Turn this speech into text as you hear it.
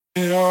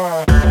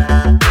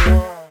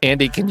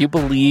Andy, can you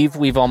believe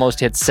we've almost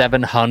hit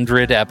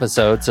 700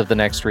 episodes of The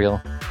Next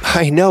Reel?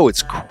 I know,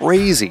 it's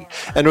crazy.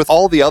 And with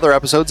all the other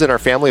episodes in our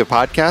family of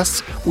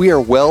podcasts, we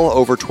are well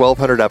over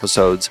 1,200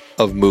 episodes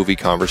of movie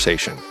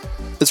conversation.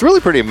 It's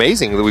really pretty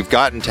amazing that we've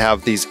gotten to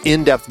have these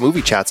in-depth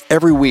movie chats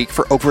every week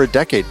for over a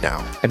decade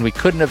now. And we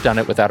couldn't have done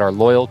it without our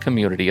loyal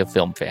community of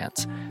film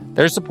fans.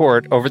 Their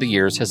support over the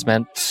years has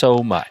meant so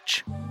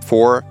much.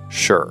 For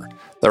sure.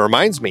 That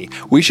reminds me,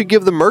 we should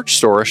give the merch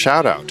store a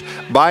shout out.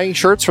 Buying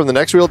shirts from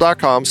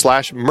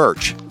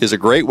thenextreel.com/merch is a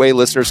great way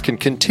listeners can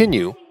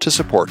continue to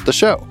support the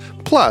show.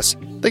 Plus,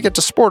 they get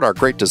to sport our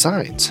great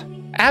designs.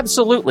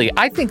 Absolutely.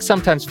 I think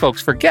sometimes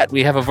folks forget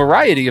we have a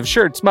variety of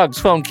shirts, mugs,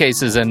 phone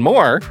cases, and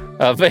more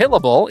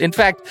available. In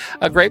fact,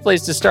 a great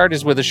place to start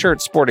is with a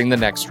shirt sporting the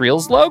Next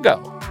Reel's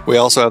logo. We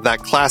also have that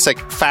classic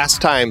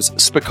Fast Times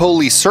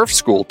Spicoli Surf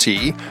School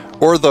tee,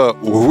 or the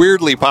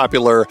weirdly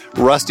popular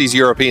Rusty's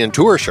European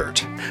Tour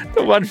shirt.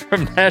 The one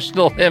from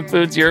National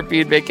Lampoon's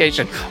European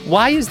Vacation.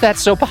 Why is that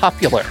so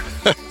popular?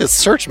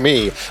 Search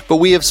me, but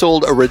we have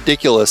sold a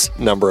ridiculous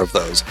number of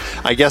those.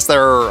 I guess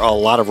there are a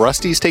lot of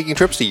Rustys taking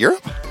trips to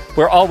Europe?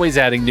 We're always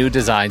adding new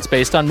designs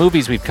based on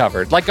movies we've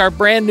covered, like our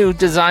brand new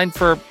design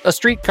for a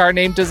streetcar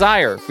named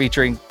Desire,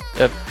 featuring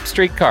a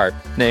streetcar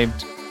named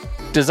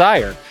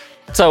Desire.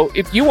 So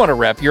if you want to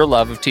rep your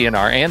love of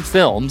TNR and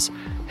films,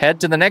 head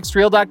to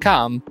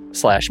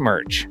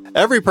thenextreel.com/merch.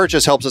 Every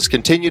purchase helps us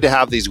continue to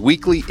have these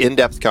weekly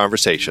in-depth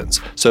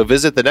conversations. So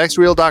visit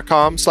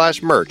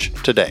thenextreel.com/merch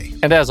today.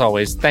 And as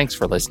always, thanks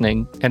for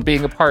listening and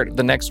being a part of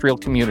the Next Reel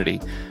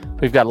community.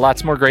 We've got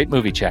lots more great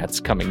movie chats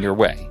coming your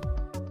way.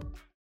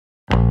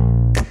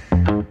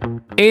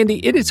 Andy,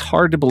 it is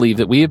hard to believe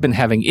that we have been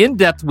having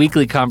in-depth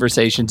weekly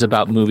conversations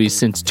about movies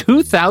since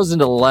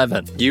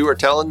 2011. You are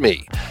telling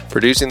me.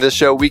 Producing this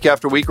show week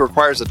after week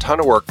requires a ton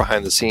of work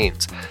behind the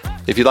scenes.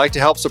 If you'd like to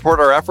help support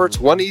our efforts,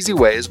 one easy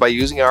way is by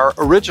using our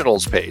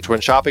Originals page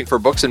when shopping for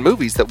books and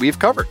movies that we've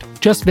covered.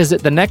 Just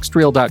visit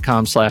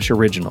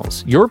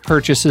thenextreel.com/originals. Your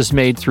purchases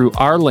made through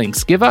our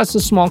links give us a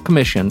small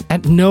commission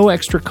at no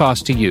extra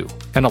cost to you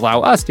and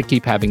allow us to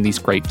keep having these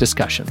great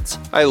discussions.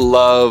 I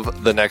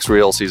love The Next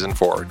Reel Season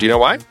 4. Do you know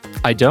why?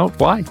 I don't.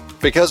 Why?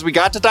 Because we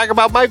got to talk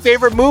about my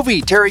favorite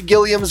movie, Terry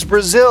Gilliam's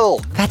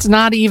Brazil. That's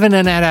not even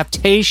an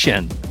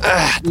adaptation.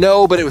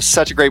 No, but it was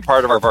such a great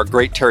part of our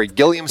great Terry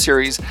Gilliam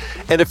series,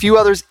 and a few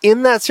others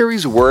in that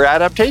series were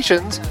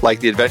adaptations, like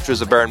The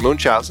Adventures of Baron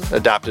Munchausen,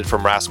 adapted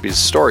from Raspi's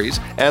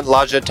stories, and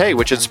La Jetée,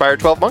 which inspired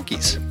 12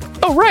 Monkeys.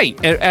 Oh, right.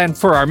 And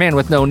for our Man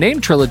with No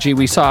Name trilogy,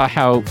 we saw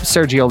how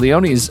Sergio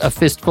Leone's A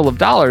Fistful of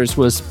Dollars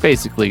was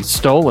basically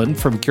stolen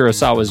from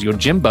Kurosawa's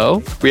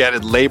Yojimbo. We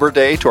added Labor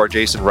Day to our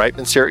Jason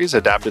Reitman series,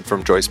 adapted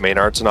from Joyce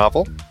Maynard's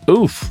novel.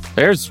 Oof,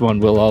 there's one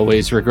we'll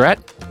always regret.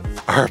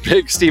 Our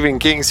big Stephen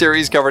King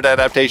series covered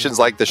adaptations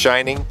like The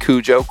Shining,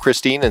 Cujo,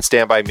 Christine, and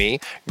Stand By Me,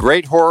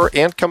 great horror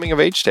and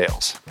coming-of-age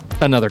tales.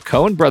 Another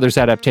Coen Brothers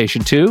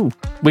adaptation, too.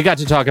 We got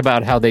to talk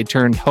about how they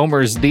turned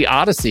Homer's The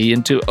Odyssey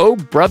into Oh,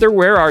 Brother,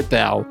 Where Art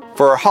Thou?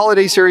 For our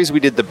holiday series, we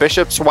did The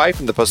Bishop's Wife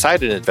and The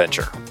Poseidon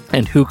Adventure.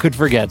 And who could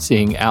forget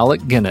seeing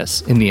Alec Guinness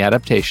in the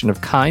adaptation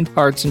of Kind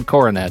Hearts and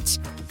Coronets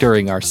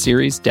during our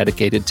series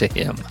dedicated to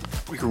him.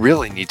 We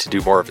really need to do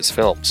more of his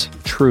films.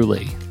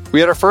 Truly. We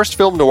had our first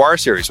film noir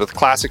series with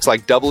classics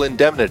like Double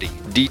Indemnity,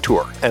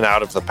 Detour, and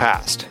Out of the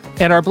Past.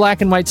 And our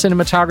black and white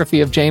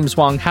cinematography of James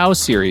Wong Howe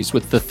series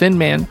with The Thin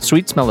Man,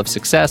 Sweet Smell of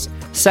Success,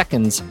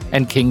 Seconds,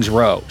 and King's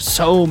Row.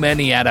 So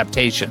many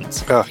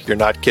adaptations. Oh, you're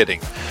not kidding.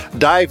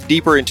 Dive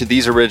deeper into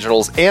these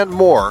originals and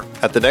more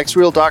at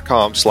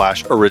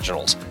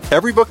thenextreel.com/originals.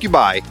 Every book you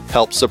buy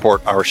helps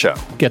support our show.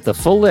 Get the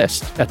full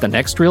list at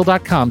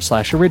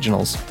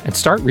thenextreel.com/originals and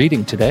start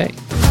reading today.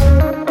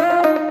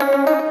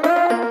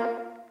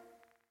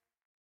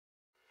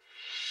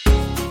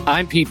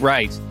 I'm Pete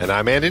Wright. And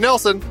I'm Andy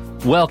Nelson.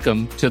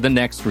 Welcome to The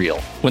Next Reel.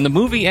 When the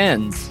movie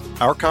ends,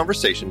 our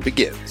conversation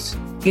begins.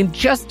 In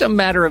just a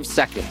matter of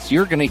seconds,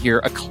 you're going to hear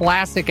a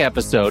classic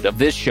episode of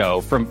this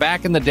show from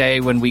back in the day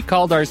when we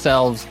called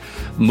ourselves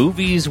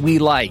Movies We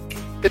Like.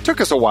 It took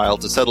us a while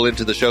to settle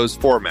into the show's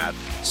format,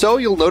 so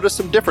you'll notice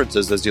some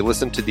differences as you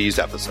listen to these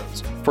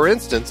episodes. For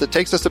instance, it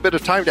takes us a bit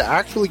of time to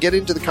actually get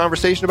into the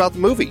conversation about the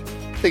movie.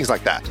 Things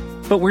like that.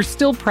 But we're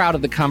still proud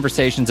of the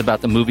conversations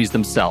about the movies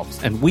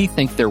themselves, and we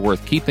think they're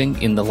worth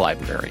keeping in the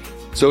library.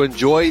 So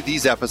enjoy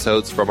these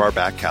episodes from our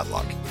back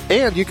catalog.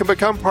 And you can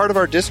become part of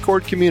our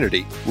Discord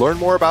community, learn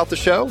more about the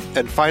show,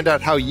 and find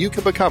out how you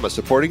can become a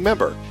supporting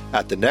member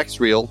at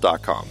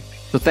thenextreel.com.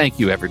 So thank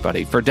you,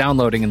 everybody, for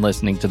downloading and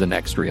listening to The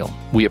Next Reel.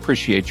 We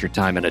appreciate your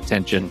time and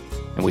attention,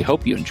 and we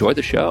hope you enjoy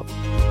the show.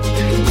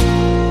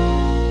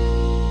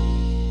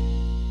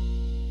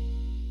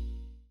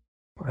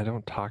 I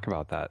don't talk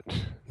about that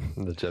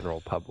in the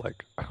general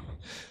public.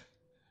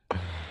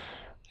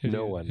 Who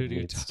do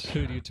you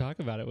talk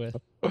about it with?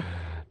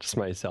 Just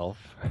myself.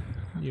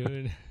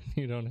 You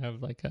don't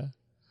have like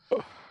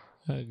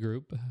a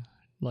group,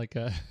 like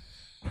a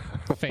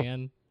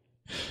fan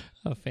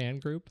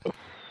group?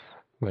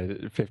 My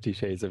 50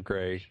 Shades of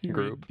Grey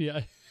group.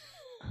 Yeah.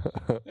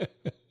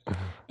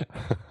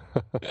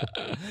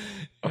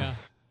 Yeah.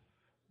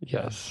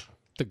 Yes.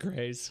 The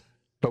Grays.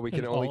 But we can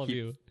And only all of keep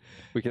you.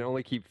 we can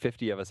only keep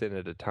 50 of us in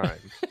at a time.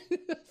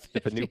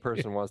 If a new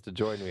person wants to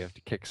join, we have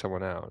to kick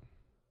someone out.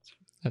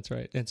 That's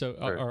right. And so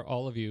are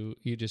all of you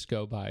just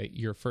go by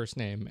your first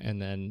name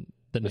and then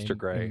the Mr. name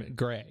Gray.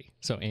 Gray.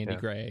 So Andy Yeah.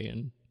 Gray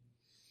and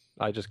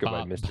I just go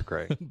Bob. by Mr.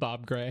 Gray.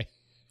 Bob Gray,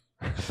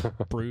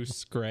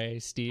 Bruce Gray,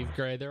 Steve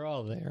Gray. They're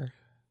all there.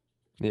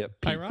 Yep.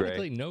 Pete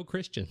Ironically, no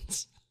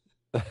Christians.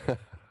 Gray.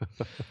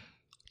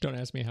 Don't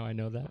ask me how I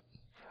know that.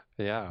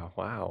 Yeah.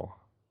 Wow.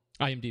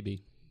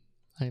 IMDb.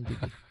 I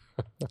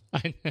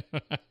know.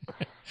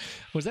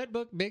 Was that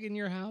book big in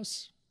your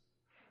house?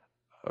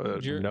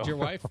 Did your no. Did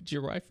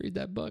your wife read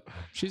that book?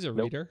 She's a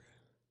reader.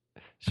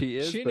 She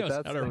is. She but knows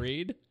that's how to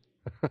read.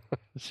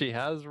 She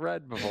has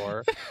read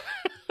before.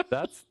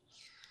 That's.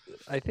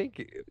 I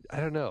think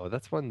I don't know.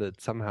 That's one that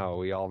somehow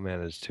we all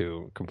managed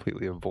to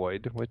completely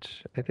avoid,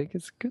 which I think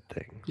is a good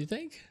thing. Do you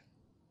think?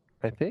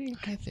 I think.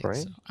 Right?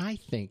 so. I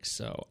think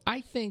so. I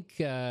think.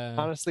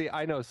 Honestly,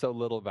 I know so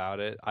little about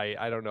it.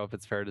 I don't know if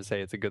it's fair to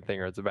say it's a good thing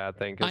or it's a bad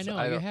thing. I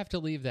know you have to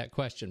leave that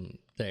question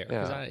there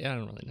because Yeah. I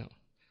don't really know.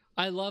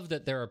 I love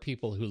that there are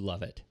people who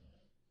love it.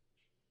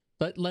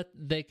 Let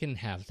they can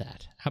have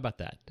that. How about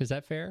that? Is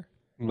that fair?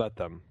 Let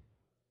them.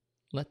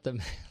 Let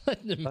them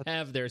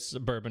have their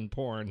suburban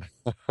porn.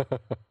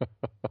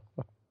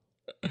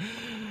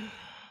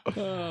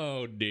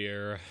 Oh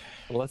dear.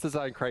 Unless it's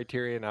on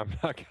Criterion, I'm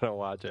not going to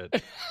watch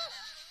it.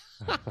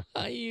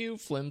 You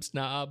flim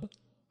snob.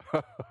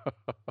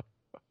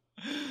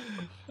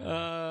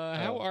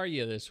 How are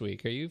you this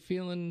week? Are you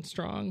feeling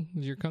strong?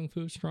 Is your kung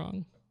fu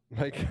strong?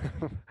 My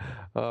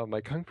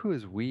kung fu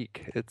is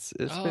weak. It's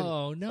been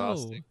Oh no.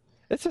 exhausting.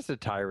 It's just a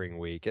tiring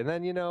week. And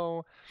then,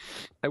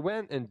 I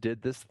went and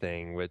did this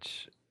thing,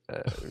 which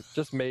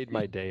just made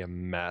my day a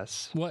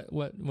mess. What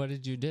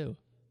did you do?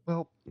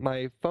 Well,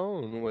 my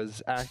phone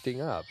was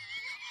acting up.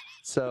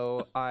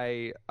 So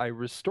I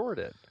restored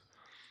it.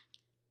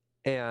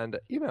 And,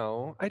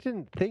 I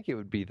didn't think it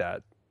would be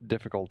that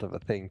difficult of a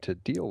thing to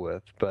deal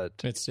with, but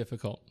It's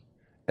difficult.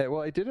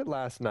 well, I did it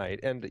last night,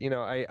 and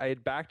I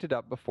had backed it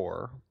up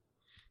before,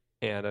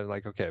 and I'm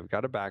like, okay, I've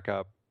got to back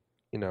up.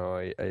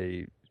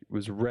 I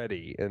was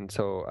ready, and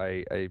so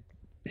I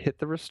hit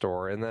the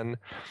restore, and then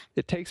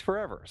it takes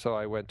forever. So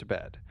I went to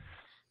bed,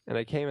 and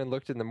I came and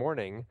looked in the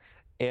morning,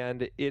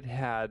 and it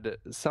had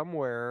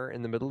somewhere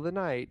in the middle of the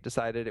night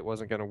decided it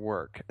wasn't going to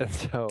work, and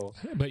so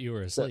But you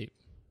were asleep.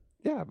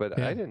 yeah, but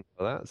Yeah. I didn't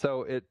know that.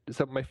 So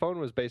my phone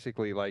was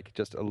basically like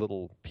just a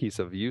little piece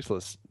of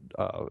useless.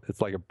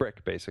 It's like a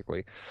brick,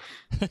 basically.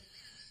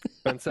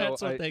 And so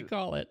That's what they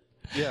call it.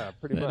 Yeah,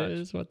 pretty much. That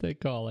is what they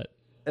call it.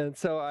 And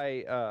so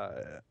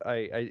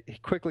I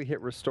quickly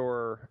hit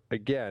restore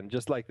again,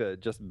 just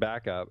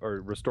backup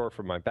or restore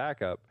from my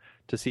backup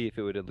to see if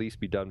it would at least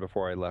be done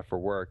before I left for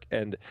work.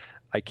 And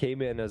I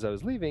came in as I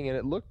was leaving, and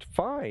it looked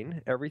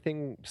fine.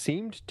 Everything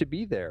seemed to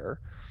be there.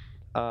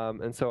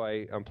 And so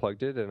I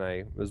unplugged it, and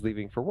I was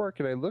leaving for work,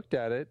 and I looked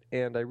at it,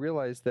 and I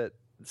realized that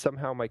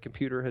somehow my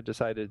computer had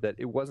decided that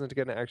it wasn't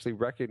going to actually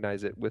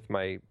recognize it with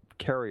my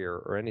carrier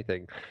or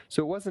anything.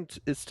 So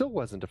it still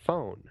wasn't a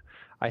phone.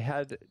 I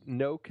had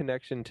no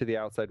connection to the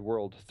outside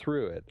world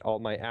through it. All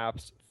my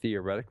apps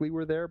theoretically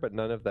were there, but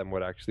none of them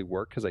would actually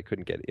work because I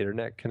couldn't get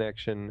internet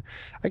connection.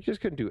 I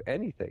just couldn't do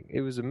anything.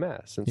 It was a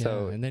mess. And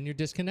And then you're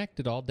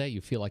disconnected all day.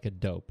 You feel like a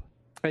dope.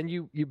 and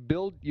you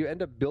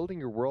end up building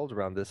your world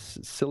around this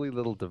silly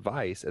little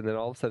device, and then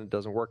all of a sudden it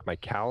doesn't work. My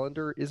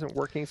calendar isn't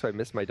working, so I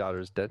missed my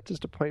daughter's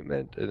dentist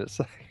appointment, and it's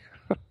like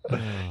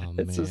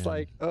it's just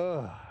like,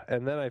 ugh.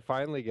 And then I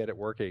finally get it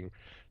working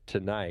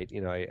tonight.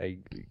 I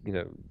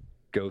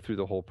go through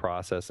the whole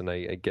process, and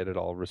I get it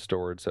all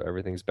restored, so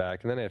everything's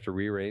back, and then I have to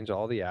rearrange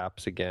all the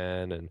apps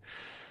again, and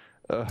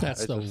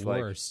That's the just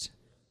worst.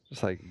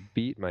 just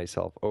beat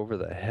myself over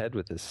the head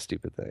with this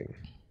stupid thing.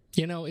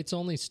 It's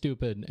only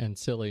stupid and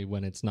silly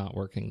when it's not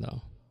working,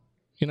 though.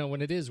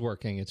 When it is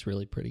working, it's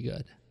really pretty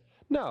good.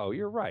 No,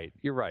 you're right.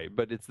 You're right.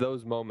 But it's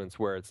those moments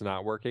where it's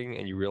not working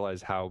and you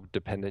realize how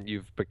dependent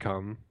you've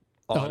become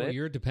on it.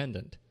 You're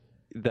dependent.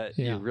 That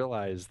Yeah. you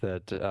realize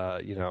that,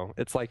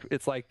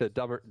 it's like the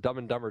Dumb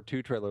and Dumber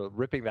 2 trailer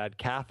ripping that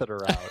catheter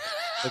out.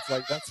 It's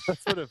like, that's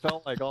what it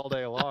felt like all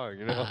day long,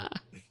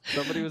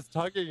 Somebody was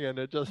tugging and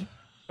it just...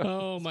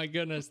 Oh, my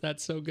goodness.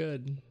 That's so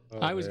good. Oh,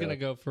 I was going to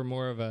go for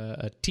more of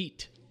a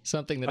teat,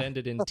 something that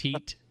ended in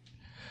teat.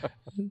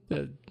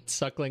 The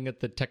suckling at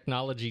the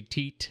technology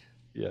teat.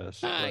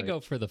 Yes. I go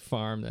for the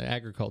farm, the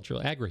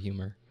agricultural,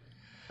 agri-humor.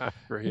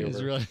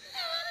 Is really,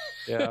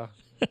 Yeah.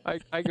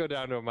 I go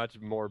down to a much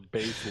more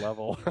base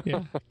level.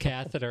 yeah,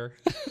 catheter.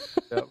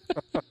 Yep.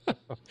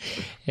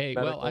 Hey,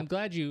 well, Medical.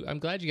 I'm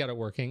glad you got it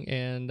working,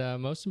 and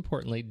most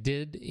importantly,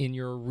 in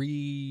your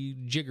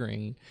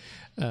rejiggering,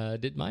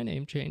 did my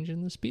name change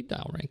in the speed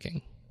dial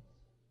ranking?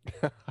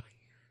 Why,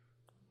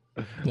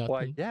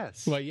 Nothing?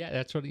 yes. Well, yeah,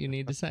 that's what you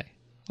need to say.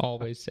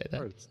 Always say Of that.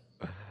 course.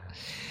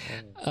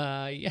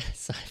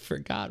 Yes, I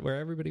forgot where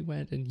everybody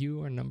went, and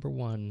you are number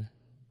one.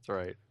 That's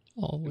right.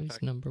 Always In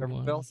fact, number one.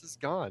 Everyone else is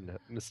gone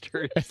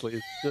mysteriously.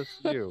 It's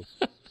just you.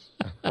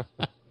 I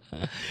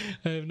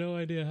have no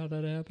idea how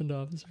that happened,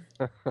 officer.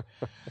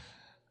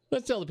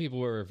 Let's tell the people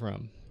where we're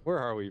from. Where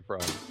are we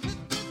from?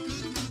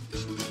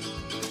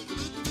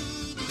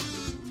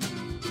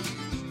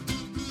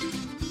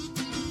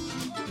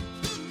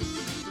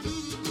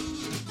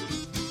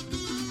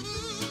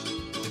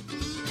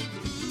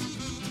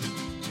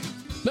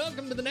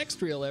 Welcome to the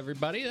next reel,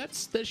 everybody.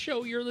 That's the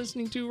show you're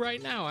listening to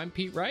right now. I'm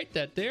Pete Wright.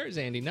 That there's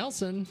Andy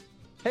Nelson.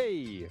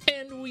 Hey!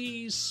 And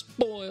we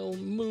spoil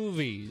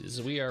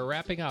movies. We are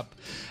wrapping up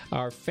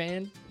our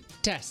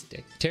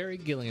fantastic Terry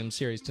Gilliam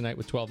series tonight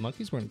with 12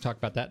 Monkeys. We're going to talk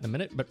about that in a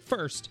minute. But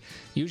first,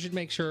 you should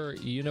make sure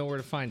you know where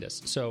to find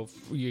us. So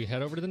you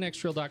head over to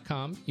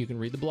thenextreel.com. You can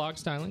read the blog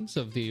stylings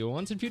of the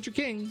once and future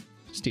king,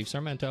 Steve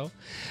Sarmento.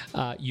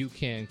 You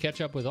can catch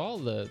up with all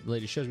the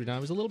latest shows we've done.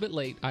 I was a little bit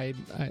late.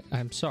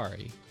 I'm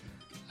sorry.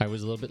 I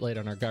was a little bit late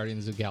on our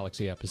Guardians of the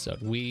Galaxy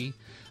episode. We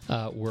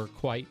were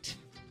quite,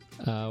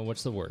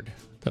 what's the word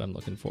that I'm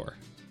looking for?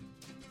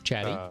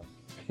 Chatty.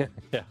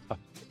 Yeah.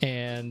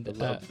 And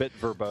A bit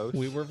verbose.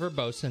 we were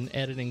verbose, and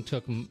editing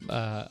took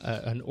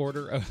an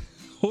order of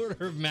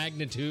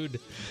magnitude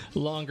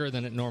longer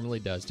than it normally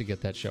does to get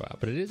that show out.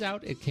 But it is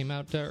out. It came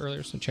out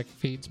earlier, so check your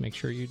feeds. Make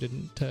sure you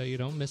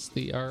don't miss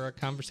our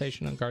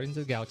conversation on Guardians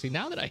of the Galaxy.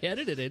 Now that I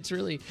edited it,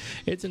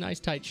 it's a nice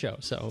tight show.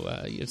 So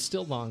it's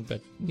still long,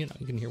 but you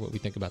can hear what we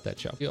think about that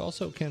show. You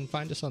also can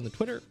find us on the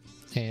Twitter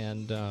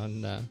and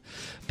on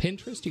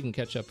Pinterest. You can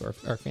catch up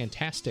our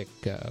fantastic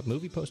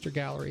movie poster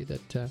gallery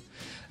that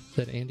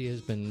Andy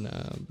has been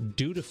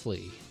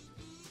dutifully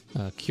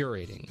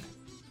curating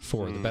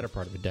for the better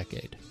part of a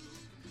decade.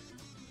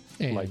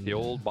 And, like the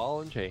old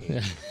ball and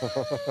chain.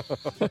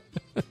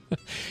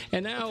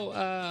 and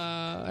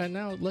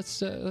now let's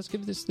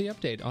give this the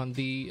update on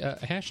the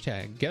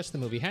hashtag guess the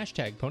movie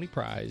hashtag Pony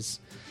Prize.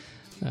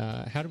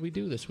 How did we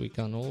do this week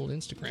on old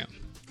Instagram?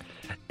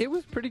 It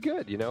was pretty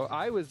good.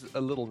 I was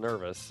a little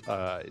nervous.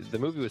 The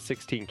movie was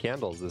 16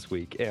 Candles this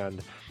week,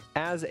 and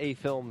as a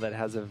film that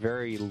has a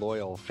very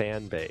loyal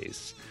fan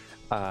base,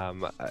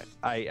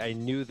 I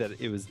knew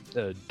that it was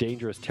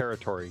dangerous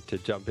territory to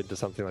jump into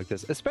something like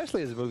this,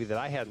 especially as a movie that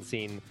I hadn't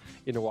seen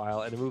in a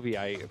while, and a movie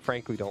I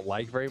frankly don't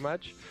like very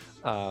much.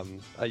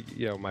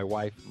 My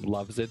wife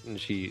loves it,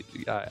 and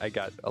I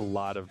got a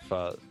lot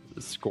of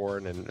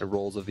scorn and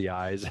rolls of the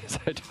eyes as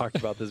I talked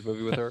about this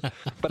movie with her.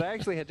 But I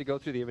actually had to go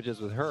through the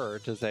images with her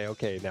to say,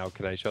 okay, now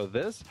can I show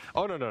this?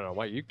 Oh, no.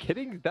 Why, are you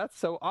kidding? That's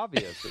so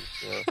obvious.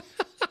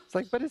 It's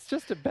like, but it's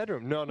just a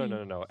bedroom. No.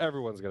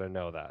 Everyone's going to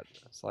know that.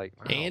 It's like,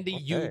 wow, Andy,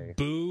 okay. you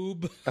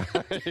boob.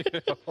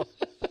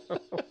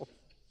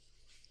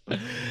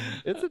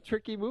 It's a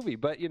tricky movie,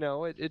 but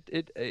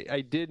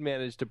I did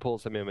manage to pull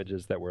some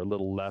images that were a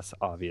little less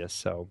obvious.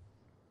 So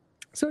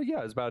yeah,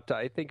 it was about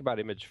I think about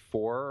image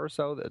 4 or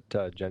so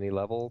that Jenny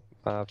Level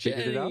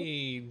figured it out.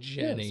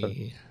 Jenny.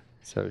 Yeah,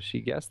 so she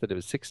guessed that it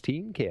was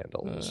 16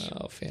 candles.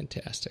 Oh,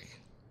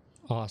 fantastic!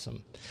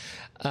 Awesome.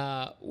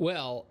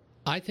 Well,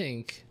 I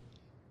think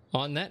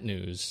on that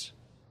news,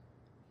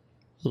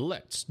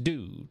 let's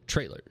do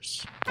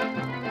trailers.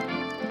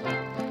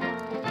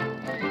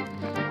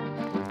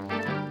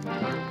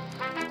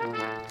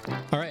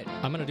 All right,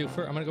 I'm gonna go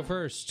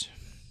first.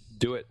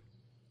 Do it.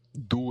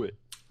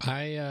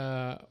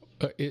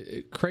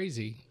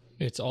 Crazy.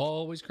 It's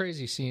always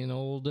crazy seeing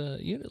old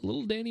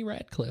little Danny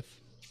Radcliffe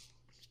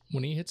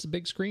when he hits the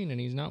big screen and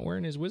he's not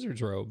wearing his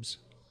wizard's robes.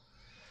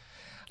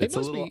 It's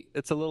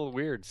a little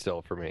weird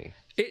still for me.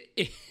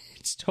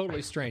 It's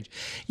totally strange.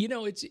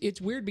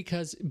 It's weird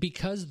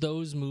because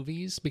those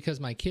movies,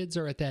 because my kids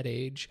are at that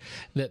age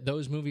that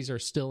those movies are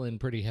still in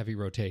pretty heavy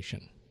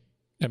rotation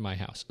at my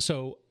house.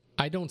 So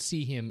I don't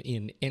see him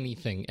in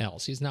anything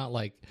else. He's not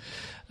like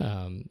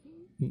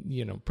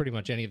pretty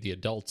much any of the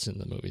adults in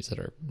the movies that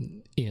are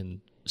in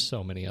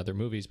so many other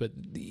movies. But,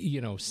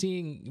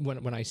 seeing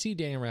when I see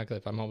Daniel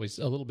Radcliffe, I'm always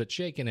a little bit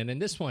shaken. And in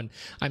this one,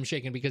 I'm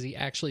shaken because he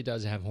actually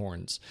does have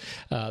horns.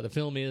 The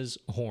film is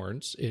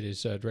Horns. It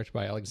is directed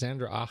by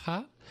Alexandre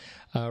Aja,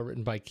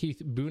 written by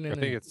Keith Boonen.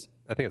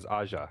 I think it's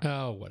Aja.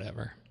 Oh,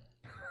 whatever.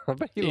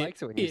 But he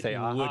likes it when you say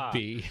Aja. It would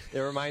be. It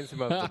reminds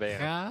him of the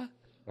band.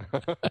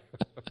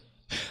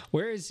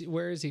 Where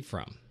is he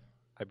from?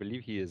 I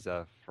believe he is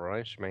a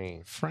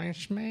Frenchman.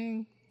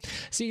 Frenchman?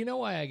 See, you know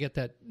why I get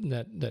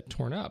that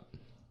torn up?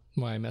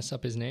 Why I mess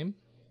up his name?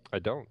 I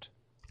don't.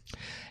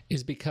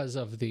 Is because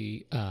of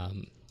the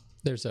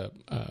there's a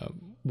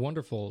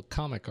wonderful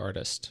comic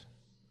artist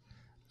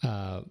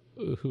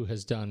who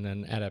has done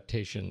an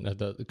adaptation,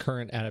 the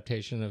current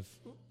adaptation of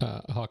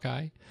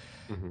Hawkeye.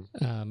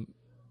 Mm-hmm.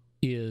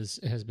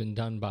 Has been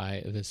done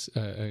by this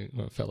a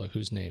fellow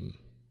whose name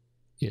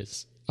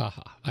is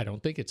Aja. I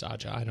don't think it's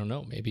Aja. I don't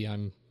know. Maybe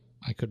I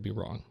could be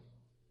wrong.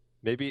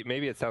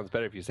 Maybe it sounds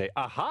better if you say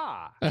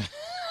Aha.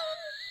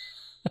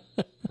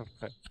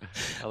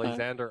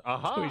 Alexander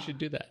Aja. We should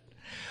do that.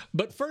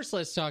 But first,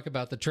 let's talk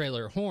about the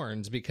trailer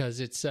Horns, because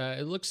it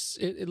looks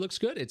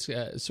good. It's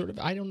sort of,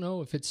 I don't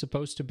know if it's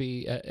supposed to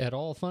be at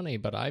all funny,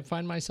 but I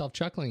find myself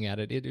chuckling at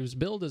it. It was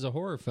billed as a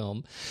horror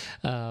film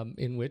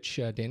in which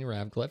Daniel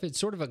Radcliffe, it's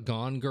sort of a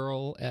Gone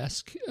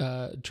Girl-esque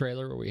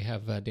trailer where we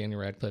have Daniel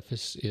Radcliffe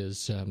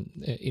is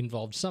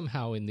involved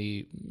somehow in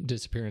the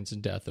disappearance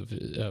and death of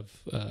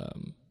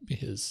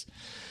his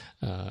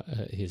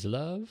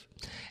love,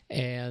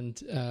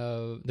 and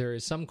there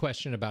is some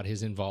question about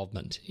his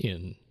involvement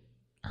in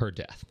her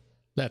death.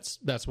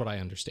 That's what I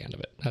understand of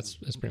it. That's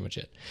pretty much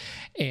it.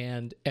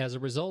 And as a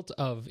result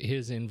of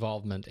his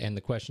involvement and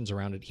the questions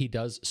around it, he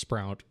does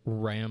sprout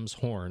ram's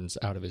horns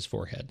out of his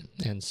forehead.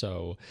 And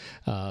so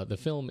the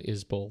film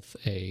is both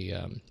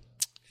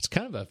it's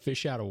kind of a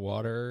fish out of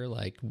water,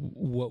 like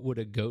what would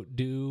a goat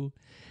do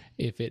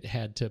if it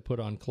had to put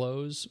on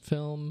clothes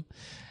film,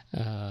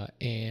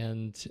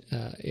 and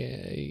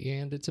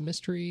it's a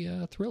mystery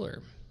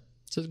thriller.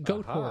 It's a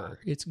goat horror.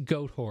 It's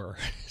goat horror.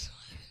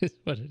 Is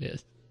what it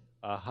is.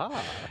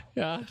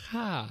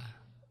 Aha.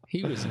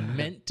 He was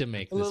meant to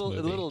make this movie.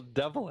 A little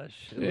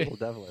devilish.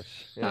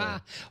 Yeah.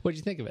 What'd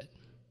you think of it?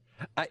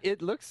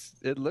 It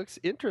looks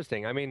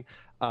interesting. I mean,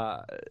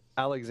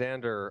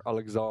 Alexandre,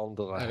 however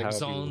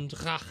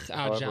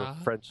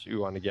French you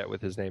want to get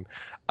with his name.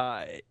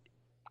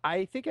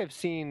 I think I've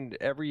seen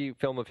every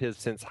film of his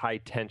since High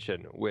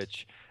Tension,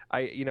 which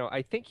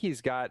I think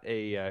he's got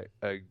a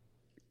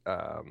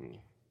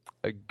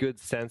good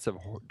sense of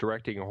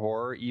directing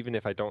horror, even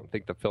if I don't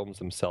think the films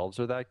themselves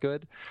are that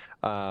good.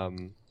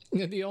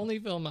 The only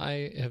film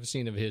I have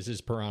seen of his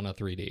is Piranha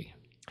 3D.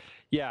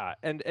 Yeah,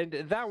 and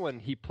that one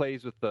he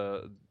plays with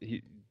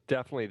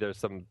definitely there's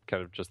some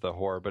kind of just the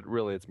horror, but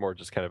really it's more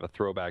just kind of a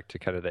throwback to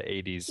kind of the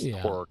 80s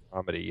horror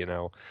comedy,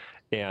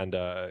 and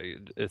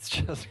it's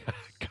just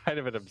kind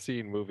of an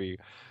obscene movie,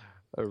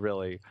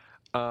 really.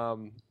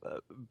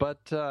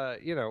 But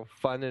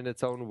fun in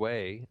its own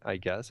way, I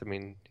guess. I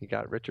mean, he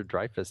got Richard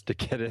Dreyfuss to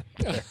get in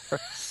there,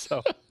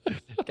 so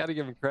got to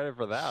give him credit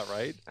for that,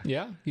 right?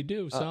 Yeah, you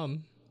do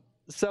some.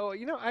 So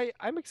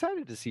I'm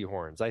excited to see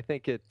Horns. I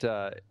think it's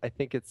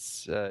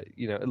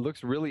it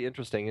looks really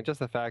interesting, and just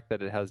the fact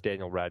that it has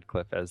Daniel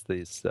Radcliffe as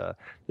this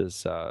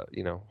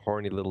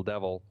horny little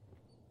devil,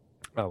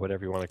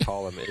 whatever you want to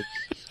call him.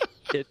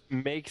 It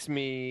makes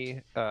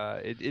me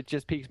it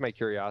just piques my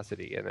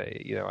curiosity, and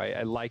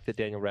I like that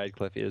Daniel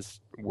Radcliffe is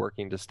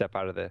working to step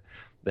out of the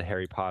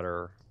Harry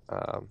Potter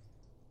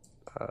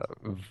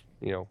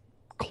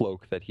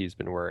cloak that he's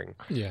been wearing.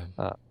 Yeah.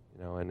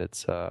 And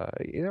it's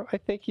I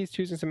think he's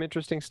choosing some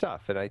interesting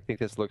stuff, and I think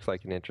this looks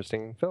like an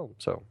interesting film.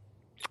 So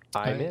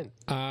I'm in.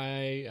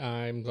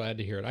 I'm glad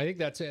to hear it. I think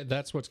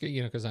that's what's good,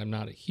 because I'm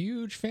not a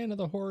huge fan of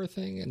the horror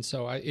thing, and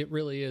so it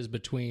really is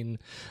between,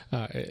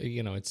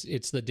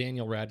 it's the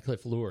Daniel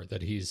Radcliffe lure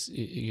that he's,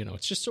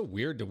 it's just so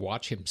weird to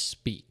watch him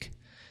speak,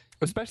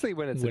 especially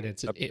when it's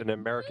an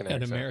American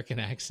accent. An American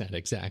accent,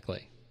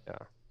 exactly. Yeah.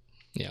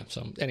 Yeah.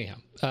 So anyhow,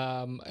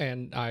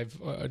 and I've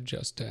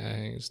just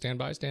stand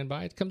by.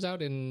 It comes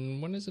out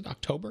in, when is it?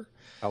 October.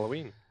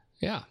 Halloween.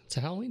 Yeah, it's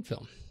a Halloween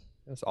film.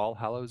 It's All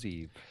Hallows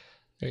Eve.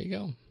 There you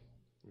go.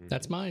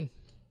 That's mine.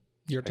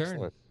 Your turn.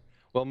 Excellent.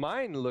 Well,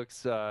 mine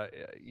looks,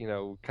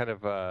 kind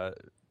of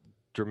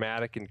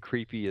dramatic and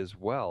creepy as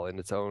well in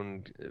its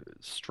own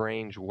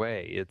strange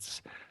way.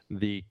 It's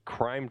the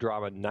crime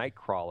drama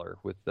Nightcrawler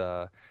with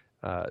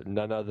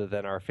none other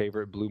than our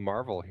favorite Blue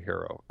Marvel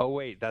hero. Oh,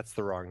 wait, that's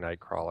the wrong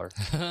Nightcrawler.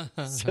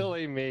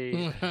 Silly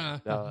me.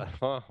 No.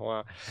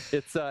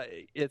 It's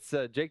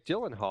Jake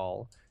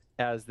Gyllenhaal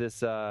as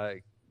this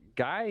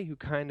guy who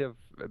kind of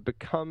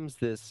becomes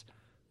this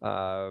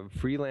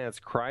freelance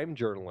crime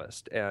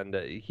journalist, and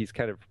he's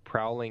kind of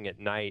prowling at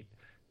night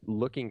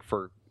looking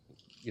for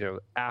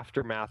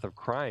aftermath of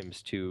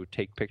crimes to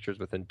take pictures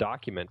with and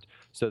document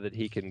so that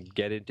he can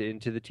get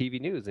into the TV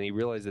news. And he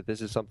realizes that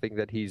this is something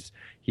that he's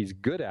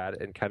good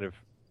at and kind of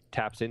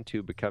taps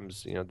into,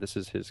 becomes this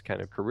is his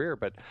kind of career.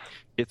 But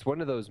it's one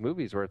of those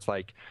movies where it's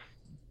like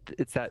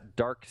it's that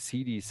dark,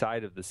 seedy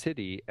side of the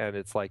city, and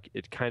it's like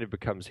it kind of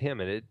becomes him.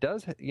 And it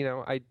does,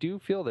 I do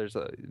feel there's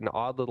an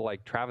odd little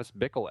like Travis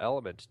Bickle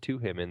element to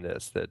him in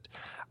this that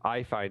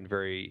I find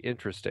very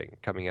interesting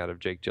coming out of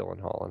Jake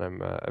Gyllenhaal,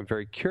 and I'm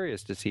very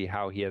curious to see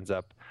how he ends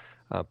up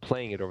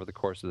playing it over the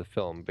course of the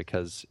film,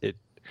 because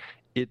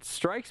it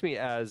strikes me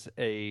as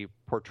a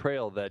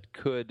portrayal that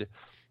could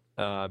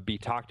be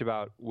talked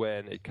about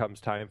when it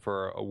comes time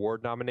for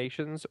award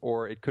nominations,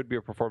 or it could be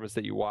a performance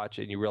that you watch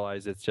and you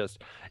realize it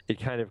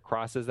kind of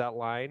crosses that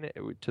line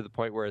to the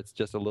point where it's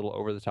just a little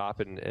over the top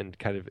and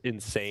kind of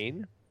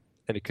insane,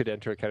 and it could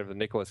enter kind of the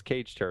Nicolas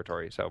Cage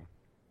territory.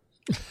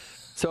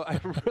 So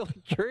I'm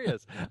really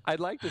curious. I'd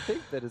like to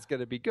think that it's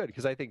going to be good,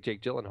 because I think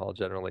Jake Gyllenhaal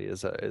generally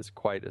is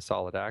quite a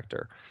solid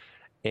actor.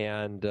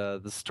 And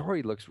the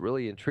story looks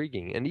really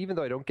intriguing. And even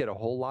though I don't get a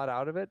whole lot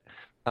out of it,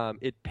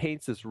 it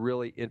paints this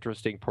really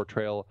interesting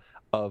portrayal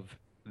of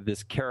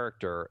this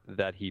character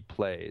that he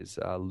plays,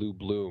 Lou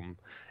Bloom.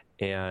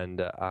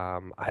 And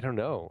I don't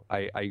know.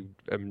 I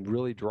am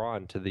really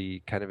drawn to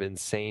the kind of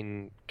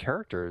insane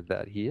character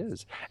that he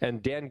is.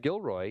 And Dan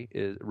Gilroy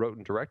wrote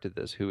and directed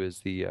this, who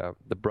is the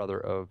brother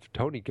of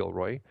Tony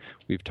Gilroy.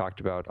 We've talked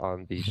about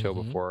on the show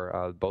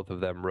before. Both of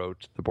them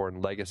wrote The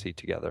Bourne Legacy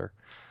together.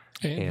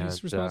 And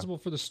he's responsible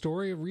for the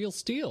story of Real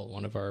Steel,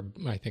 one of our,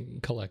 I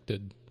think,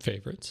 collected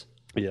favorites.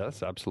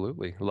 Yes,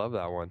 absolutely. Love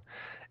that one.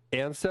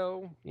 And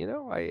so,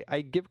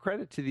 I give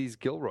credit to these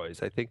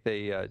Gilroys. I think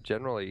they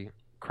generally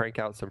crank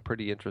out some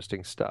pretty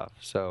interesting stuff.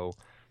 So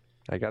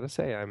I got to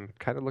say, I'm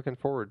kind of looking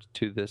forward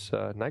to this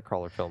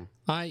Nightcrawler film.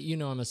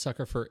 I'm a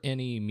sucker for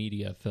any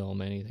media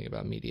film, anything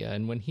about media.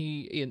 And when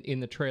he, in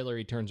the trailer,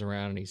 he turns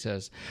around and he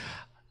says,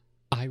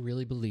 I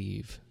really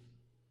believe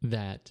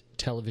that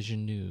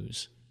television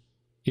news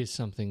is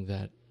something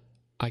that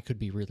I could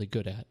be really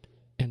good at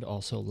and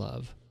also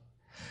love.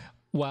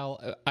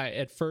 While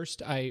at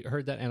first I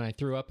heard that and I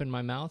threw up in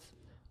my mouth,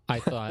 I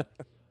thought,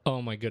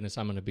 oh my goodness,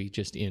 I'm going to be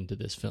just into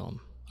this film.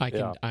 I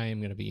am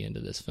going to be into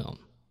this film.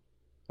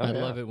 I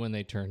love it when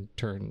they turn,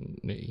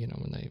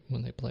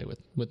 when they play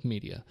with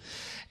media.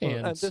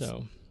 And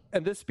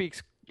this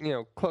speaks,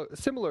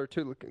 similar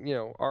to,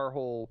 our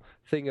whole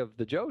thing of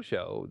the Joe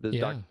Show, the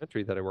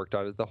documentary that I worked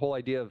on, is the whole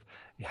idea of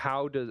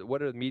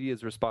what are the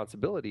media's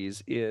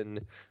responsibilities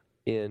in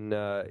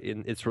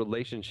its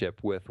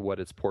relationship with what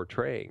it's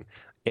portraying.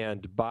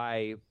 And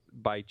by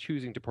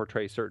choosing to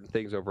portray certain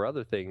things over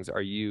other things,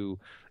 do you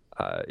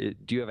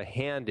have a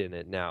hand in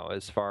it now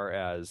as far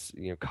as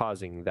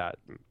causing that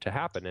to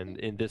happen? And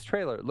in this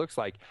trailer, it looks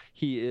like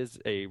he is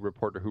a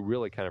reporter who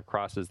really kind of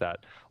crosses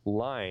that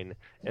line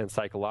and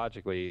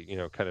psychologically,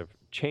 kind of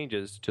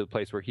changes to the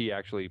place where he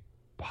actually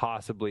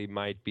possibly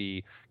might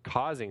be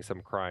causing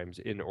some crimes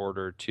in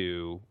order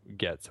to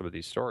get some of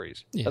these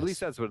stories. Yes. At least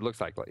that's what it looks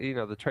like.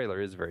 The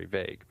trailer is very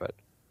vague,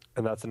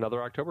 and that's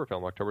another October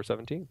film, October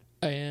 17th.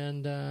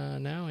 And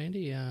now,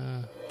 Andy,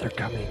 they're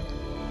coming.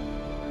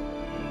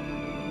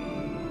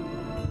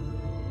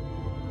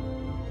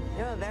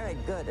 You're a very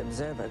good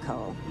observer,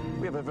 Cole.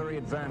 We have a very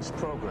advanced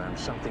program,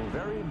 something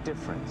very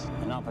different.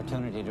 An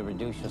opportunity to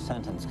reduce your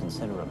sentence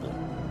considerably.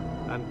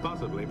 And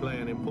possibly play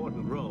an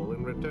important role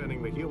in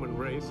returning the human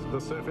race to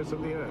the surface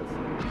of the Earth.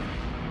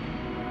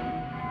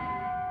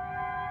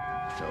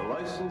 No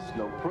license,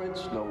 no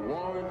prints, no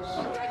warrants.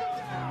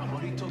 Well,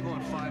 he took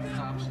on 5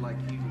 cops like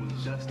he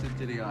was dusted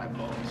to the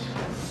eyeballs.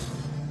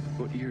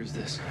 What year is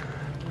this?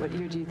 What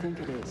year do you think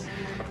it is?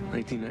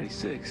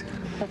 1996.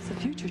 That's the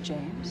future,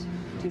 James.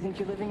 Do you think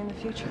you're living in the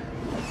future?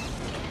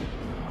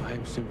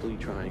 I'm simply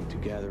trying to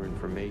gather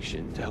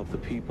information to help the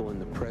people in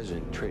the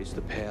present trace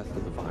the path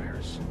of the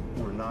virus.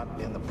 We're not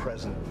in the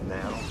present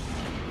now.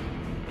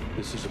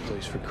 This is a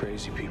place for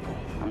crazy people.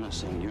 I'm not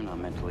saying you're not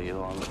mentally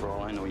ill. For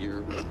all I know,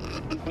 you're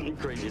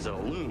crazy as a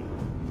loon.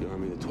 The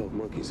Army of the 12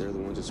 Monkeys, they're the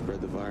ones that spread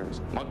the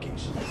virus.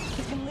 Monkeys.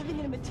 He's been living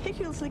in a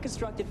meticulously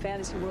constructed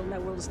fantasy world, and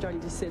that world is starting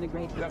to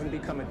disintegrate. You haven't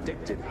become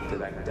addicted to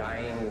that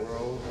dying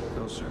world?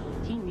 No, sir.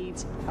 He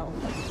needs help.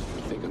 I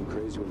think I'm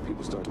crazy when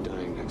people start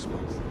dying next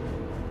month.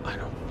 I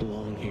don't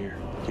belong here.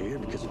 You're here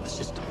because of the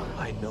system.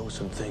 I know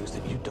some things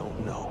that you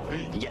don't know.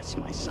 Yes,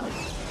 my son.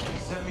 You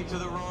sent me to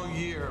the wrong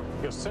year.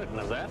 You're certain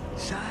of that?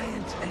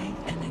 Science ain't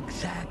an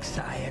exact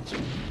science.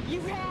 You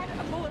had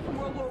a bullet from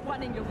World War I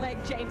in your leg,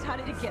 James. How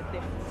did it get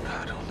there?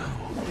 I don't know.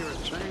 You're a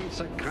trained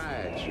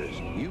psychiatrist.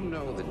 You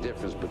know the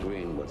difference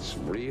between what's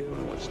real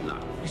and what's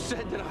not. You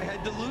said that I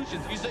had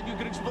delusions. You said you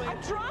could explain.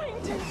 I'm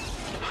trying to.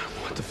 I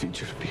want the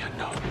future to be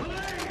unknown.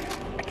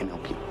 I can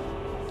help you.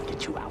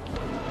 Get you out.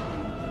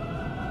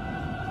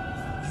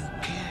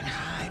 Can't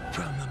hide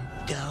from them.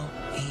 Don't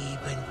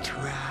even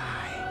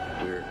try.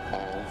 We're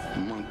all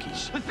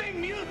monkeys. The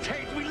thing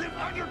mutates. We live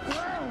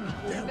underground.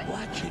 They're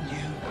watching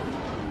you.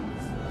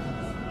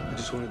 I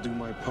just want to do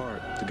my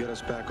part to get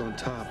us back on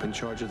top in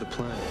charge of the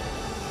planet.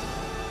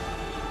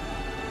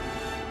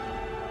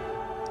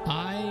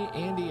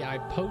 Andy, I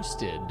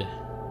posted.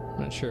 I'm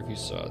not sure if you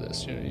saw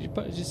this. Did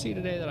you see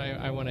today that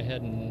I went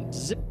ahead and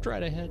zipped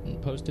right ahead and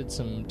posted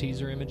some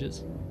teaser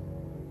images?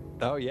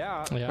 Oh,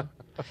 yeah. Yeah.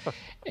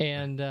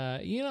 And,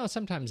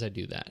 sometimes I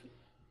do that.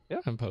 Yeah.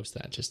 And post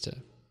that just to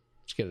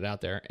get it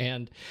out there.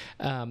 And,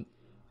 I'm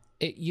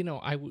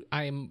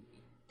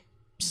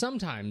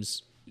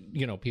sometimes,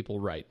 people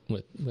write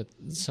with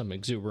some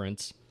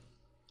exuberance.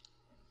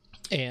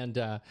 And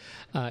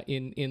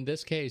in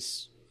this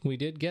case, we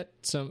did get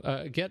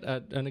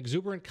an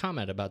exuberant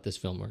comment about this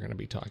film we're going to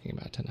be talking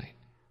about tonight.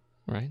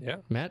 Right? Yeah.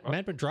 Matt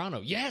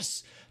Pedrano.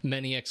 Yes!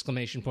 Many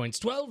exclamation points.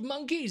 12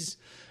 monkeys!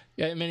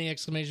 Many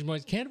exclamation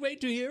points. Can't wait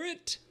to hear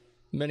it.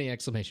 Many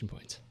exclamation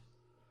points.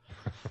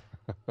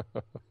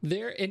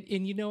 There, and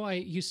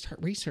you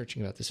start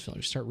researching about this film.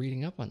 You start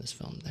reading up on this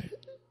film.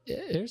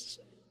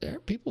 There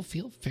people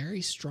feel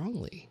very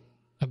strongly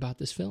about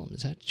this film.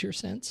 Is that your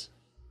sense?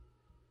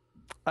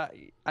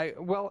 I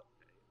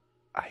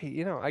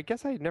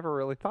guess I never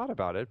really thought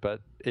about it,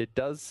 but it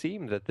does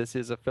seem that this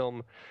is a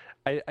film.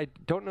 I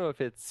don't know if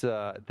it's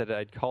that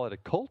I'd call it a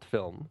cult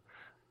film,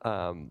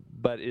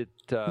 but it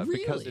really?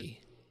 because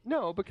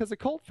No, because a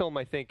cult film,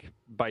 I think,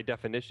 by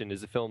definition,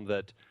 is a film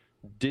that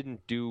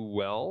didn't do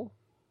well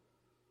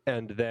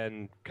and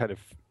then kind of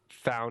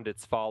found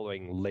its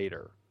following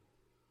later.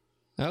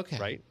 Okay.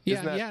 Right? Yeah,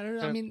 Isn't that yeah. kind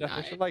I of mean,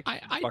 definition? Like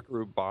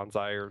Buckaroo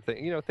Banzai or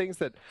things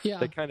that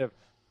that kind of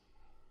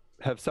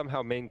have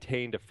somehow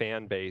maintained a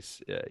fan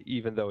base,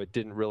 even though it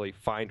didn't really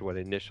find one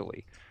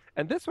initially.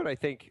 And this one,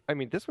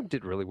 this one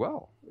did really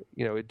well.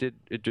 It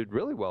did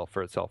really well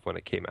for itself when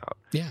it came out.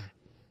 Yeah.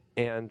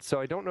 And so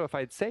I don't know if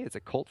I'd say it's a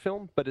cult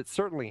film, but it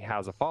certainly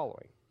has a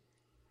following.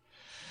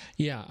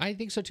 Yeah, I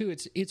think so too.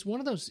 It's one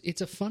of those.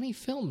 It's a funny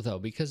film though,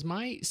 because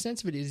my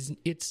sense of it is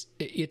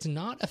it's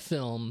not a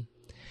film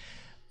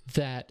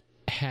that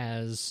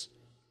has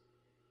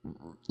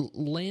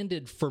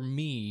landed for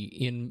me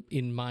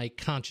in my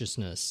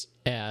consciousness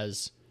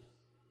as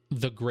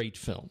the great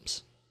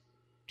films.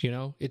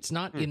 It's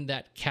not in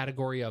that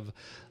category of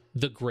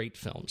the great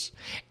films.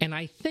 And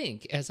I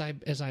think as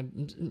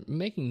I'm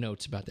making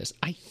notes about this,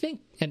 I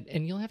think,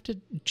 and you'll have to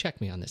check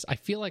me on this, I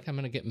feel like I'm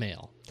going to get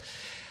mail.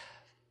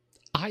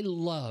 I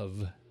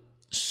love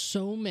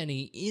so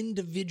many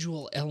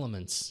individual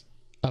elements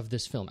of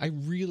this film. I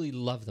really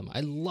love them.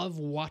 I love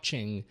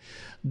watching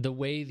the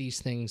way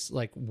these things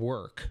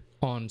work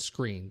on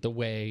screen, the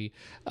way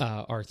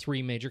our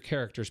three major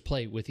characters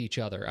play with each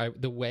other,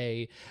 the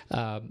way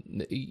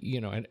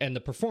and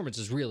the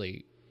performances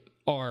really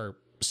are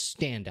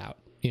standout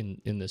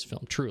in this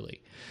film,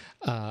 truly.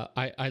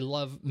 I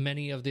love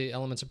many of the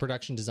elements of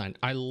production design.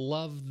 I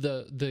love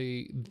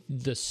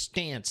the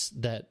stance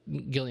that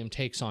Gilliam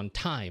takes on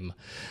time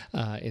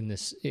in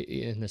this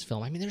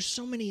film. I mean, there's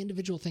so many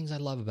individual things I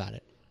love about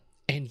it,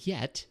 and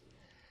yet,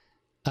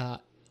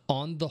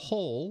 on the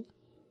whole,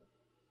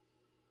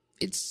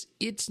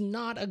 it's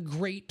not a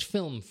great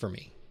film for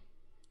me.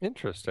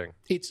 Interesting.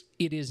 It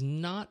is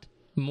not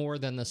more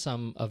than the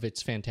sum of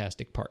its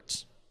fantastic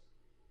parts.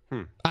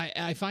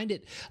 I find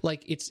it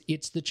like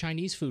it's the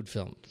Chinese food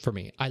film for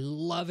me. I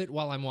love it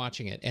while I'm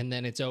watching it, and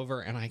then it's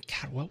over, and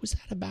God, what was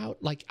that about?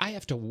 I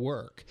have to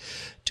work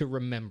to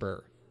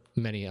remember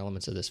many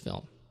elements of this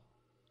film.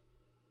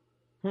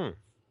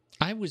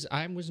 I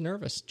was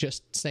nervous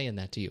just saying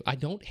that to you. I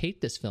don't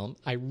hate this film.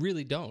 I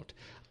really don't.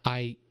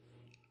 I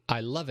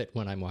love it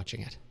when I'm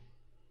watching it.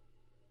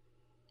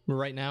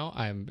 Right now,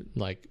 I'm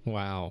like,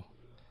 wow.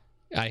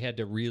 I had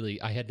to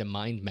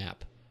mind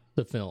map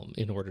the film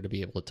in order to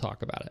be able to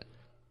talk about it.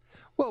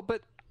 Well,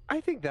 but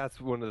I think that's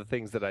one of the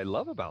things that I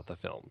love about the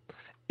film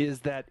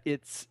is that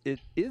it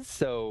is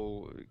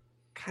so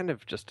kind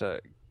of just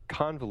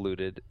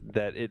convoluted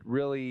that it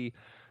really,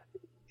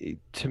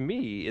 to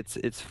me,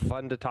 it's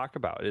fun to talk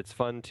about. It's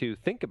fun to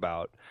think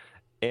about.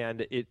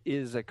 And it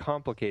is a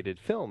complicated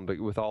film, but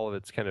with all of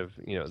its kind of,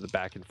 the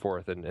back and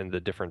forth and the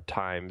different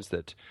times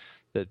that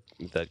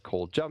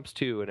Cole jumps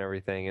to and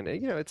everything. And,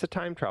 it's a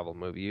time travel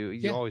movie.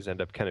 You always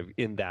end up kind of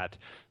in that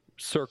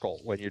circle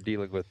when you're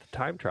dealing with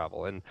time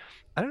travel. And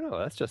I don't know,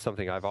 that's just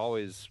something I've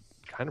always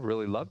kind of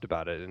really loved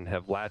about it and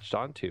have latched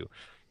onto.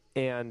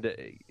 And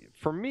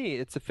for me,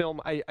 it's a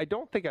film, I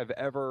don't think I've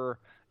ever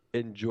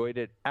enjoyed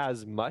it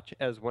as much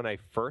as when I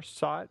first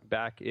saw it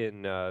back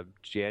in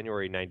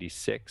January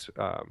 96,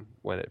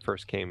 when it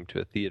first came to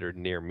a theater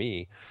near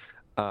me.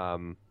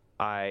 It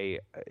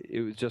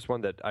was just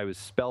one that I was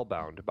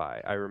spellbound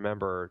by. I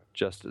remember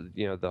just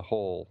the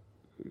whole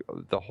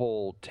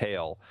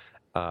tale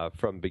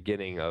from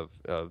beginning of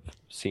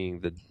seeing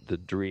the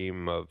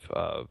dream of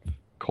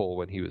Cole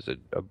when he was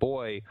a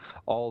boy,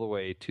 all the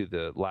way to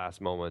the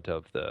last moment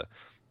of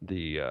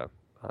the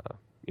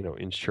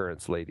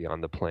insurance lady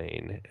on the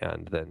plane,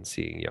 and then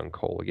seeing young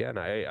Cole again.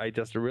 I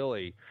just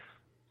really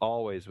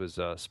always was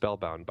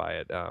spellbound by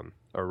it,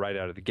 or right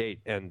out of the gate.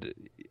 And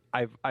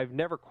I've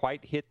never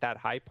quite hit that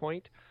high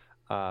point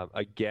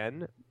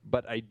again,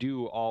 but I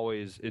do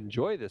always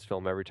enjoy this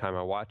film every time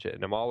I watch it,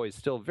 and I'm always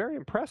still very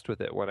impressed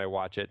with it when I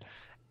watch it,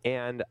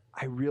 and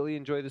I really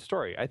enjoy the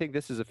story. I think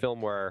this is a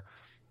film where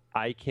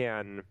I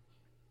can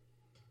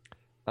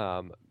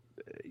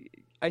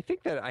I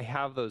think that I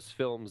have those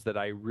films that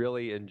I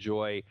really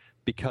enjoy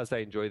because I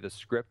enjoy the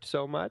script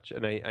so much,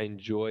 and I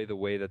enjoy the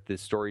way that the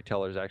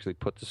storytellers actually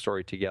put the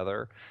story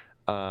together.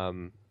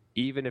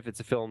 Even if it's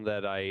a film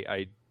that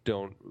I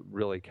don't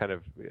really kind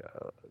of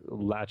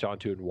latch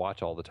onto and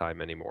watch all the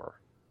time anymore.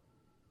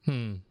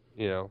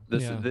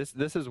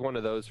 This is one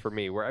of those for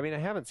me where, I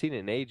haven't seen it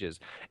in ages,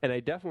 and I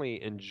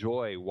definitely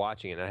enjoy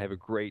watching it. And I have a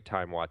great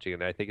time watching it,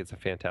 and I think it's a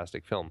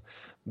fantastic film.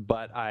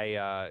 But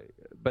at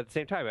the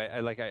same time,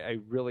 I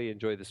really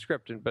enjoy the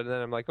script. But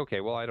then I'm like,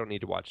 okay, well, I don't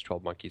need to watch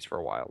 12 Monkeys for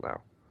a while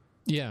now.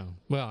 Yeah,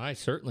 well, I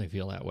certainly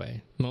feel that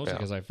way, mostly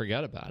because I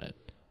forget about it.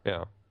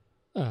 Yeah.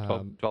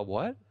 12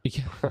 what?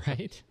 Yeah,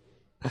 right.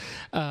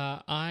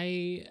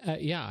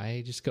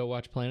 I just go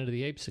watch Planet of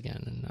the Apes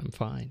again, and I'm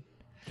fine.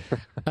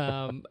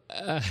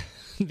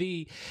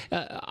 We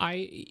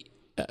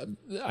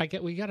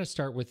got to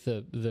start with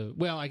the.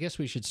 Well, I guess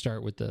we should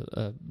start with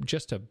the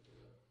just a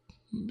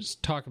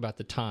talk about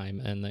the time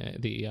and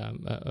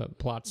the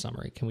plot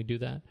summary. Can we do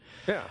that?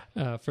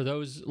 Yeah. For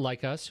those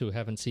like us who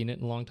haven't seen it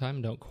in a long time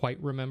and don't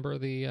quite remember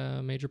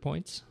the major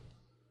points.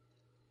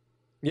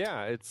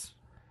 Yeah, it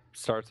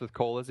starts with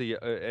Cole as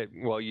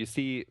you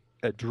see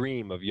a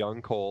dream of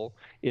young Cole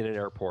in an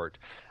airport,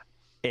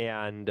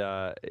 and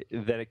then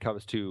it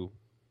comes to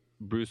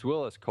Bruce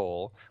Willis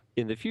Cole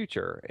in the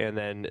future, and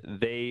then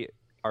they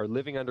are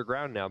living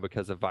underground now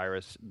because a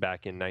virus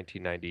back in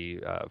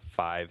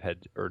 1995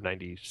 or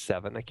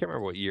 97. I can't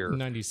remember what year.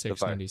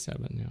 96,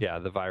 97. Yeah,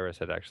 the virus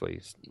had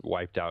actually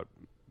wiped out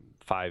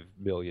 5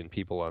 billion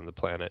people on the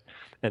planet,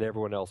 and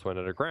everyone else went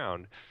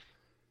underground.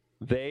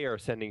 They are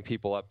sending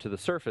people up to the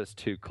surface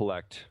to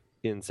collect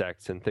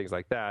insects and things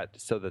like that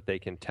so that they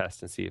can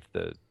test and see if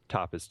the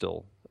top is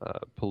still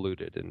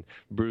polluted. And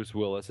Bruce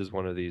Willis is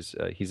one of these.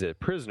 He's a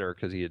prisoner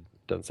because he had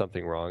done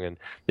something wrong, and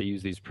they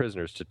use these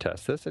prisoners to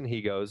test this. And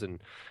he goes and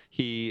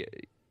he's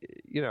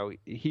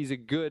a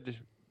good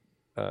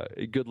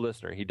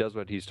listener. He does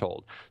what he's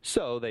told.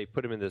 So they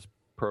put him in this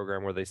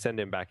program where they send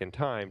him back in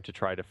time to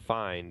try to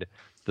find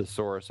the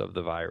source of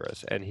the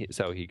virus. And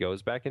so he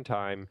goes back in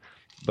time,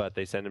 but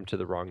they send him to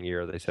the wrong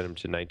year. They send him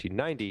to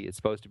 1990. It's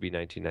supposed to be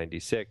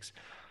 1996.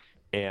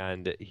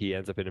 And he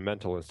ends up in a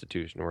mental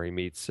institution where he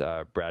meets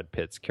Brad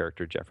Pitt's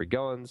character, Jeffrey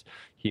Goins.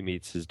 He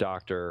meets his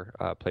doctor,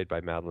 played by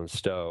Madeline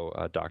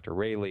Stowe, Dr.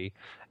 Rayleigh.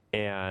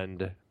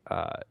 And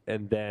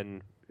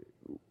then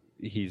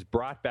he's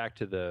brought back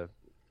to the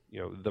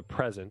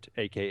present,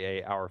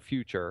 a.k.a. our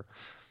future.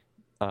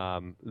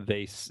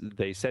 They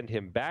send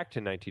him back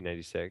to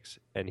 1996,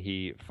 and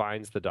he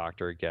finds the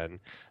doctor again.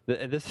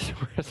 And this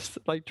is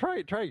like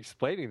try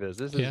explaining this.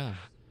 This is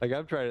like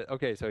I'm trying to.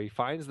 Okay, so he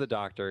finds the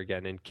doctor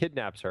again and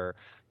kidnaps her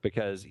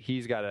because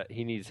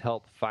he needs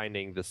help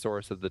finding the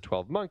source of the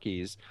 12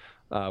 monkeys,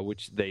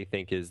 which they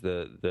think is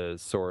the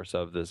source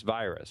of this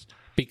virus.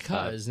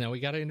 Because now we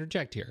got to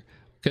interject here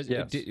because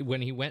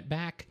when he went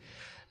back,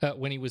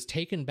 when he was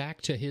taken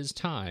back to his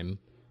time,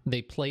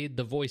 they played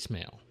the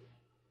voicemail.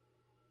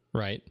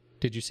 Right?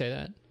 Did you say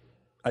that?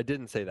 I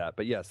didn't say that,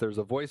 but yes, there's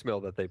a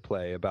voicemail that they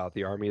play about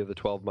the Army of the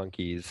 12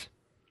 Monkeys.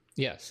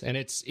 Yes, and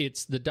it's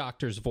the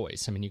doctor's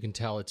voice. I mean, you can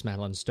tell it's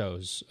Madeline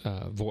Stowe's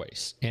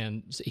voice.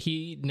 And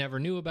he never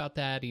knew about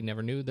that. He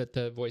never knew that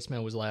the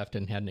voicemail was left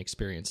and hadn't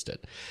experienced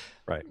it.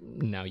 Right.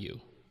 Now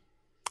you.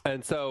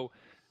 And so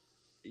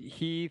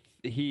he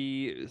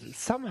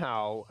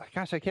somehow,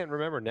 gosh, I can't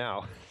remember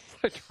now.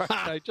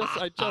 I just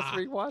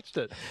rewatched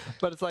it.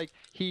 But it's like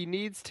he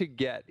needs to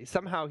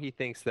somehow he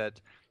thinks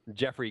that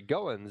Jeffrey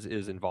Goins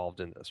is involved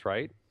in this,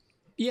 right?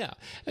 Yeah.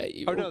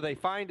 They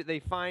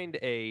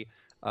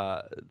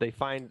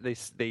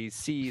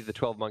see the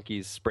 12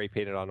 monkeys spray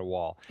painted on a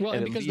wall. Well,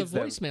 and because the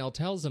voicemail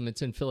tells them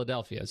it's in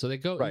Philadelphia, so they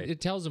go. Right.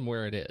 It tells them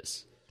where it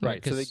is.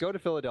 Right. So they go to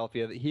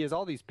Philadelphia. He has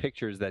all these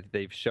pictures that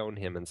they've shown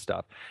him and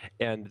stuff,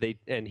 and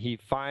he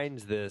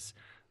finds this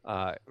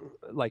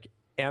like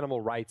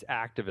animal rights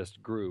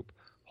activist group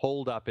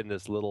holed up in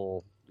this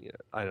little,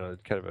 I don't know,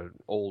 kind of an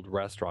old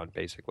restaurant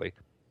basically,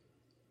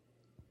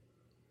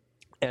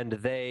 and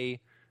they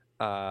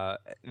are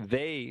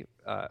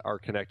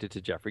connected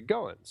to Jeffrey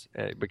Goins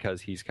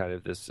because he's kind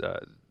of this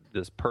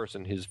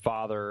person. His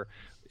father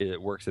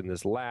works in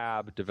this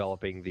lab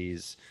developing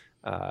these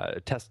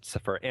tests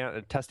for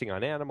testing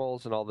on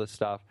animals and all this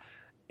stuff,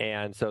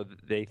 and so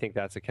they think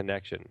that's a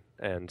connection,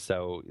 and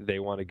so they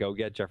want to go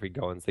get Jeffrey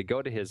Goins. They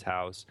go to his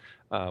house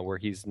where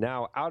he's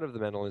now out of the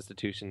mental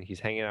institution. He's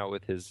hanging out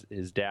with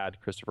his dad,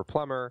 Christopher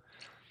Plummer,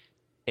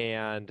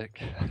 and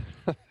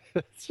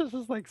it's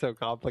just like so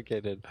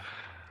complicated.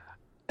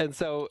 And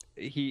so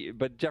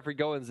but Jeffrey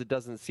Goins, it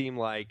doesn't seem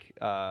like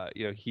I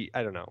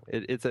don't know.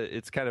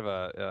 It's kind of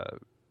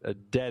a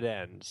dead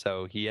end.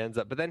 So he ends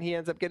up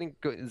getting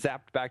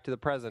zapped back to the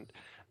present.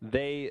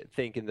 They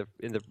think in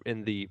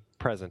the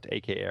present,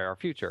 aka our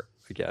future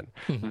again.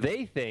 Mm-hmm.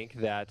 They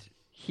think that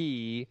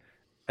Jeffrey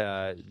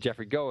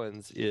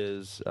Goins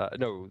is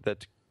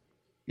that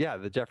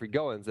Jeffrey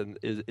Goins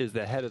is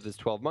the head of this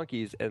 12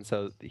 monkeys, and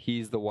so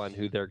he's the one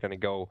who they're going to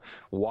go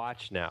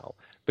watch now,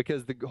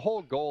 because the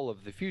whole goal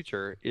of the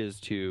future is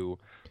to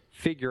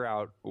figure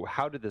out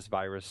how did this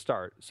virus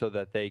start so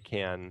that they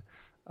can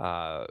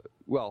this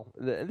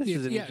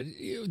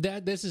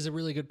is a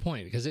really good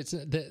point, because it's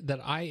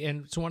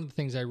and it's one of the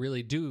things I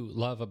really do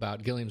love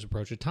about Gilliam's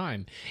approach to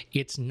time.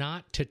 It's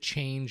not to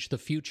change the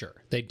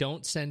future. They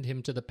don't send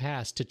him to the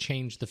past to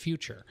change the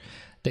future.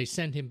 They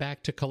send him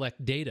back to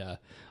collect data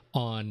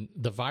on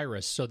the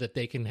virus so that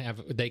they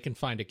can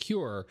find a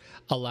cure,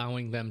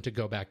 allowing them to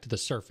go back to the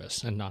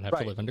surface and not have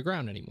to live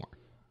underground anymore.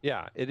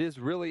 Yeah, it is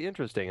really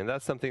interesting, and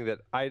that's something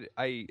that I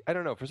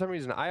don't know. For some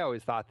reason, I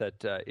always thought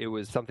that it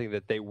was something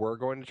that they were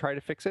going to try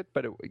to fix it,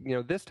 but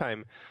this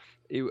time,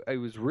 I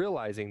was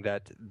realizing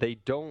that they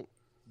don't.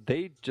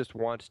 They just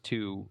want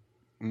to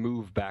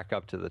move back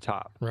up to the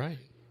top, right?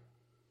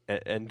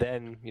 And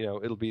then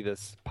it'll be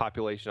this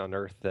population on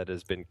Earth that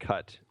has been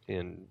cut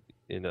in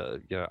a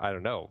I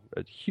don't know,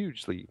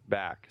 hugely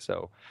back.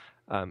 So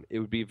it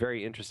would be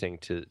very interesting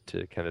to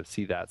kind of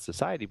see that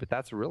society. But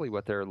that's really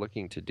what they're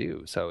looking to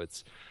do. So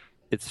it's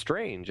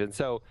strange. And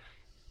so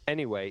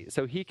anyway,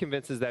 so he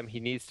convinces them he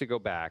needs to go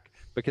back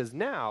because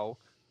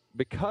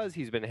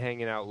he's been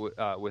hanging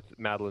out with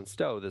Madeline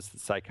Stowe, this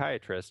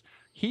psychiatrist,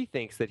 he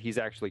thinks that he's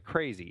actually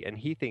crazy, and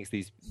he thinks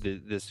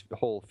this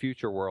whole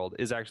future world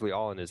is actually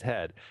all in his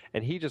head,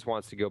 and he just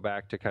wants to go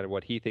back to kind of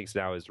what he thinks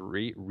now is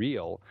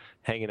real,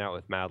 hanging out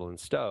with Madeline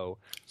Stowe,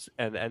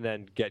 and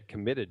then get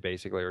committed,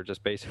 basically, or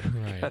just basically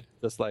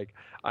just like,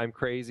 I'm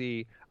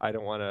crazy, I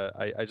don't want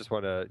to, I just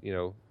want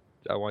to,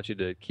 I want you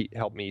to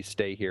help me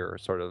stay here,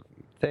 sort of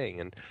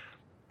thing,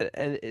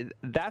 and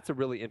that's a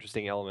really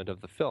interesting element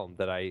of the film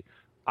that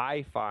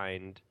I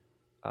find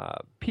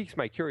piques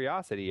my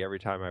curiosity every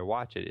time I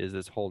watch it, is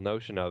this whole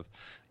notion of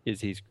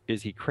is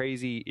he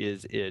crazy?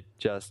 Is it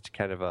just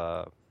kind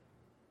of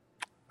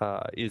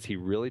is he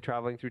really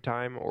traveling through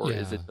time, or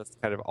is it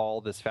just kind of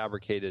all this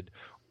fabricated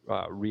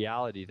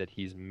reality that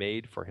he's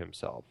made for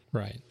himself?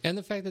 Right. And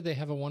the fact that they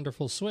have a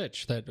wonderful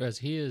switch, that as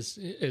he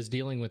is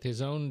dealing with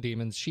his own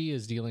demons, she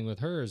is dealing with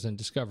hers and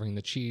discovering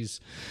that she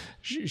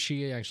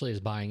actually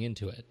is buying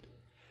into it.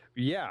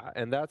 Yeah,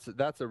 and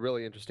that's a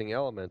really interesting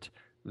element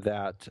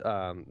that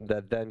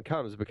then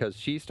comes because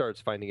she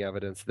starts finding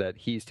evidence that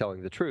he's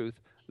telling the truth,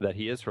 that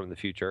he is from the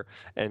future,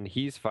 and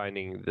he's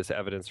finding this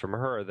evidence from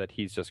her that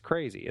he's just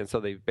crazy. And so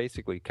they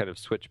basically kind of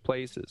switch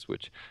places,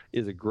 which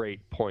is a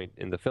great point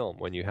in the film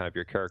when you have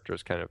your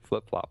characters kind of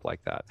flip-flop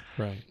like that.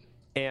 Right.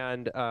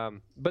 And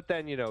but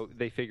then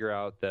they figure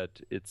out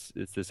that it's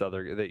this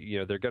other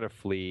that they're going to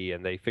flee,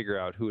 and they figure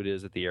out who it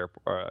is at the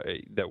airport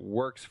that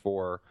works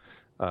for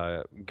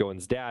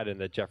Goins' dad, and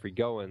that Jeffrey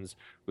Goins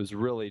was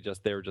really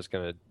they were just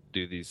going to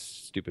do these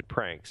stupid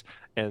pranks.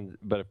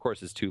 But of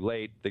course it's too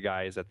late. The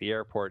guy is at the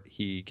airport.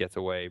 He gets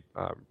away.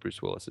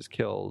 Bruce Willis is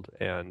killed,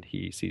 and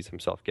he sees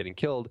himself getting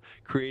killed,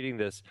 creating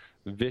this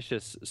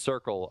vicious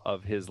circle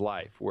of his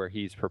life where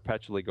he's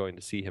perpetually going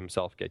to see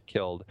himself get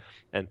killed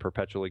and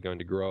perpetually going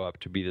to grow up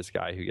to be this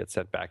guy who gets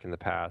sent back in the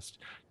past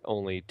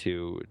only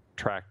to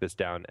track this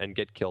down and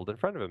get killed in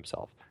front of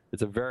himself.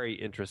 It's a very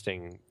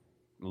interesting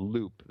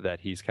loop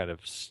that he's kind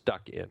of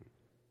stuck in.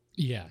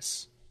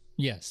 Yes,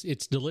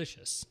 it's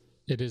delicious.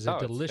 It is a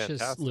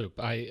delicious loop.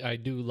 I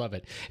do love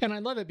it, and I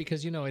love it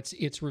because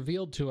it's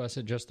revealed to us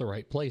at just the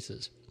right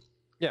places.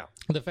 Yeah,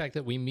 the fact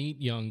that we meet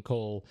young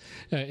Cole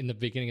in the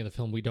beginning of the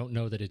film, we don't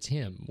know that it's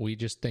him. We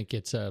just think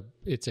it's a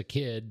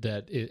kid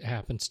that it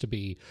happens to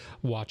be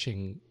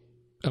watching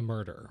a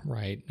murder,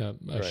 right?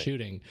 A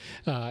shooting.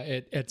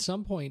 At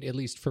some point, at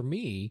least for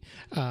me,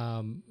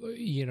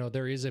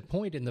 there is a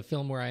point in the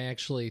film where I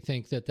actually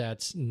think that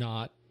that's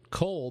not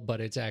Cole,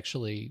 but it's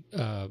actually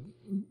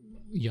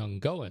young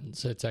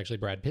Goins. It's actually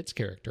Brad Pitt's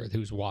character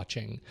who's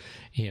watching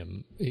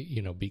him,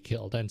 be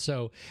killed. And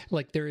so,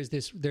 like, there's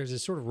this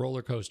sort of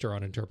roller coaster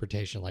on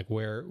interpretation, like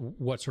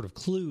what sort of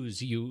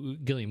clues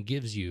Gilliam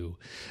gives you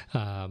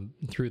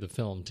through the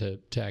film to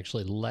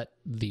actually let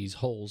these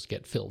holes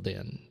get filled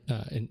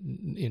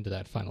into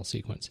that final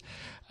sequence.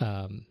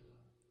 And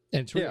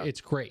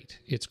it's great.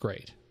 It's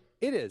great.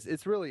 It is.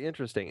 It's really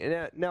interesting.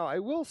 And now I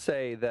will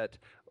say that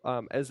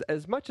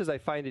as much as I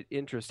find it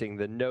interesting,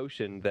 the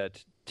notion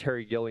that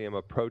Terry Gilliam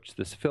approached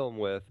this film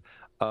with,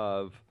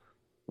 of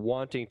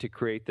wanting to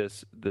create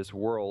this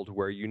world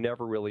where you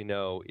never really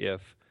know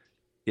if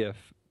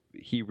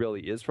he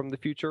really is from the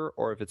future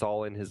or if it's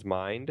all in his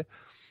mind,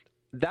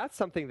 that's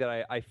something that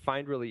I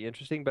find really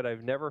interesting, but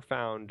I've never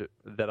found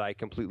that I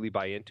completely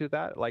buy into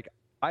that. Like,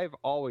 I've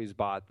always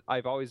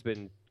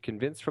been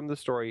convinced from the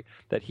story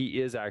that he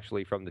is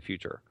actually from the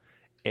future.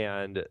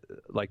 And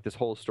like, this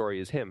whole story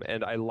is him.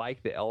 And I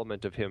like the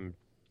element of him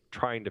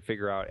trying to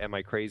figure out, am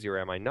I crazy or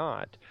am I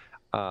not?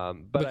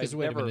 But because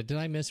wait a minute, did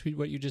I miss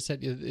what you just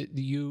said?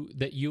 You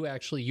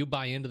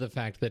buy into the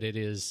fact that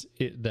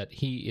that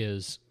he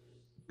is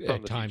a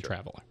time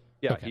traveler.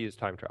 Yeah, okay. He is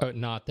time traveler.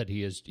 Not that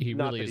he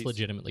really is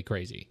legitimately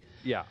crazy.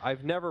 Yeah,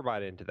 I've never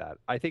bought into that.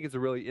 I think it's a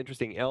really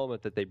interesting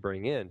element that they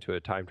bring into a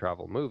time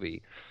travel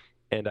movie,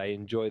 and I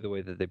enjoy the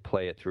way that they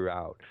play it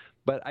throughout.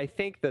 But I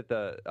think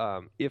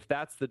that if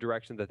that's the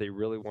direction that they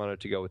really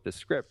wanted to go with the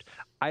script,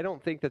 I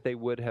don't think that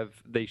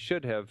they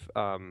should have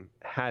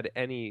had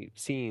any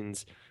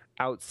scenes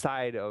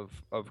outside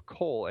of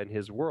Cole and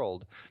his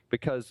world,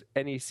 because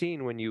any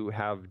scene when you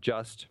have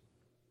just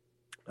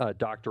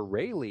Dr.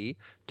 Rayleigh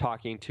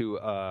talking to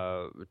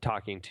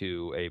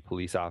a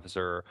police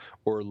officer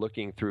or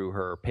looking through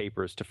her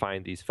papers to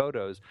find these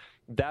photos,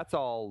 that's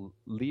all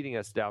leading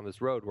us down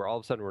this road where all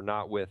of a sudden we're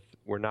not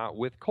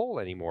with Cole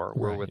anymore.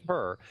 We're with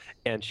her,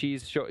 and she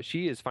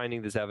is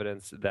finding this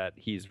evidence that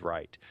he's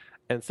right.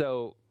 And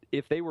so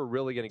if they were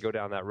really going to go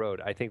down that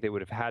road, I think they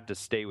would have had to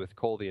stay with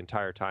Cole the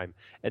entire time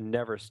and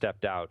never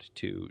stepped out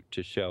to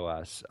show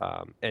us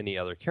any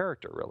other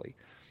character, really.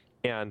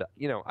 And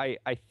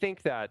I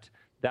think that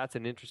that's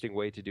an interesting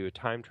way to do a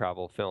time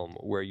travel film,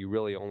 where you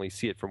really only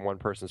see it from one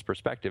person's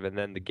perspective, and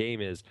then the game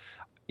is,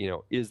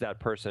 is that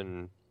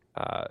person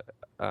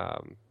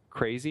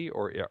crazy,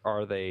 or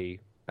are they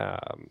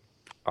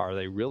are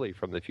they really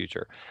from the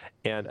future?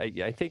 And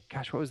I think,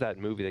 gosh, what was that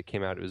movie that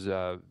came out? It was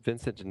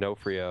Vincent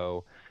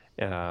D'Onofrio.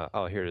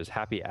 Here it is,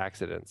 Happy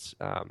Accidents,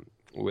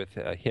 with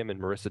him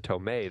and Marissa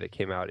Tomei, that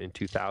came out in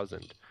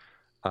 2000.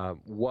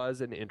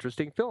 Was an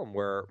interesting film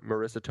where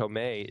Marissa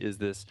Tomei is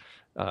this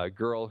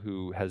girl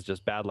who has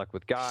just bad luck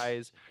with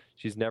guys.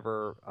 She's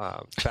never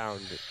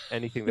found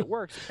anything that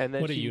works. And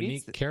then what a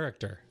unique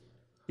character.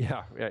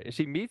 Yeah,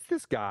 she meets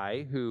this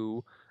guy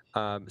who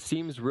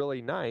seems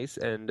really nice,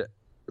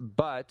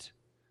 but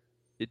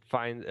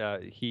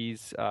he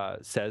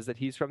says that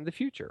he's from the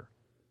future.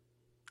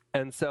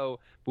 And so,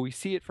 but we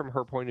see it from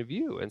her point of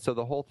view. And so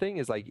the whole thing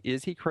is like,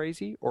 is he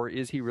crazy or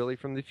is he really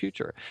from the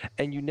future?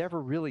 And you never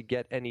really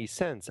get any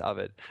sense of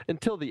it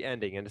until the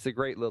ending. And it's a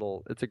great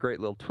little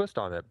twist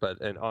on it.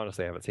 And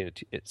honestly, I haven't seen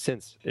it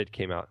since it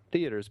came out in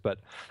theaters. But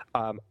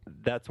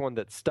that's one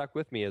that stuck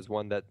with me as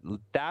one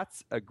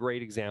that's a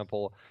great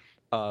example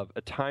of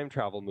a time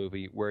travel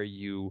movie where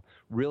you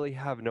really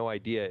have no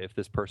idea if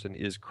this person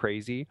is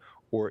crazy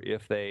or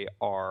if they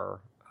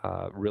are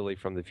really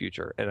from the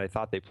future. And I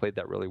thought they played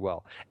that really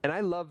well. And I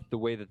love the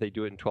way that they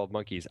do it in 12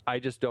 Monkeys. I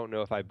just don't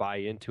know if I buy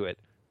into it.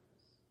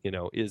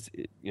 Is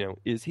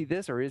he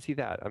this or is he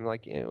that? I'm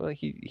like,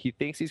 he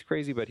thinks he's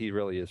crazy, but he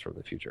really is from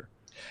the future.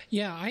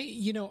 Yeah,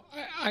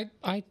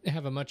 I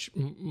have a much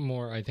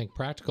more, I think,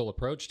 practical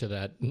approach to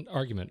that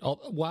argument.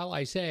 While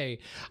I say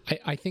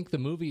I think the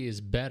movie is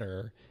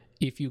better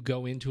if you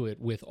go into it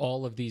with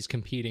all of these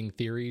competing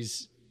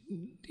theories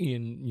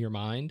in your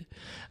mind,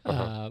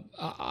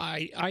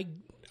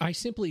 I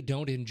simply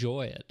don't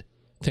enjoy it,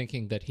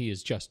 thinking that he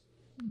is just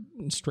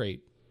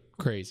straight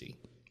crazy.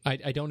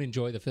 I don't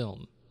enjoy the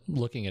film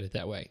looking at it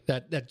that way.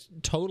 That's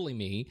totally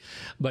me,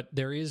 but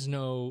there's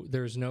no.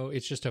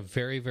 It's just a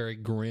very, very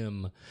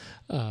grim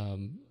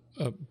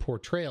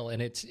portrayal,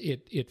 and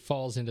it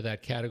falls into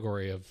that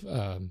category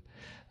of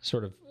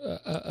sort of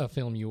a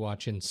film you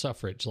watch in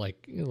Suffrage,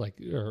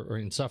 or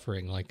in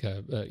Suffering, like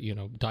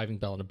Diving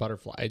Bell and a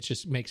Butterfly. It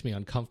just makes me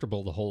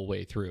uncomfortable the whole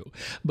way through.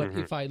 But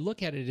if I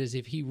look at it as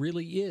if he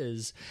really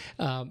is,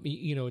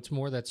 it's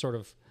more that sort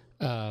of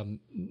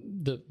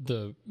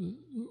the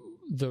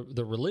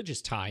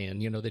religious tie-in,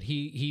 that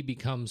he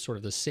becomes sort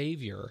of the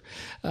savior,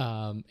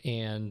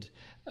 and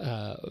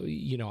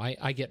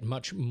I get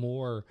much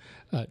more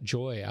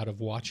joy out of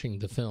watching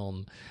the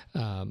film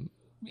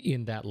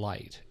in that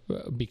light,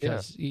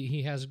 because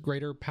he has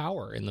greater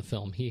power in the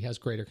film. He has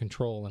greater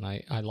control, and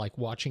I like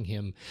watching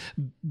him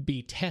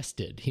be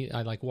tested.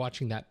 I like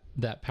watching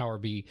that power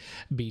be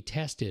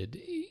tested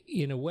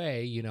in a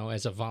way,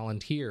 as a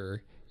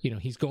volunteer.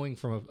 He's going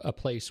from a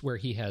place where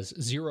he has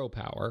zero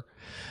power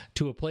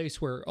to a place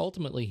where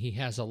ultimately he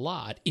has a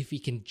lot, if he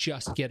can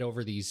just get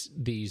over these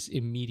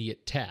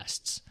immediate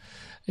tests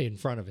in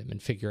front of him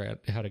and figure out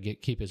how to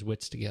keep his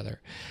wits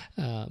together.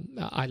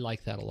 I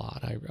like that a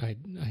lot. I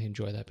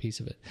enjoy that piece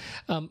of it.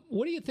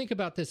 What do you think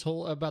about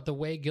about the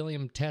way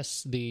Gilliam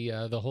tests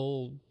the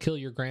whole kill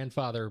your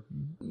grandfather,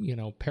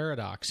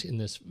 paradox in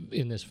this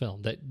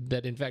film?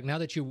 That in fact, now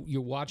that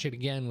you watch it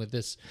again with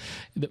this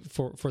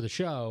for the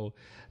show,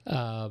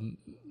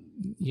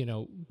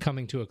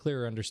 coming to a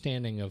clearer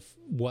understanding of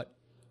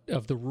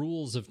the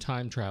rules of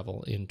time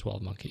travel in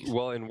 12 Monkeys.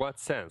 Well, in what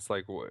sense?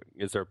 Like,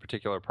 is there a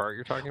particular part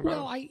you're talking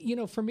about?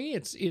 Well, for me,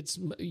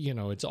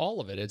 it's all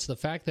of it. It's the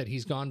fact that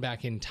he's gone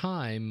back in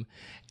time,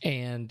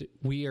 and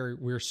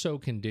we're so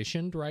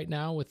conditioned right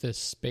now with this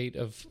spate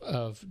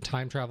of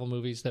time travel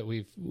movies that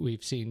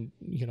we've seen,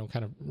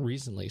 kind of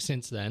recently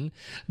since then,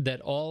 that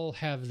all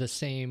have the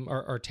same,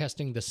 are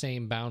testing the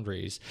same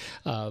boundaries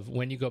of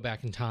when you go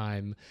back in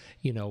time,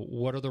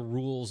 what are the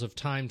rules of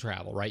time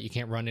travel, right? You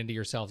can't run into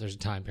yourself. There's a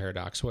time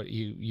paradox. What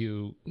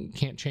you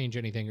can't change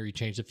anything, or you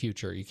change the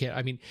future. You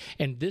can't.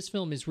 And this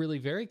film is really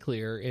very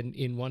clear.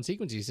 In one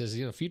sequence, he says,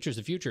 "Future's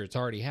the future. It's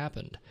already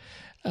happened."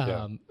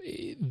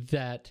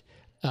 That's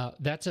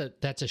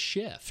a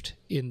shift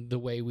in the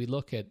way we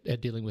look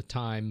at dealing with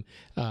time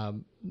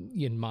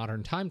in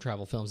modern time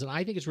travel films, and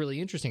I think it's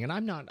really interesting. And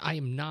I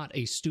am not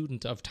a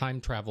student of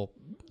time travel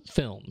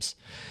films.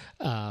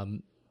 But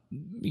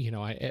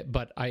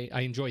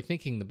I enjoy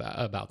thinking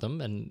about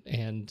them,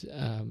 and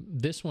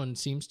this one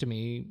seems to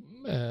me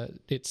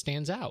it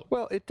stands out.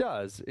 Well, it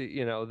does.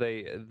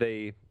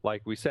 They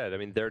like we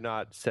said. They're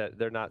not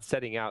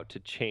setting out to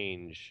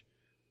change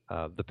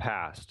the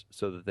past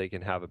so that they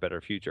can have a better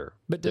future.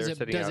 But does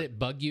it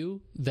bug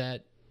you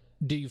that?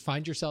 Do you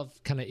find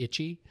yourself kind of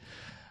itchy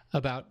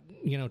about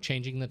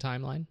changing the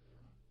timeline?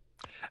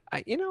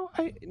 I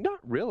not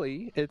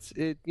really.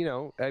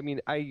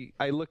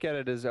 I look at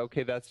it as,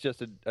 okay, that's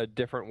just a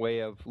different way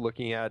of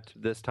looking at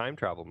this time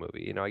travel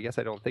movie. I guess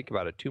I don't think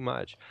about it too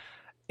much.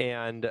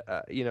 And,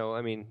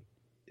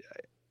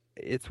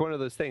 it's one of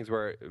those things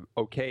where,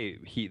 okay,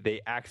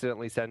 they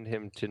accidentally send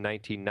him to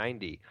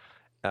 1990.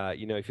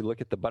 If you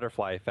look at the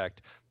butterfly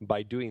effect,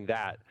 by doing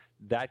that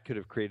could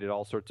have created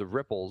all sorts of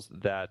ripples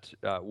that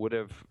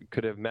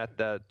could have meant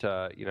that,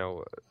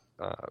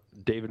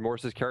 David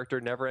Morse's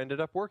character never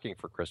ended up working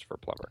for Christopher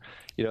Plummer.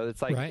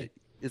 It's like, right.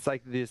 it's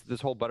like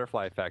this whole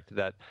butterfly effect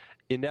that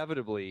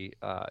inevitably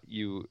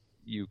you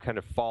kind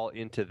of fall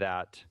into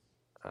that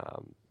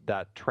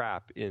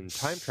trap in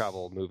time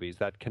travel movies,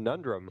 that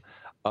conundrum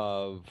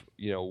of,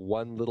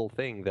 one little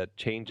thing that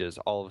changes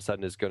all of a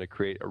sudden is going to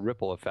create a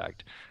ripple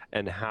effect,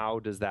 and how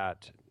does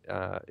that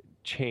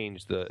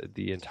change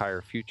the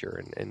entire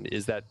future, and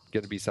is that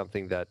going to be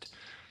something that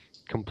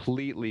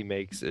completely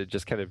makes it,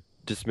 just kind of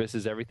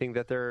dismisses everything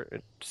that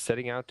they're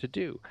setting out to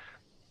do?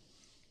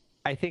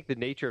 I think the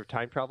nature of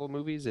time travel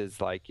movies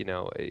is like,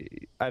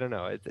 I don't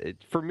know.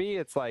 For me,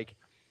 it's like,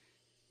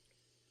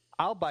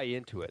 I'll buy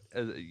into it,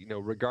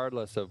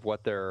 regardless of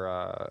what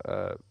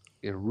their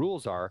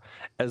rules are,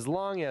 as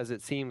long as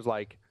it seems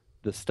like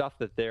the stuff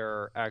that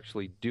they're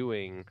actually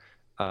doing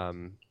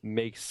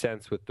makes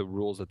sense with the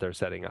rules that they're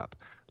setting up.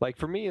 Like,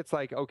 for me, it's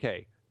like,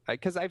 okay,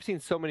 because I've seen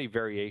so many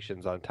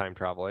variations on time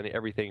travel, and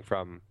everything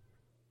from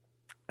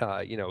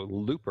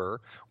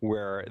Looper,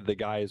 where the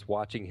guy is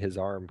watching his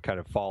arm kind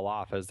of fall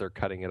off as they're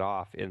cutting it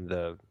off in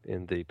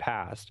the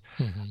past,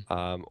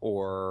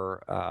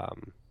 or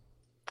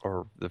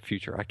the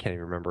future. I can't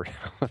even remember.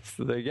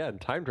 Again,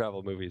 time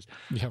travel movies.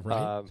 Yeah,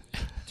 right.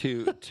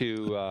 To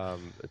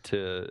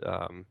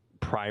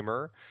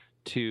Primer,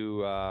 to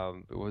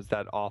was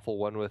that awful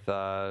one with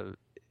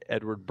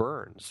Edward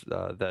Burns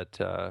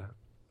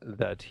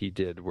that he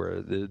did,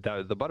 where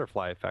the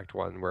butterfly effect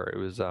one, where it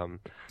was the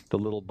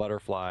little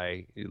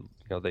butterfly,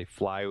 they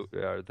fly,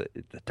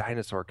 the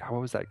dinosaur. God,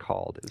 what was that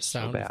called? It was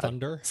Sound so bad. of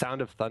Thunder.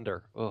 Sound of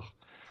Thunder. Ugh.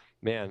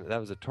 Man, that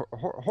was a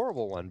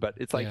horrible one. But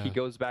it's like he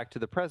goes back to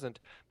the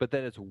present, but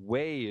then it's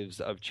waves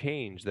of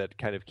change that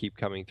kind of keep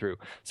coming through.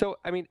 So,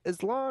 I mean,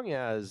 as long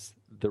as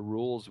the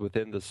rules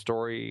within the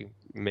story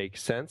make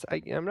sense,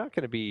 I'm not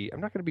going to be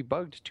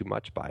bugged too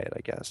much by it, I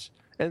guess.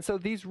 And so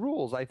these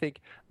rules, I think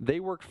they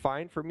work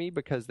fine for me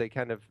because they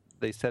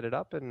set it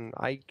up, and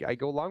I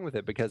go along with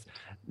it because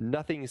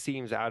nothing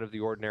seems out of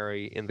the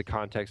ordinary in the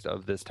context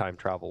of this time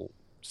travel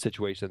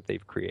situation that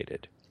they've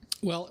created.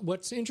 Well,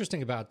 what's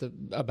interesting about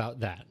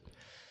that,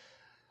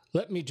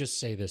 let me just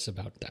say this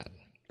about that.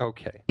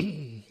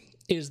 Okay.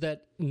 Is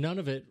that none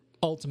of it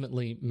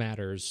ultimately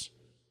matters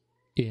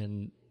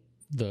in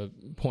the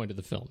point of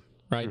the film,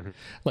 right? Mm-hmm.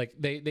 Like,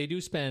 they do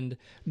spend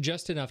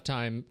just enough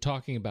time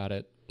talking about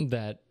it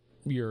that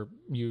you're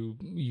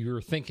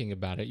thinking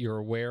about it. You're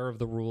aware of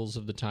the rules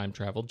of the time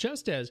travel,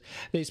 just as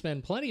they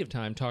spend plenty of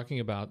time talking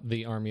about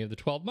the Army of the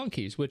 12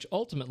 Monkeys, which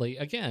ultimately,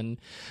 again,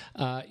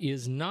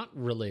 is not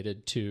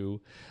related to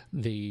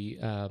the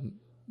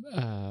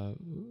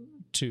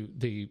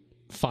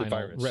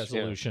final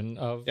resolution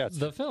of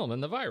the film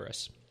and the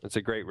virus. It's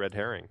a great red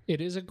herring. It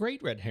is a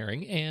great red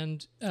herring,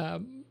 and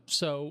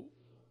so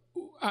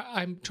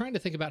I'm trying to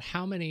think about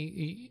how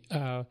many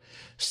how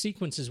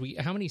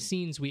many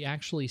scenes we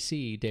actually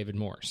see David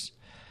Morse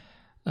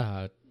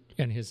and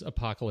his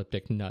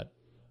apocalyptic nut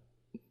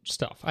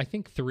stuff. I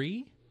think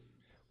 3.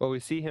 Well, we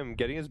see him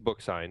getting his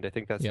book signed. I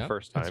think that's the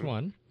first time. That's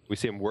one. We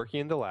see him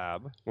working in the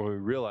lab when we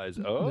realize,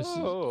 this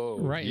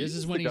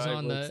is when he's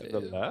on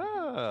the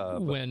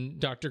lab. When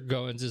Dr.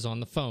 Goins is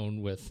on the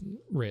phone with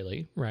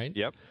Rayleigh, right?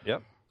 Yep.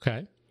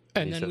 Okay.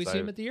 And then we see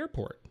him at the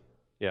airport.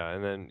 Yeah,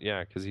 and then,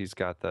 because he's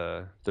got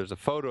there's a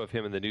photo of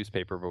him in the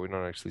newspaper, but we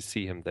don't actually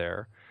see him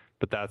there.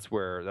 But that's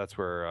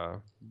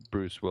where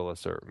Bruce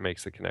Willis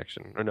makes the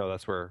connection. Or no,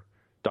 that's where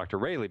Dr.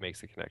 Rayleigh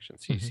makes the connection.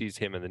 So he sees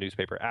him in the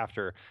newspaper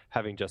after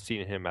having just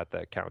seen him at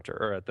the counter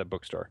or at the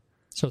bookstore.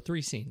 So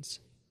 3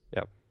 scenes.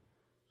 Yep.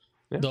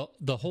 Yeah.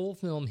 The whole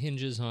film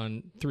hinges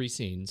on 3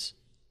 scenes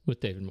with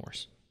David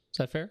Morse. Is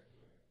that fair?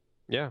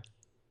 Yeah.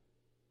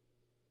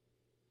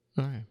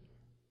 All right.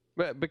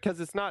 But because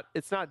it's not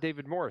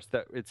David Morse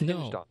that it's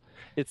hinged on.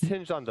 It's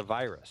hinged on the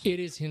virus. It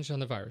is hinged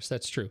on the virus.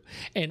 That's true.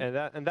 And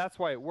that's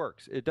why it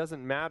works. It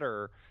doesn't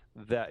matter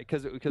that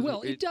because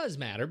it does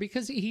matter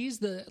because he's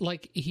the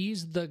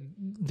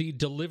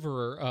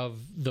deliverer of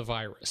the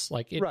virus.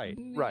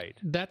 Right.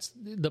 That's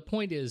the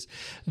point. Is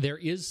there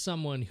is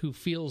someone who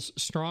feels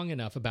strong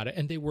enough about it,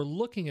 and they were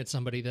looking at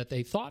somebody that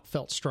they thought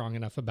felt strong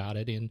enough about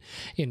it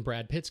in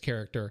Brad Pitt's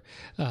character,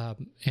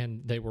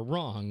 and they were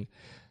wrong.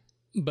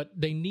 But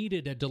they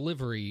needed a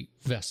delivery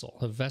vessel,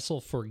 a vessel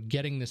for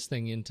getting this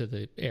thing into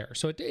the air.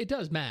 So it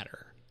does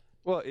matter.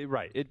 Well,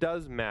 it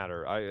does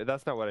matter.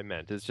 That's not what I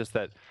meant. It's just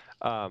that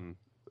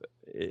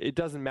it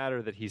doesn't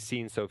matter that he's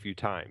seen so few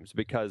times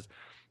because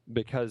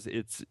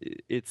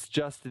it's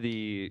just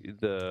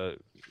the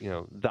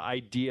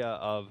idea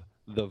of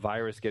the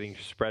virus getting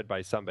spread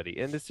by somebody.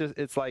 And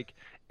it's like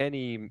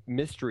any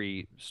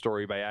mystery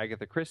story by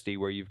Agatha Christie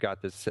where you've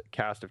got this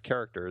cast of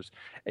characters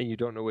and you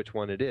don't know which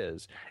one it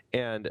is.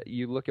 And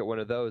you look at one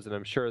of those, and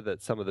I'm sure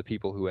that some of the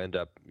people who end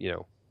up,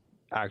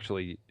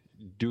 actually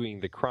doing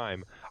the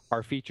crime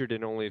are featured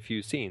in only a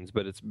few scenes,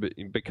 but it's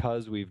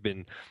because we've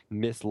been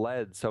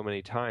misled so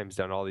many times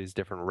down all these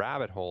different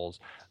rabbit holes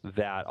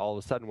that all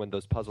of a sudden when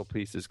those puzzle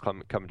pieces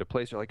come into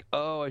place, you're like,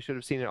 oh, I should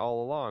have seen it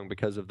all along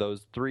because of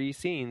those 3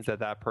 scenes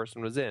that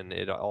person was in.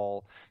 It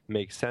all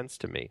makes sense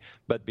to me.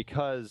 But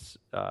because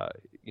of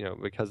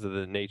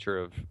the nature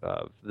of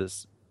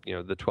this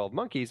the 12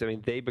 Monkeys, I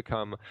mean, they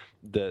become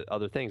the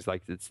other things,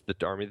 like it's the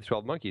Army of the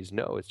 12 Monkeys.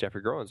 No, it's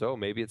Jeffrey Groans. Oh,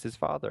 maybe it's his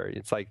father.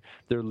 It's like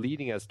they're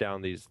leading us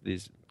down these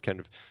kind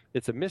of,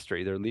 it's a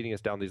mystery. They're leading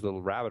us down these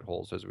little rabbit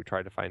holes as we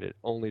try to find it,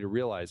 only to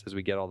realize as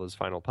we get all those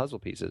final puzzle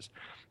pieces.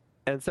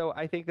 And so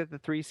I think that the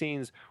 3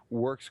 scenes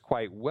works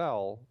quite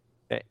well,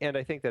 and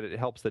I think that it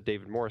helps that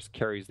David Morse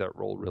carries that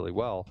role really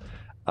well.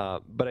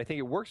 But I think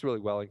it works really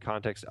well in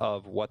context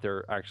of what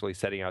they're actually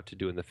setting out to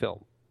do in the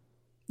film.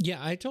 Yeah,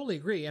 I totally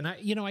agree. And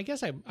I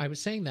guess I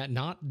was saying that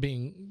not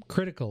being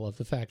critical of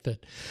the fact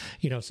that,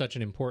 such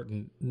an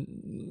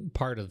important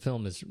part of the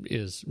film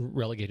is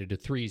relegated to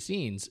 3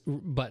 scenes,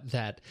 but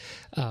that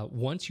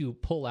once you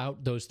pull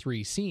out those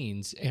 3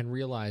 scenes and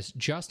realize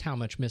just how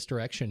much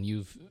misdirection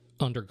you've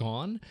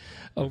undergone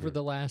over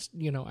the last,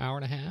 hour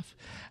and a half,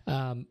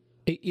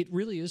 it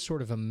really is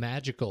sort of a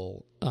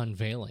magical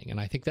unveiling, and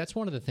I think that's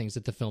one of the things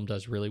that the film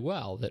does really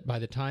well. That by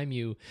the time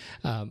you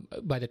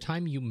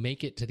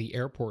make it to the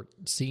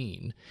airport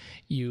scene,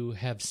 you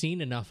have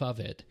seen enough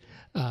of it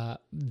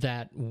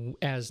that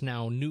as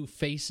now new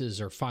faces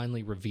are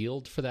finally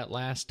revealed for that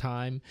last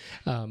time,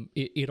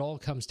 it all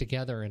comes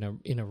together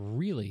in a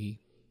really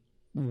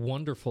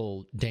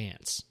wonderful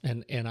dance,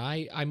 and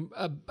I'm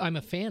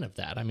a fan of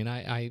that. I mean,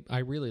 I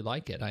really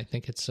like it. I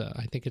think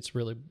it's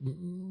really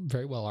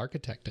very well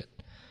architected.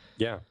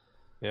 Yeah.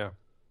 No,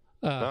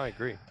 I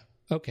agree.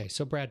 Okay,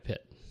 so Brad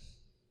Pitt.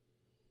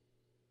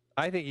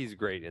 I think he's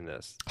great in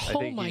this.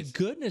 Oh my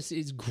goodness,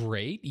 is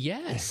great.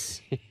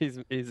 Yes. he's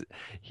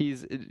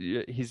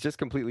just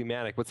completely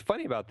manic. What's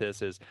funny about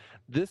this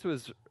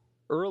was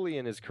early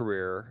in his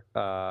career.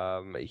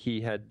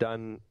 He had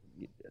done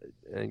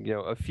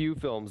a few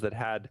films that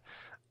had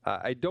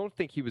I don't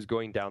think he was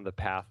going down the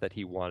path that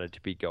he wanted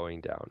to be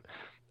going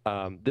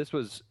down. This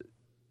was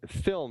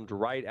filmed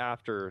right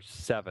after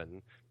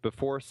Seven,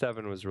 before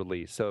Seven was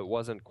released, so it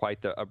wasn't quite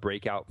a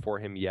breakout for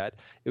him yet.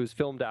 It was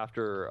filmed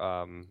after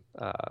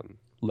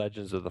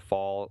Legends of the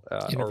Fall,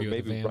 or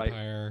maybe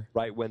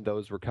right when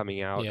those were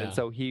coming out. Yeah. And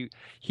so he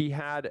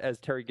had, as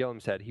Terry Gilliam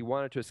said, he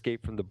wanted to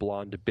escape from the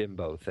blonde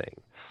bimbo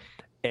thing.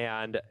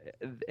 And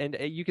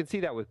you can see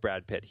that with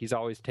Brad Pitt. He's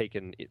always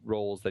taken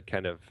roles that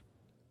kind of,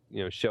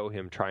 show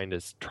him trying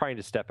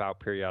to step out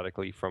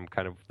periodically from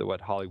kind of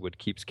what Hollywood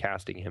keeps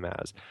casting him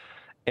as.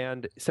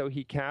 And so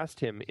he cast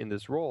him in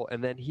this role,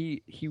 and then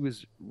he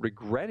was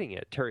regretting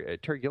it.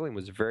 Terry Gilliam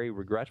was very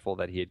regretful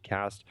that he had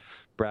cast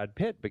Brad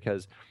Pitt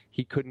because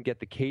he couldn't get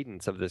the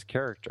cadence of this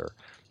character.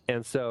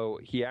 And so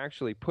he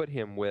actually put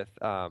him with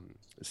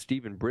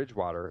Stephen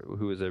Bridgewater,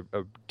 who is a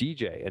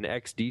DJ, an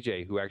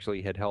ex-DJ who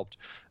actually had helped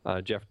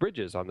Jeff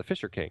Bridges on The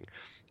Fisher King.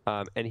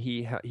 And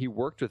he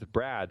worked with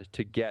Brad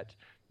to get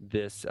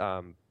this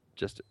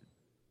just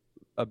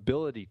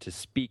ability to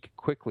speak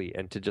quickly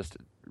and to just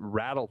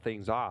rattle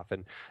things off.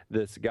 And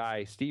this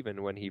guy,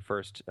 Stephen, when he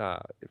first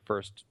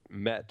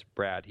met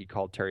Brad, he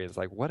called Terry and was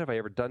like, "What have I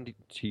ever done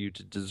to you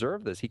to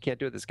deserve this? He can't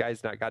do it. This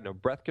guy's not got no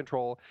breath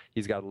control.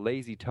 He's got a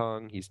lazy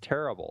tongue. He's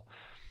terrible."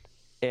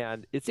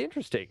 And it's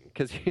interesting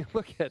because you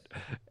look at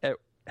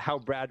how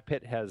Brad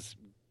Pitt has,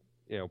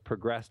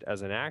 progressed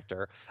as an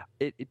actor.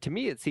 To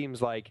me, it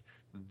seems like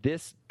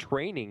this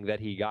training that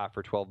he got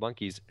for 12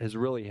 Monkeys has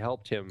really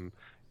helped him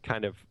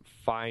kind of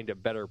find a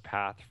better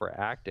path for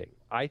acting,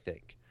 I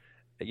think.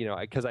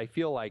 Because I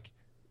feel like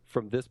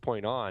from this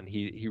point on,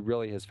 he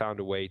really has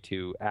found a way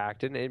to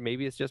act. And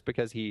maybe it's just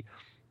because he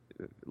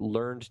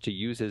learned to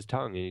use his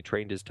tongue and he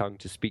trained his tongue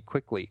to speak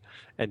quickly.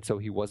 And so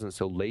he wasn't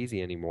so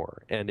lazy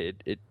anymore. And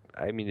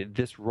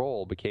this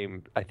role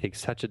became, I think,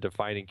 such a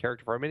defining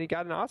character for him. And he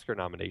got an Oscar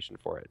nomination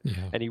for it.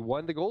 Yeah. And he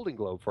won the Golden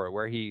Globe for it,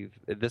 where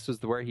this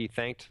was where he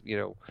thanked,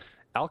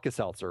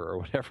 Alka-Seltzer or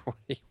whatever when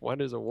he won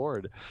his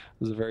award. It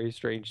was a very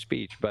strange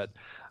speech. But,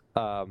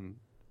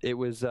 it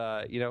was,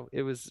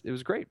 it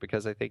was great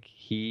because I think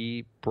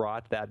he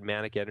brought that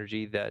manic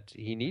energy that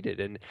he needed.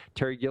 And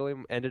Terry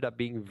Gilliam ended up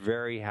being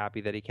very happy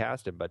that he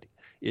cast him, but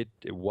it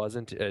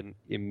wasn't an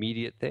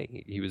immediate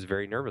thing. He was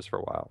very nervous for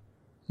a while.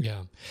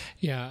 Yeah.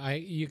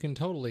 You can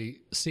totally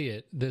see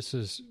it. This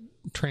is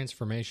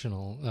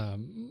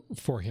transformational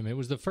for him. It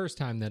was the first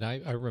time that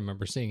I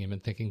remember seeing him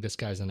and thinking, this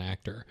guy's an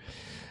actor.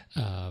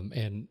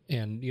 And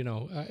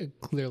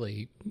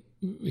clearly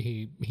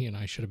he and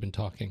I should have been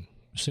talking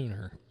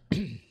sooner.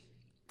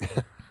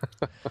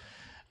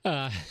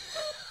 But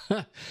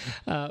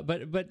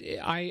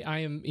I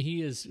am.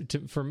 He is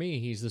for me.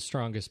 He's the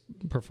strongest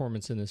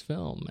performance in this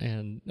film,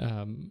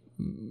 and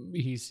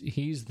he's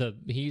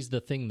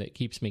the thing that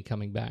keeps me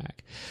coming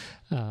back,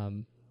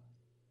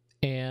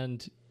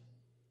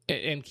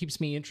 and keeps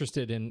me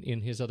interested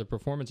in his other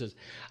performances.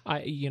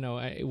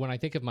 When I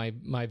think of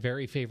my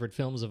very favorite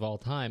films of all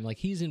time, like,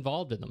 he's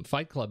involved in them.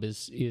 Fight Club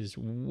is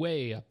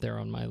way up there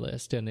on my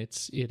list, and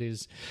it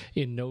is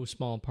in no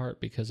small part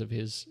because of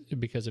his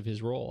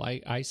role.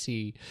 I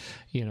see,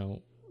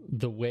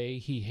 the way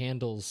he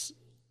handles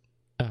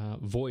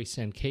voice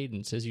and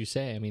cadence, as you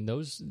say. I mean,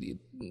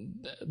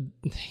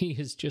 he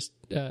is just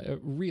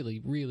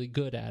really, really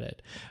good at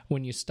it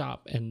when you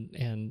stop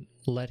and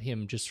let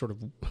him just sort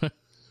of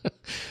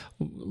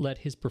let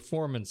his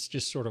performance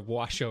just sort of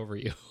wash over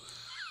you.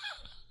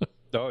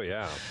 Oh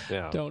yeah.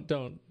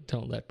 Don't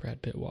let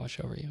Brad Pitt wash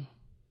over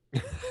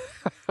you.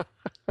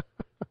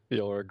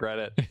 You'll regret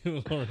it.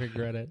 You will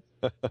regret it.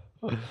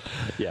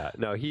 Yeah,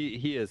 no,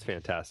 he is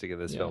fantastic in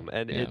this film,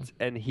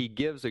 and he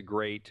gives a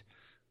great,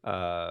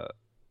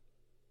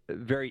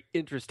 very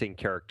interesting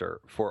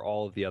character for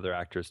all of the other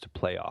actors to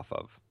play off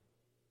of.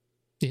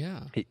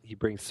 Yeah, he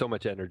brings so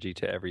much energy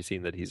to every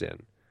scene that he's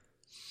in.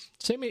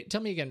 Tell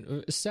me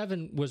again.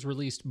 7 was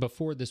released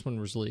before this one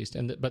was released,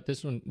 but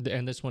this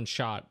one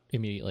shot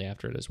immediately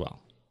after it as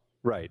well.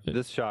 Right,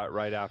 this shot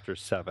right after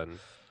 7.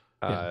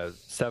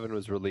 7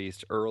 was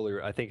released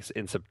earlier, I think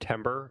in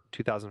September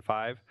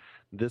 2005.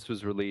 This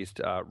was released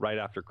right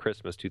after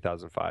Christmas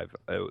 2005,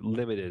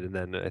 limited, and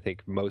then I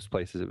think most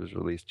places it was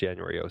released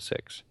January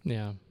 2006.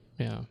 Yeah.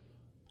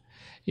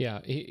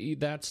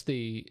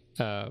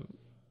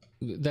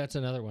 That's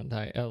another one.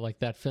 I like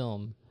that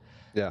film.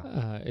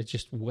 Yeah, it's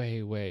just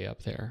way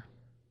up there.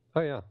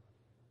 Oh yeah.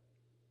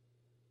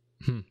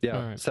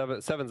 Yeah, right.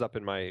 7's up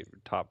in my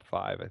top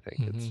 5. I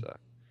think it's.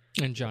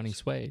 And Johnny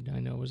Suede, I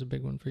know, was a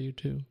big one for you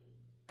too.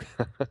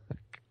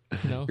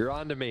 No, you're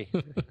on to me.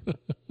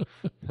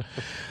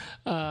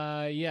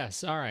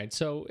 Yes. All right.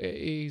 So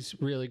he's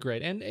really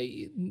great,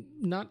 and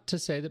not to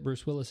say that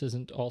Bruce Willis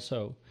isn't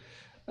also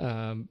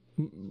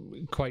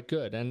quite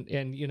good.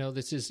 And you know,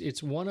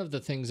 it's one of the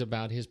things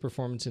about his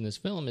performance in this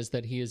film is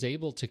that he is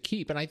able to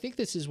keep, and I think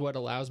this is what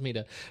allows me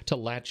to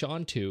latch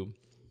onto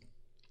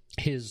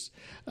his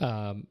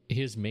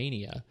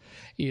mania,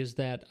 is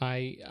that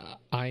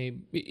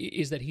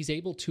he's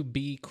able to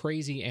be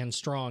crazy and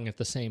strong at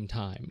the same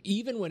time,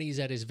 even when he's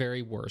at his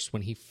very worst.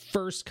 When he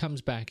first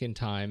comes back in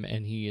time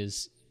and he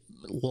is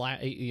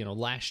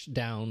lashed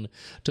down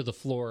to the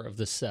floor of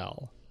the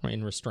cell, right,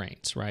 in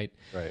restraints, right?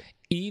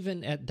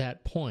 Even at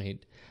that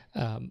point,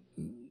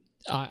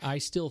 I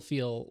still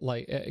feel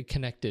like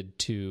connected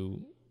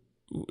to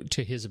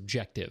his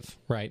objective,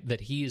 right?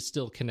 That he is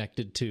still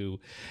connected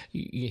to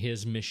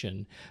his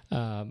mission,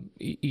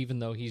 even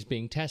though he's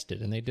being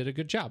tested. And they did a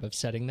good job of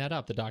setting that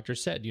up. The doctor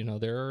said,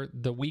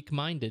 the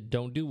weak-minded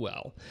don't do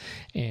well,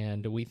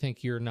 and we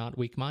think you're not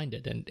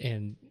weak-minded.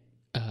 And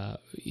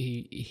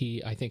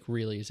he I think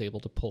really is able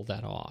to pull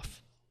that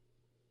off.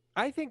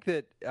 I think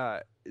that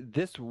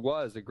this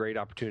was a great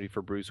opportunity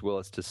for Bruce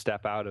Willis to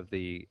step out of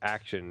the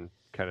action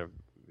kind of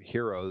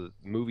hero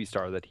movie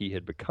star that he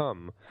had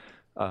become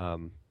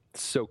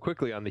so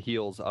quickly on the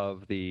heels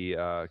of the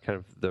kind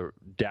of the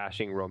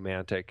dashing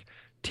romantic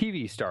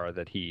TV star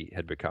that he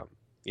had become,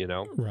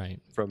 right?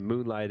 From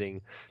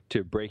moonlighting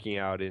to breaking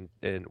out in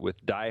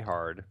with Die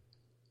Hard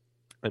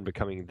and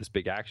becoming this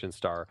big action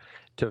star,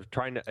 to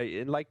trying to,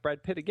 and like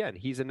Brad Pitt again,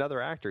 he's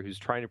another actor who's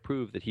trying to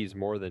prove that he's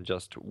more than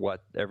just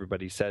what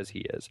everybody says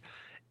he is.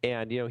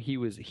 And he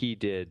was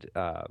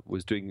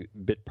doing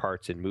bit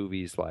parts in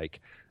movies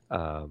like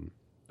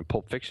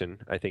Pulp Fiction,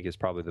 I think, is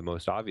probably the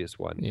most obvious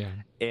one. Yeah.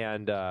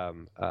 And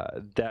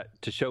that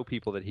to show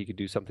people that he could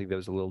do something that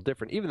was a little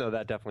different, even though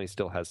that definitely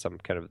still has some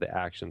kind of the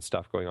action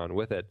stuff going on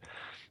with it.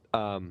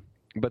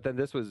 But then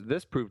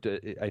this proved,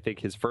 I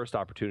think, his first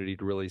opportunity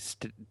to really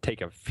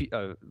take a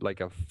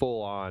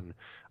full-on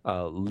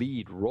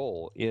lead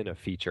role in a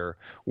feature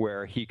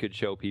where he could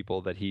show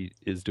people that he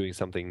is doing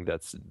something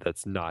that's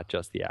not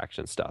just the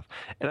action stuff.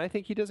 And I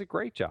think he does a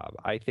great job.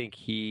 I think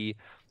he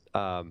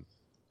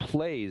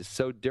plays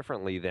so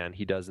differently than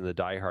he does in the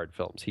Die Hard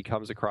films. He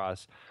comes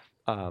across,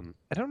 I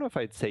don't know if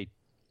I'd say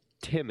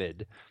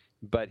timid,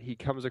 but he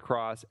comes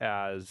across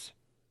as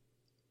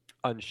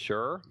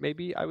unsure,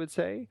 maybe I would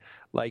say.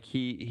 Like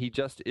he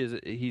just is,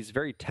 he's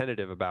very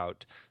tentative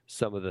about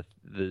some of the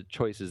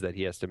choices that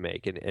he has to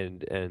make,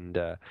 and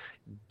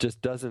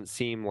just doesn't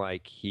seem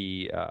like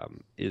he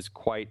is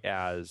quite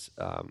as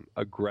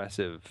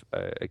aggressive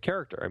a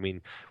character. I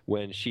mean,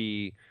 when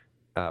she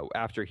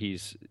after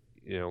he's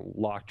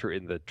locked her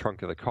in the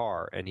trunk of the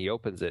car and he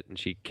opens it and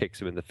she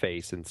kicks him in the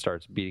face and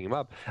starts beating him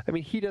up, I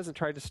mean, he doesn't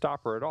try to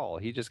stop her at all.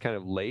 He just kind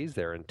of lays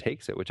there and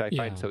takes it, which I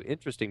find so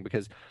interesting,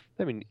 because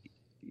I mean,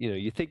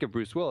 you think of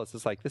Bruce Willis,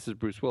 it's like, this is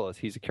Bruce Willis.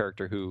 He's a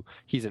character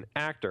he's an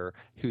actor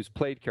who's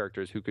played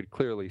characters who could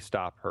clearly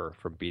stop her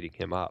from beating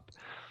him up.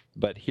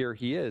 But here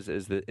he is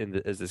as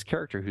this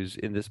character who's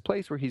in this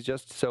place where he's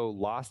just so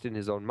lost in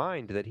his own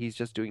mind that he's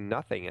just doing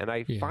nothing. And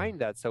I find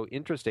that so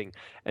interesting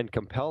and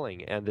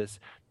compelling, and this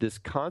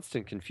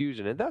constant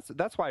confusion. And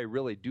that's why I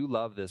really do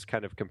love this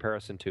kind of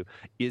comparison to,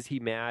 is he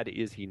mad?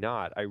 Is he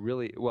not?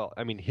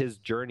 His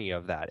journey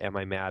of that. Am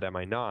I mad? Am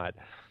I not?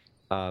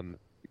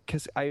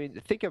 Because I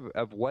think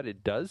of what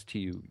it does to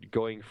you,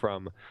 going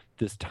from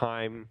this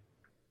time,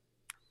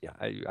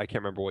 I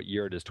can't remember what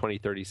year it is,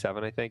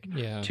 2037, I think,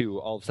 to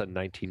all of a sudden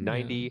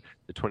 1990,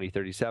 to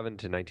 2037, to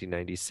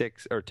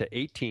 1996, or to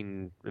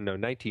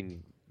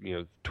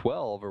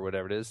 1912 or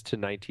whatever it is, to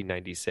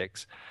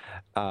 1996.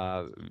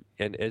 And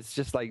it's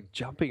just like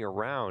jumping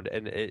around.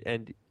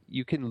 And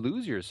you can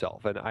lose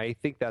yourself. And I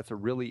think that's a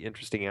really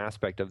interesting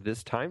aspect of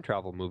this time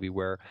travel movie,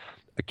 where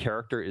a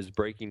character is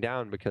breaking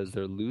down because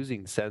they're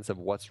losing sense of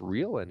what's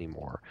real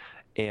anymore.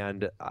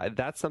 And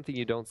that's something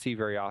you don't see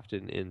very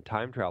often in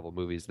time travel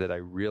movies that I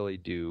really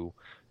do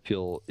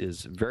feel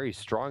is very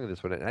strong in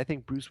this one. And I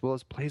think Bruce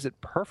Willis plays it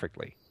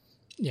perfectly.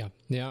 Yeah.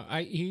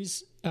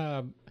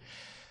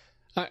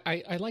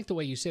 I like the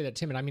way you say that,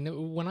 Tim. And I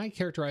mean, when I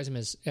characterize him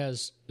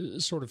as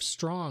sort of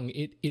strong,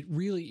 it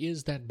really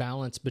is that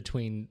balance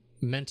between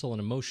mental and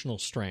emotional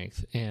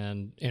strength,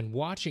 and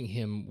watching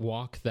him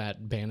walk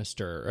that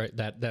banister,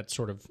 that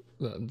sort of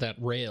that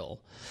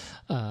rail,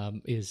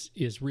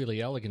 is really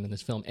elegant in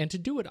this film. And to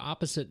do it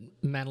opposite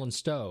Madeleine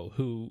Stowe,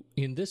 who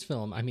in this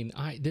film, I mean,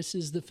 this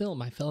is the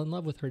film I fell in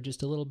love with her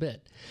just a little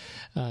bit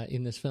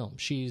in this film.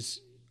 She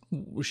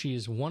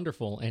is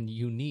wonderful and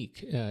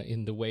unique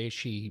in the way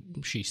she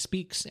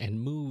speaks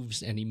and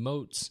moves and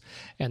emotes,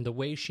 and the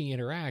way she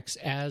interacts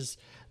as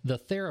the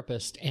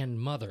therapist and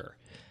mother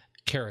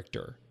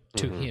character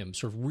to him,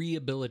 sort of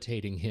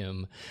rehabilitating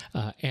him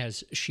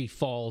as she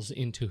falls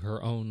into her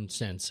own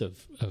sense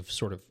of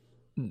sort of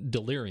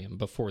delirium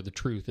before the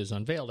truth is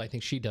unveiled. I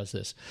think she does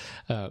this.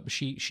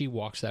 She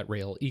walks that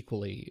rail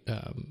equally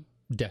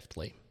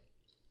deftly.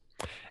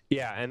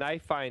 Yeah, and I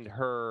find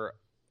her...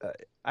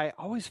 I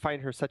always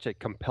find her such a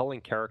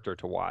compelling character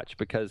to watch,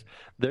 because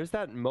there's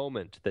that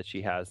moment that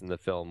she has in the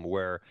film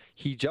where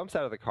he jumps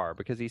out of the car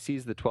because he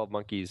sees the 12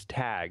 Monkeys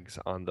tags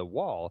on the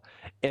wall,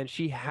 and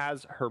she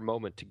has her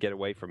moment to get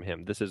away from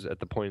him. This is at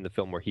the point in the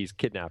film where he's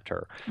kidnapped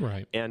her.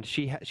 Right. And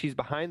she's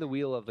behind the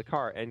wheel of the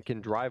car and can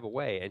drive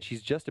away, and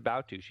she's just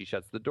about to. She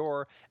shuts the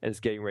door and is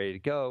getting ready to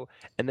go,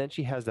 and then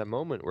she has that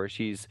moment where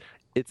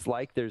it's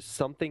like there's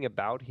something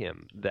about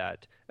him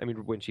that, I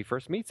mean, when she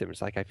first meets him,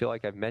 it's like, I feel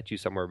like I've met you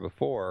somewhere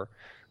before.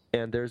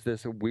 And there's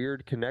this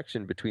weird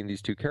connection between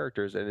these two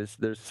characters, and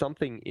there's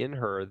something in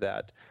her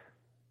that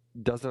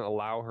doesn't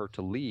allow her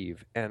to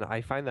leave. And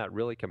I find that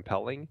really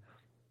compelling.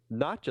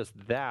 Not just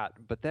that,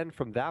 but then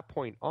from that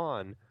point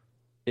on,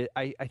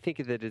 I think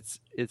that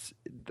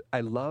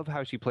I love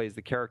how she plays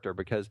the character,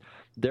 because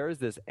there is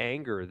this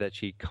anger that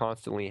she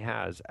constantly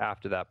has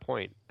after that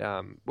point.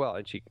 And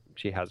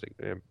she has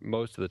it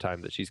most of the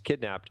time that she's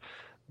kidnapped,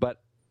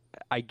 but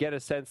I get a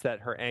sense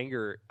that her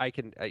anger,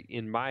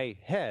 in my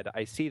head,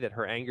 I see that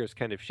her anger is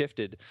kind of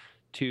shifted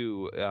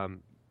to,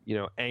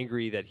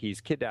 angry that he's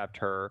kidnapped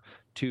her,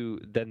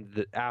 to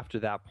then after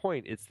that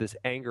point, it's this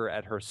anger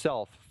at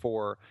herself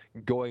for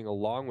going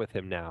along with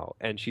him now.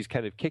 And she's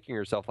kind of kicking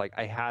herself like,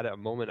 I had a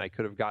moment I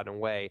could have gotten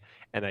away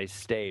and I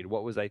stayed.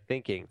 What was I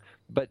thinking?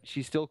 But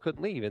she still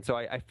couldn't leave. And so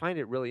I find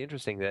it really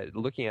interesting that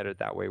looking at it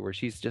that way, where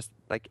she's just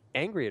like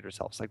angry at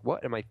herself. It's like,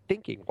 what am I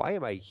thinking? Why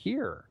am I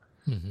here?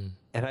 Mm-hmm.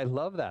 And I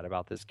love that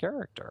about this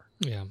character.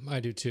 Yeah, I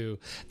do too.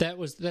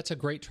 That's a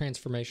great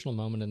transformational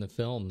moment in the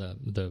film.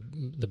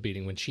 The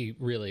beating, when she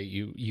really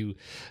you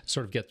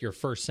sort of get your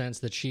first sense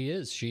that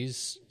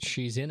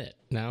she's in it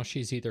now.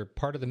 She's either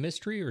part of the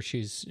mystery or she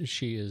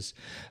is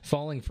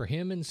falling for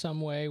him in some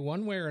way,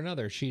 one way or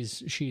another.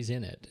 She's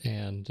in it,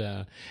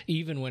 and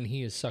even when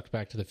he is sucked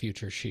back to the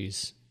future,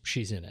 she's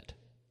in it.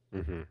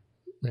 Mm-hmm.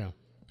 Yeah,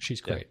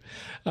 she's great.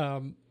 Yeah.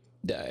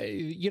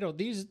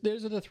 These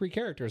are the three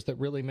characters that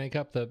really make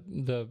up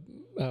the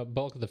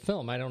bulk of the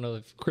film. I don't know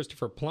if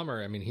Christopher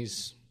Plummer, I mean,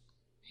 he's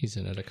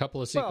in it a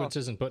couple of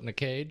sequences and put in a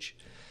cage.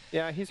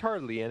 Yeah, he's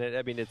hardly in it.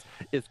 I mean,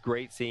 it's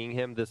great seeing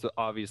him. This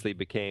obviously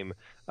became,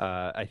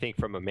 I think,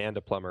 from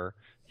Amanda Plummer,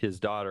 his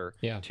daughter,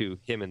 to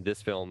him in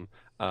this film,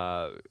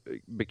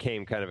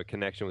 became kind of a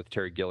connection with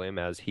Terry Gilliam,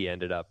 as he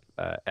ended up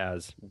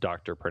as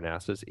Dr.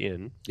 Parnassus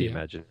in The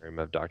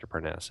Imaginarium of Dr.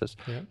 Parnassus.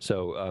 Yeah.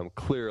 So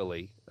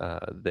clearly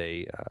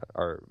they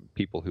are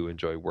people who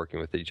enjoy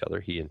working with each other,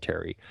 he and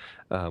Terry,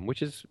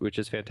 which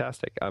is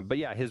fantastic. But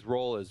yeah, his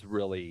role is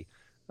really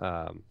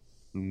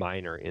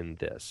minor in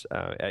this.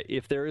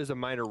 If there is a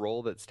minor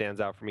role that stands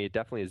out for me, it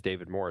definitely is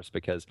David Morse,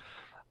 because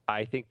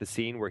I think the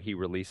scene where he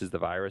releases the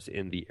virus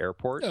in the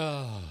airport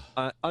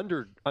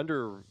under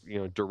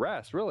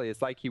duress, really,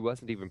 it's like he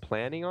wasn't even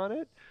planning on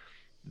it.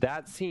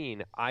 That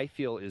scene, I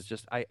feel, is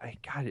just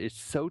God,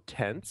 it's so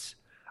tense.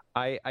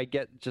 I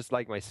get just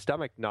like my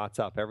stomach knots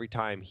up every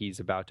time he's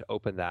about to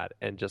open that,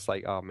 and just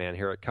like, oh man,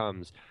 here it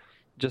comes.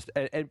 Just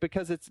and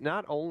because it's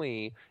not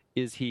only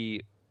is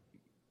he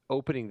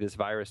opening this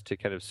virus to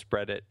kind of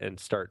spread it and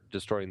start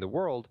destroying the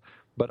world,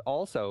 but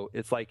also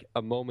it's like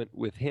a moment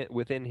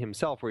within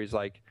himself where he's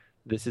like,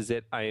 this is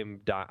it,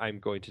 I'm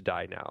going to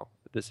die now.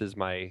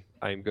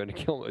 I'm going to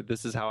kill,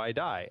 this is how I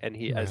die. And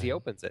as he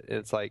opens it, and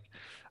it's like,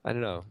 I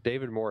don't know,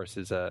 David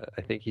Morse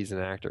I think he's an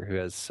actor who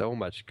has so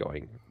much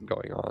going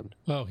on.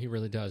 Oh, he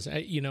really does.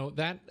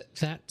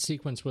 That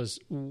sequence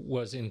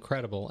was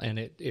incredible, and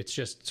it's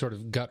just sort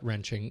of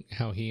gut-wrenching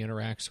how he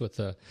interacts with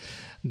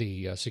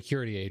the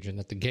security agent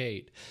at the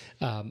gate.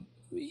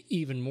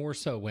 Even more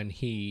so when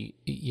he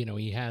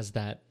has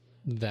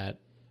that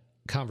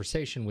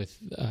conversation with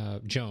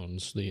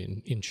Jones,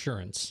 the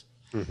insurance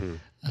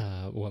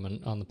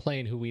woman on the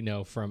plane, who we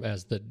know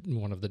as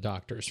one of the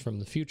doctors from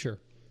the future.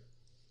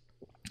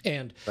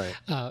 And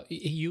I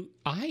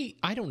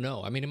don't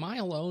know. I mean, am I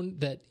alone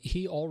that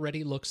he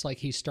already looks like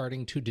he's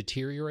starting to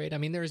deteriorate? I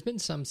mean, there's been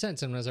some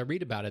sense, and as I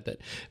read about it, that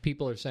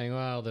people are saying,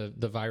 well,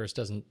 the virus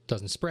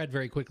doesn't spread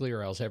very quickly,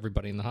 or else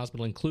everybody in the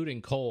hospital,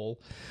 including Cole,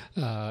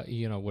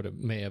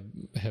 may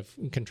have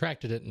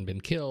contracted it and been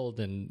killed.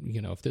 And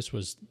if this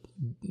was,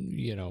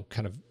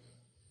 kind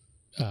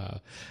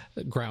of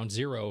ground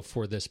zero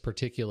for this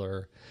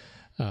particular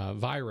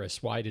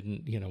virus, why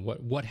didn't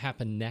what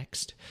happened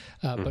next?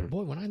 But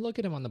boy, when I look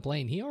at him on the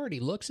plane, he already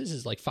looks, this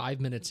is like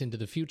 5 minutes into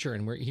the future,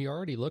 and he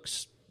already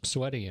looks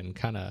sweaty and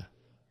kind of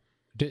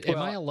am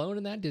I alone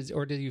in that,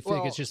 or do you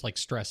think it's just like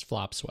stress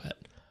flop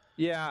sweat?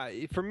 Yeah,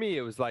 for me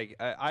it was like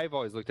I've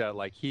always looked at it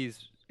like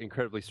he's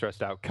incredibly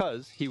stressed out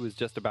because he was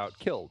just about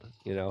killed.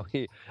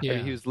 He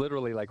was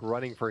literally like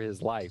running for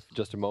his life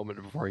just a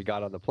moment before he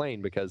got on the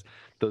plane, because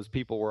those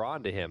people were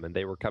onto him and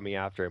they were coming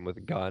after him with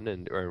a gun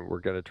and were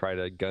going to try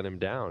to gun him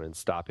down and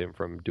stop him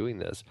from doing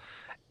this.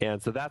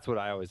 And so that's what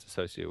I always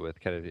associate with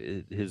kind of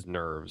his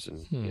nerves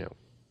and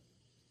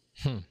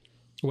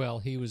Well,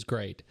 he was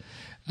great,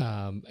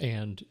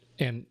 and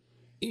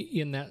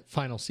in that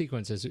final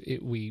sequence, as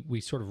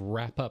we sort of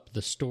wrap up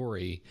the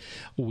story,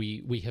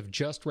 we have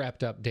just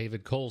wrapped up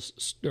David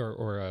Cole's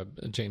or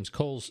James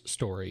Cole's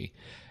story,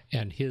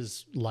 and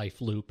his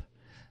life loop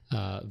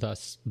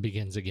thus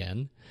begins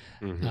again,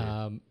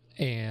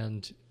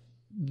 and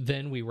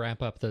then we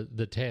wrap up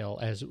the tale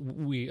as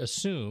we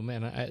assume,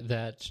 and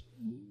that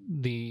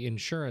the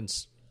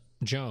insurance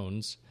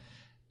Jones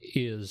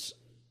is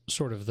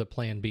sort of the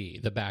plan B,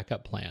 the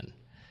backup plan,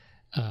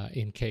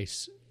 in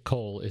case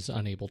Cole is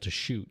unable to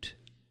shoot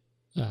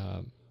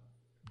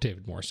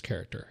David Morse's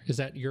character. Is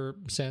that your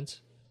sense?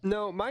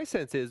 No, my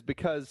sense is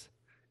because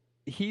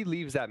he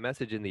leaves that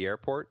message in the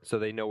airport so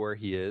they know where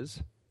he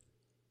is.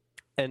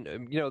 And,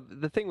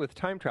 the thing with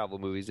time travel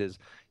movies is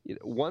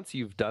once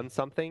you've done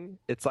something,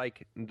 it's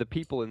like the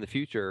people in the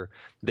future,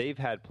 they've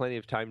had plenty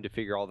of time to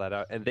figure all that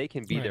out, and they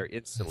can be there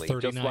instantly.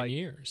 39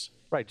 years.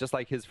 Right, just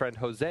like his friend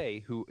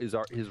Jose, who is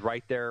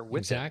right there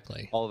with him.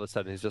 All of a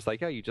sudden, he's just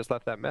like, "Oh, you just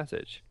left that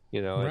message,"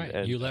 Right,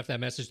 and you left that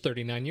message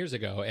 39 years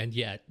ago, and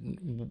yet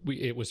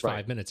it was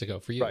 5 minutes ago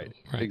for you. Right,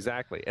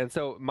 exactly. And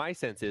so my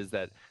sense is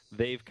that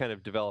they've kind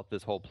of developed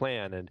this whole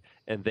plan,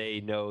 and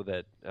they know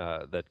that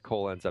that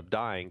Cole ends up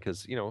dying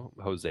because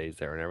Jose's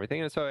there and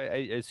everything, and so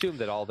I assume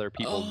that all their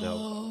people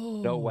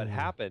know what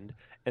happened.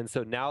 And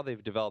so now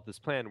they've developed this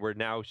plan where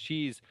now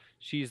she's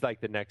like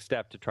the next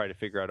step to try to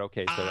figure out,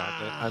 okay, so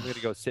I'm going to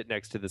go sit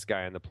next to this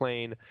guy on the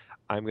plane.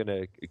 I'm going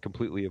to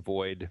completely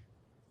avoid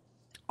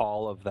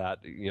all of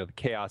that, the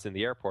chaos in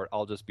the airport.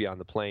 I'll just be on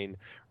the plane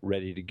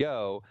ready to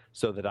go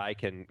so that I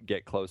can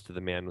get close to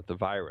the man with the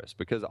virus.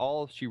 Because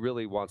all she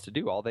really wants to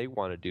do, all they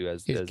want to do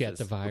is get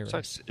the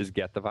virus. Is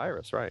get the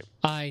virus, right.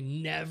 I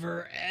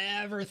never,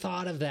 ever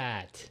thought of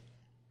that.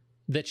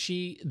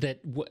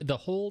 The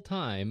whole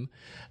time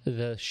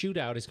the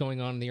shootout is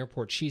going on in the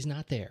airport, she's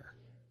not there.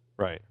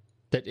 Right.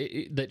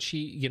 That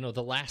she,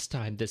 the last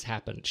time this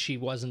happened, she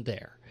wasn't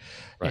there.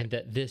 Right. And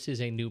that this is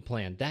a new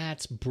plan.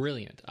 That's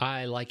brilliant.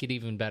 I like it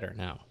even better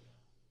now.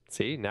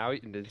 See, now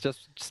it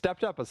just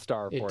stepped up a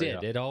star for you. It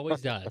did. It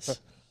always does.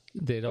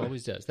 It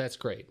always does. That's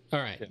great. All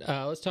right.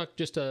 Let's talk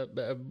just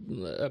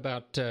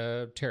about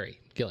Terry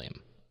Gilliam.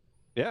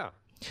 Yeah.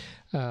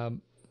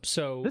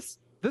 So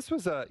this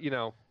was a,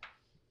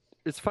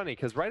 it's funny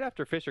because right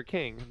after Fisher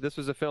King, this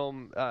was a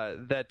film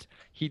that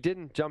he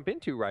didn't jump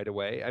into right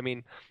away. I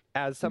mean,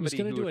 as somebody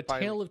he was going to do a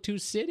Tale of Two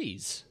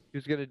Cities. He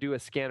was going to do A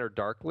Scanner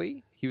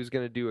Darkly. He was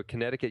going to do A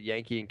Connecticut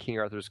Yankee in King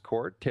Arthur's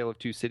Court, Tale of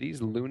Two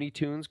Cities, Looney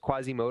Tunes,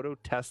 Quasimodo,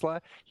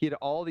 Tesla. He had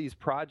all these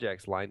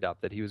projects lined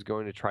up that he was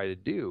going to try to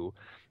do,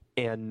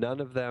 and none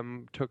of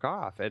them took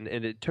off. And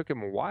it took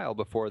him a while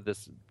before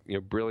this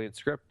brilliant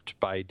script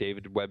by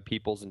David Webb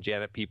Peoples and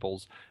Janet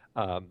Peoples,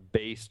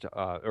 based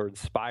or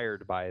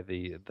inspired by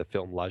the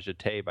film La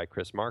Jetée by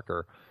Chris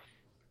Marker,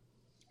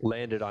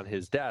 landed on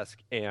his desk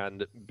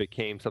and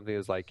became something that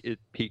was like, it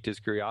piqued his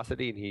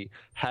curiosity, and he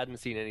hadn't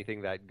seen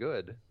anything that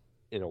good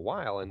in a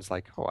while, and it's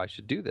like, oh, I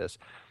should do this.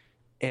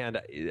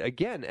 And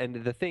again,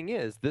 and the thing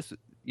is, this,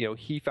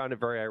 he found it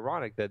very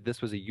ironic that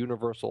this was a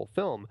Universal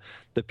film.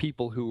 The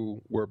people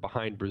who were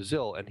behind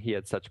Brazil and he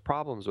had such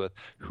problems with,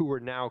 who were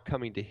now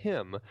coming to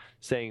him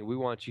saying, we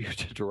want you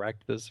to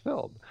direct this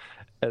film.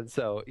 And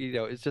so,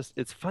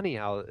 it's funny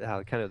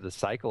how kind of the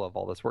cycle of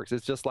all this works.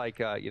 It's just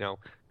like,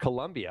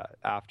 Columbia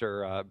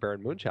after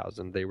Baron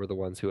Munchausen, they were the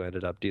ones who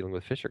ended up dealing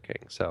with Fisher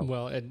King. So,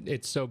 well,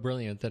 it's so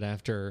brilliant that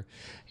after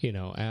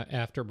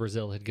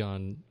Brazil had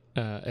gone,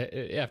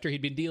 after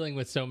he'd been dealing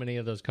with so many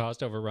of those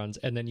cost overruns,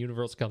 and then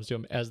Universal comes to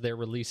him as they're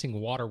releasing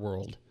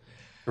Waterworld,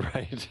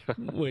 right,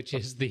 which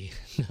is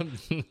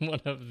one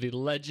of the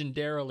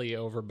legendarily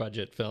over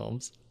budget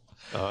films.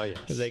 Oh yes,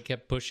 they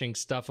kept pushing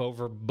stuff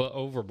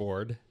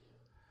overboard.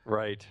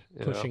 Right,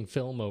 pushing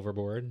film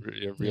overboard.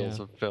 Reels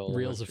of film.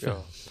 Reels of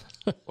film.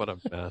 What a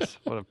mess!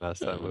 What a mess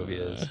that movie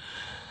is.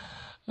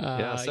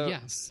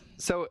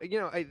 So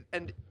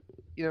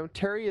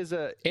Terry is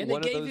and they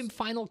gave him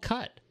Final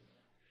Cut.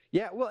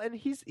 Yeah, well, and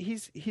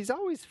he's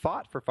always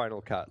fought for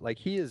Final Cut. Like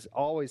he has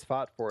always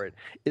fought for it.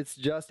 It's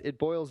just it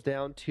boils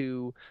down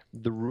to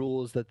the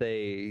rules that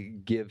they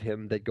give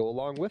him that go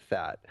along with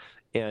that.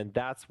 And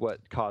that's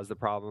what caused the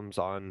problems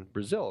on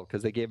Brazil,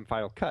 because they gave him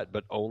Final Cut,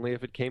 but only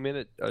if it came in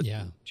at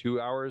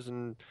 2 hours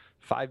and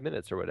 5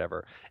 minutes or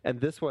whatever.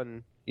 And this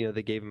one,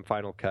 they gave him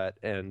Final Cut,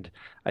 and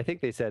I think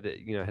they said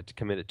it, had to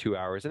come in at 2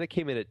 hours, and it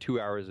came in at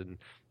 2 hours and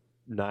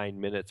 9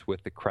 minutes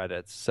with the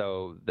credits.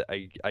 So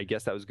I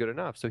guess that was good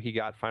enough. So he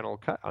got Final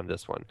Cut on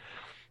this one.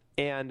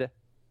 And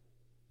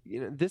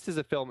this is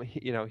a film,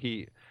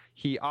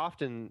 he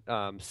often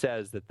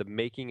says that the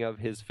making of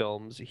his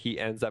films, he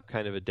ends up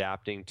kind of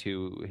adapting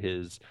to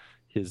his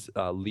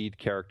lead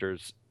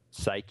character's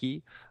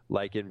psyche.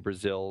 Like in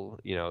Brazil,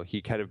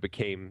 he kind of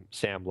became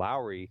Sam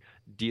Lowry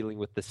dealing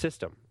with the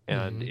system.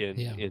 And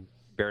in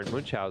Baron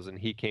Munchausen,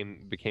 he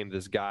became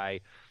this guy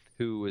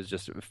who was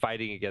just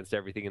fighting against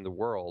everything in the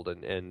world,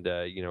 and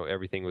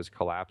everything was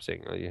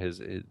collapsing.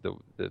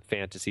 The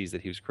fantasies that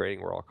he was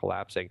creating were all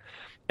collapsing.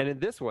 And in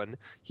this one,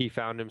 he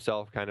found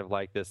himself kind of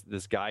like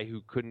this guy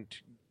who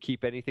couldn't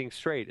keep anything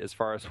straight as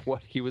far as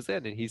what he was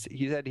in. And he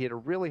said he had a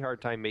really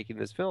hard time making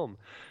this film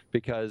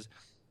because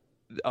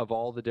of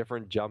all the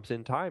different jumps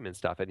in time and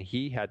stuff. And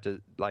he had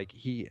to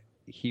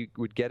he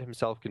would get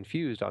himself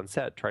confused on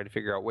set trying to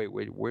figure out, wait,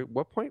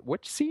 what point,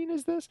 which scene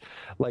is this?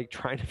 Like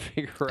trying to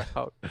figure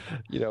out,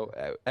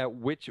 at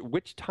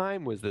which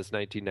time was this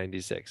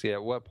 1996? Yeah,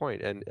 at what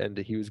point? And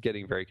he was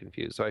getting very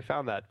confused. So I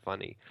found that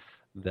funny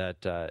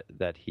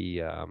that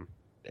he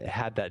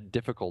had that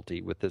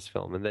difficulty with this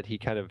film, and that he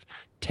kind of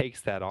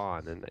takes that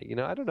on.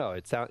 And I don't know.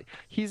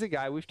 He's a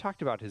guy, we've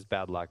talked about his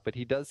bad luck, but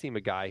he does seem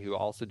a guy who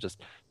also just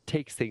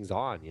takes things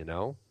on.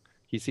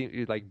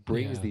 He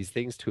brings these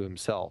things to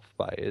himself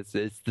by it's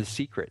The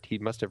Secret. He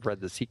must have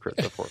read The Secret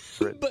before it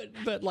was written.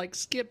 but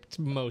skipped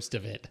most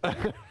of it.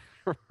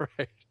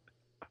 Right.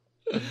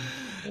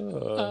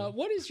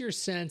 What is your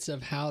sense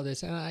of how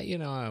this? And I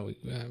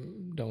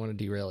don't want to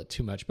derail it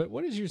too much, but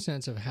what is your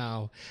sense of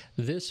how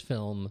this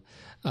film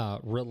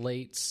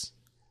relates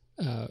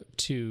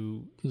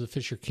to The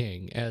Fisher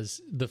King as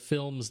the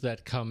films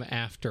that come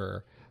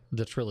after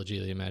the trilogy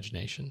of the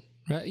imagination?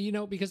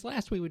 Right? Because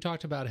last week we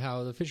talked about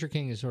how The Fisher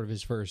King is sort of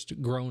his first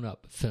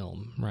grown-up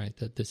film, right?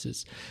 That this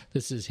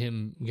is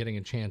him getting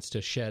a chance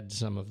to shed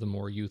some of the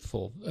more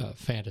youthful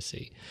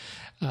fantasy.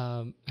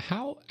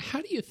 How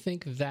do you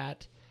think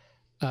that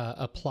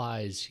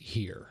applies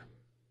here?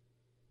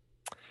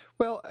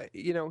 Well,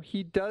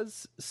 he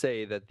does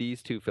say that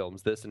these two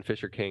films, this and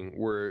Fisher King,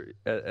 were,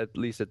 at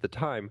least at the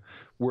time,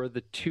 were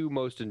the two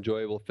most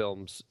enjoyable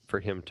films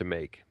for him to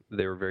make.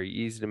 They were very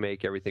easy to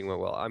make. Everything went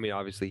well. I mean,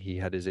 obviously, he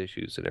had his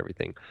issues and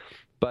everything.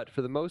 But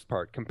for the most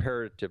part,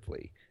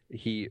 comparatively,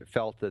 he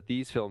felt that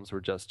these films were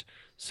just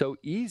so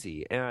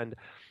easy. And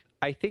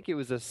I think it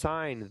was a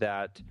sign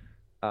that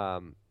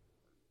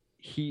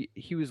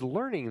he was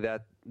learning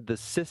that the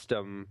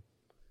system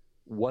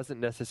wasn't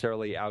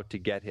necessarily out to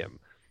get him.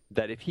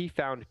 That if he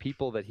found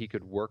people that he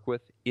could work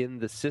with in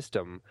the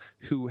system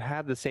who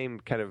had the same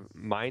kind of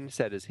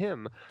mindset as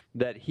him,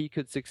 that he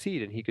could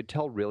succeed and he could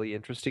tell really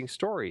interesting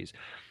stories.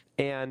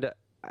 And,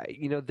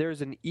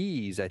 there's an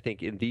ease, I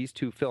think, in these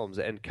two films,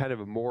 and kind of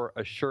a more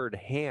assured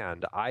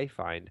hand, I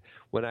find,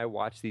 when I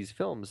watch these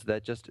films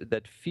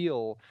that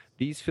feel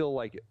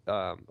like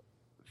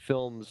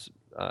films.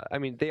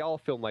 They all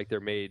feel like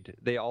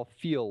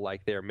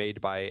they're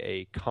made by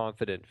a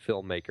confident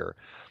filmmaker.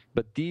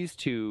 But these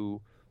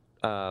two,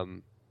 I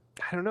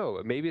don't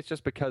know, maybe it's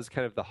just because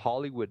kind of the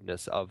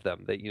Hollywoodness of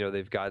them, that,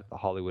 they've got the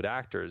Hollywood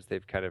actors,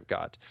 they've kind of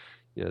got,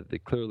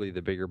 clearly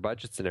the bigger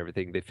budgets and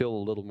everything. They feel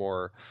a little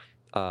more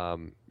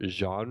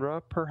genre,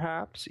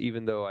 perhaps,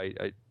 even though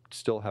I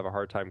still have a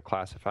hard time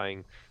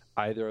classifying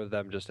either of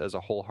them just as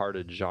a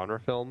wholehearted genre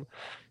film.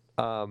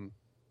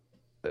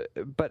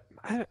 But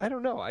I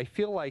don't know. I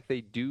feel like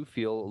they do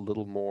feel a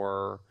little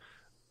more.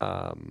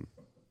 I'm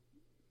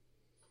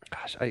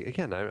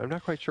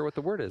not quite sure what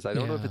the word is. I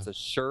don't know if it's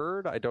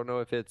assured. I don't know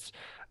if it's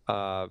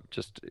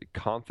just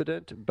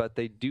confident. But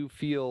they do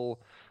feel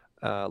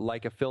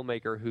like a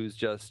filmmaker who's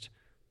just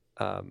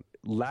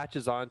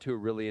latches onto a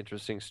really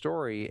interesting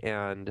story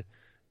and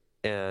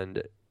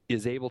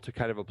is able to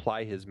kind of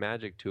apply his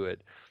magic to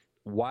it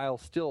while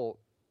still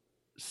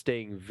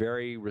staying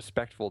very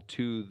respectful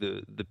to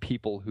the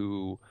people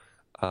who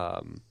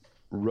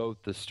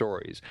wrote the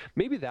stories.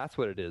 Maybe that's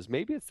what it is.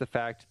 Maybe it's the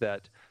fact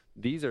that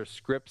these are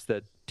scripts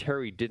that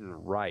Terry didn't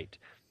write.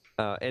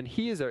 And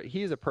he is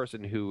a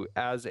person who,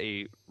 as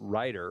a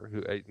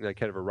writer,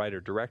 kind of a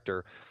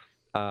writer-director,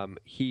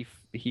 he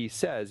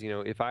says,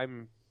 if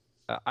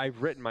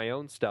I've written my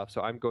own stuff,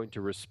 so I'm going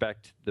to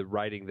respect the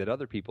writing that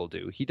other people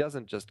do. He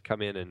doesn't just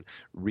come in and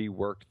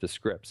rework the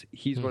scripts.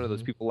 He's one of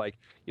those people like,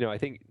 I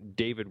think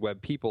David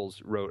Webb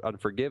Peoples wrote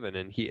Unforgiven,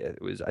 and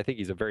I think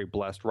he's a very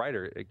blessed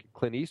writer.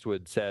 Clint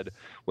Eastwood said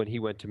when he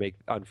went to make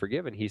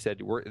Unforgiven, he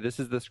said, this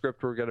is the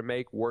script we're going to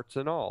make, warts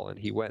and all. And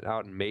he went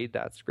out and made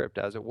that script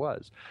as it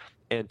was.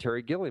 And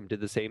Terry Gilliam did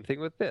the same thing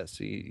with this.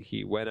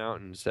 He went out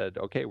and said,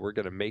 okay, we're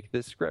going to make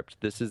this script.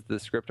 This is the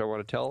script I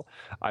want to tell.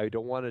 I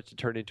don't want it to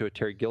turn into a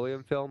Terry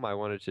Gilliam film. I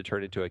want it to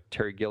turn into a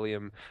Terry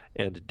Gilliam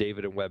and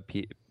David Webb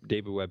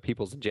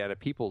Peoples and Janet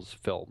Peoples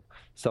film,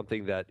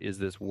 something that is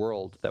this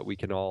world that we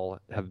can all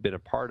have been a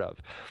part of.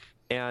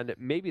 And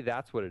maybe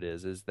that's what it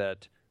is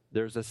that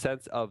there's a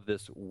sense of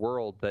this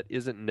world that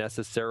isn't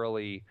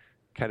necessarily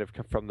kind of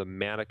from the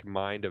manic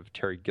mind of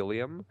Terry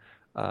Gilliam,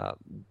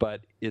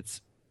 but it's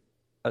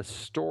a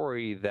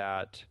story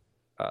that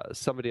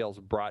somebody else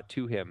brought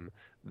to him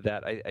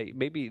that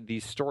maybe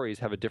these stories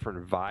have a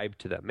different vibe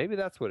to them. Maybe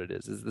that's what it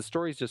is the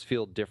stories just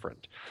feel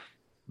different,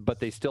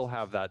 but they still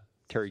have that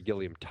Terry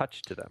Gilliam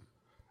touch to them.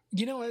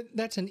 You know,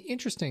 that's an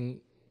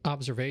interesting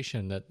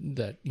observation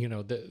that you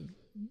know,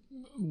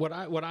 what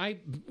I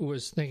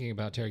was thinking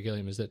about Terry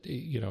Gilliam is that,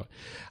 you know,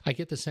 I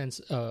get the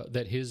sense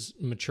that his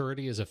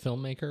maturity as a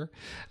filmmaker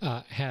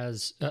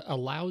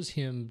allows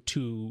him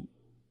to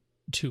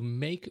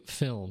make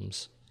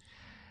films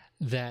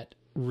that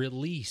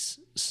release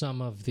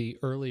some of the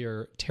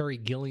earlier Terry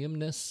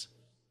Gilliamness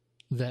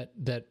that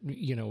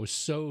you know was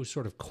so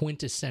sort of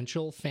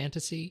quintessential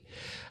fantasy,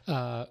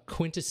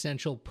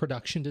 quintessential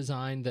production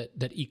design that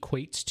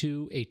equates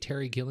to a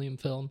Terry Gilliam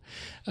film,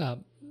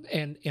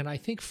 and I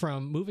think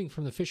from moving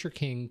from The Fisher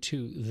King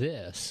to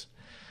this,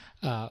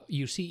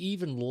 you see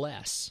even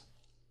less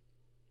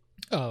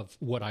of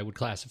what I would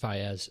classify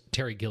as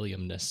Terry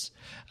Gilliamness.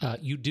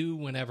 You do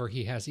whenever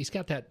he's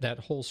got that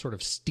whole sort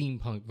of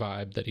steampunk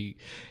vibe that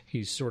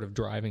he's sort of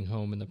driving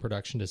home in the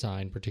production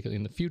design, particularly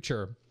in the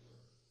future.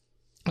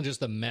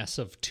 Just the mess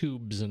of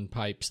tubes and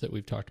pipes that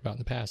we've talked about in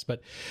the past,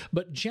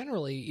 but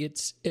generally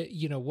it's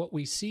you know what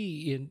we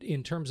see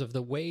in terms of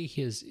the way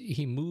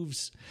he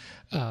moves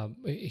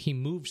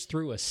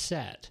through a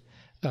set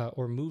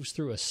or moves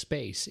through a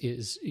space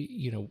is,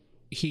 you know,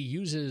 he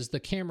uses the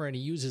camera and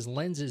he uses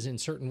lenses in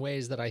certain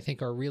ways that I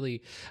think are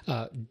really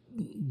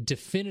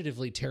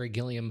definitively Terry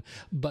Gilliam,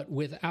 but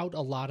without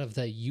a lot of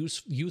the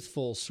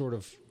youthful sort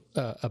of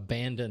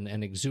abandon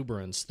and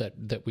exuberance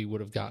that we would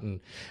have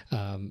gotten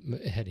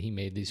had he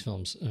made these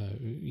films,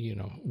 you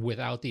know,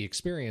 without the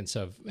experience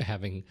of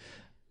having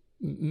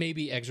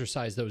maybe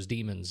exercised those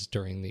demons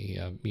during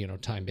the you know,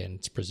 Time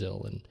Bandits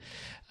Brazil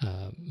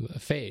and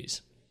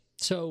phase.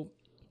 So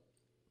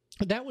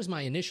that was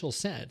my initial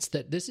sense,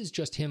 that this is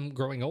just him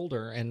growing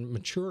older and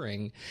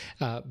maturing,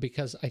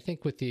 because I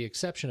think with the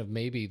exception of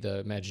maybe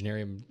the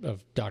Imaginarium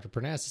of Dr.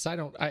 Parnassus, I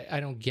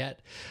don't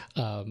get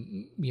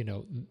you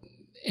know,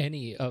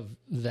 any of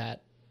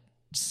that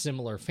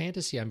similar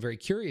fantasy. I'm very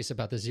curious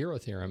about the Zero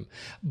Theorem,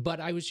 but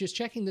I was just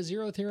checking. The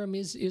Zero Theorem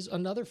is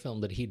another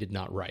film that he did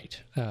not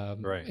write,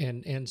 right?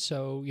 And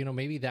so, you know,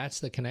 maybe that's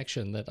the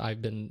connection that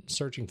I've been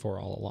searching for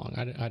all along.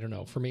 I don't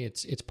know. For me,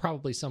 it's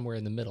probably somewhere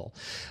in the middle.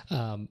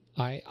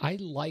 I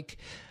like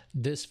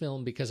this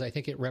film because I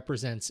think it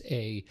represents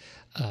a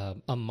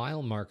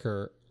mile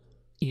marker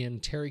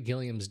in Terry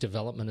Gilliam's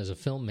development as a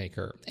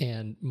filmmaker,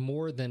 and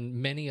more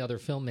than many other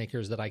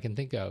filmmakers that I can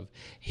think of,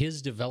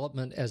 his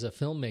development as a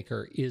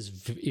filmmaker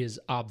is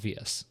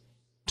obvious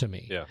to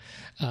me. Yeah.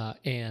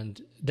 And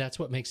that's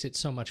what makes it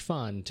so much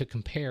fun to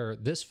compare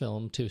this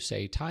film to,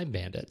 say, Time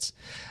Bandits,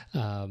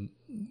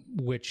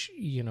 which,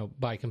 you know,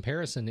 by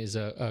comparison is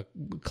a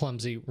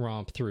clumsy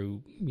romp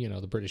through, you know,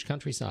 the British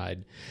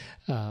countryside.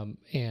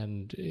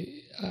 And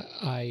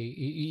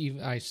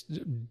I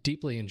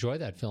deeply enjoy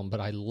that film,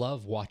 but I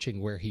love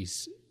watching where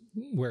he's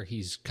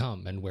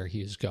come and where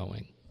he is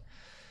going.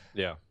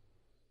 Yeah.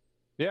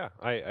 Yeah,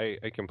 I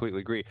completely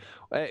agree.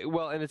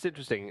 Well, and it's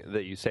interesting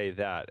that you say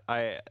that.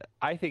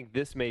 I think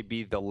this may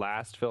be the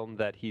last film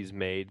that he's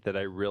made that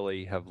I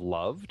really have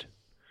loved.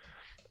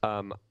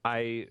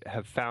 I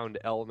have found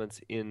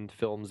elements in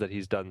films that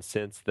he's done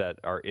since that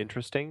are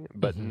interesting,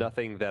 but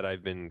nothing that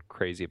I've been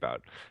crazy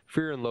about.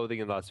 Fear and Loathing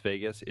in Las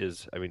Vegas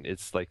is, I mean,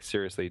 it's like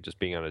seriously just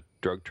being on a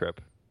drug trip.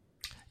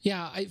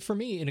 Yeah, for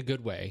me, in a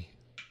good way.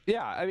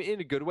 Yeah, I mean, in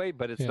a good way,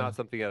 but it's not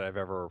something that I've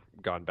ever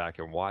gone back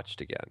and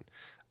watched again.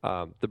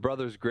 The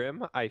Brothers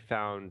Grimm, I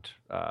found,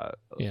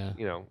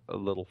 you know, a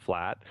little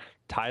flat.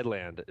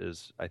 Thailand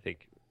is, I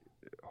think,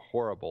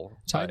 horrible.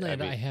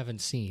 Thailand, I haven't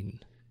seen.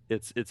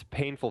 It's a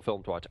painful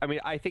film to watch. I mean,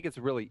 I think it's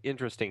a really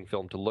interesting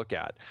film to look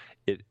at.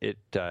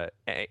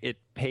 It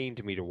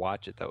pained me to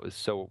watch it, though. It was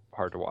so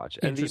hard to watch.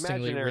 And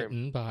Interestingly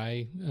written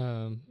by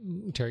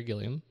Terry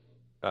Gilliam.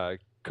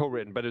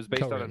 Co-written, but it was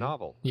based on a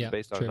novel. Yeah, it was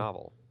based on a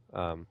novel.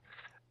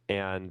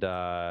 And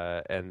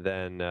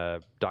then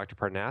Dr.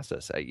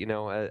 Parnassus. You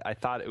know, I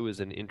thought it was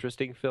an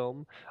interesting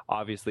film.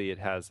 Obviously, it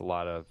has a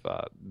lot of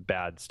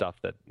bad stuff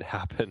that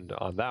happened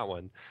on that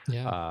one.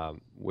 Yeah.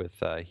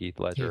 With Heath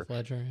Ledger.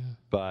 Yeah.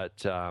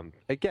 But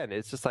again,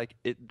 it's just like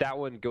that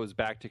one goes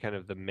back to kind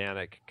of the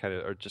manic kind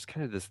of, or just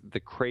kind of the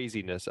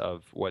craziness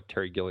of what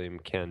Terry Gilliam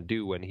can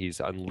do when he's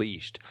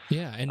unleashed.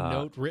 Yeah, and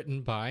note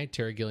written by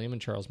Terry Gilliam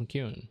and Charles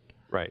McEwan.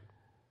 Right.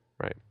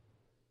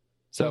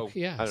 So look,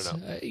 yeah, I don't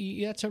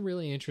know. That's a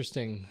really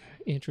interesting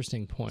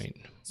point.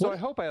 So I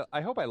hope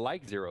I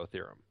like Zero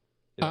Theorem.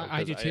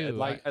 I do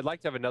too. I'd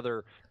like to have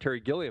another Terry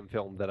Gilliam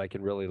film that I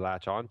can really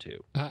latch onto.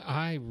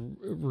 I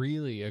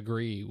really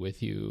agree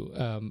with you.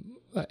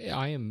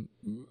 I'm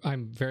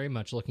very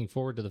much looking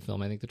forward to the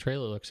film. I think the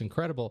trailer looks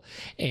incredible,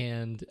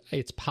 and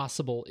it's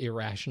possible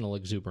irrational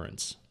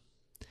exuberance.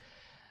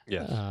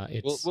 Yes,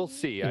 we'll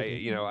see.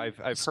 I've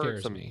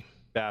heard some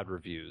bad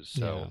reviews,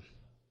 so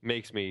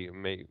makes me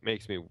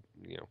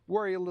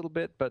worry a little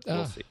bit, but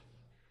we'll see.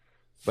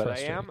 But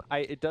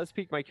it does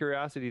pique my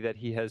curiosity that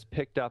he has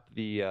picked up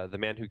the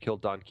Man Who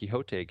Killed Don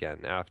Quixote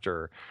again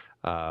after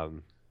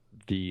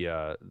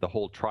the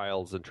whole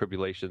trials and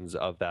tribulations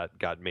of that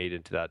got made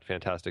into that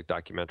fantastic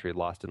documentary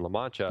Lost in La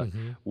Mancha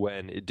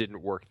when it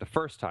didn't work the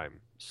first time.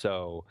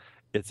 So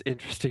it's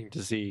interesting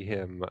to see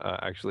him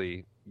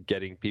actually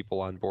getting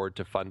people on board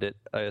to fund it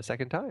a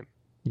second time.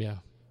 Yeah.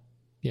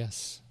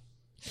 Yes.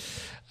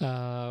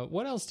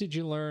 What else did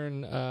you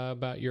learn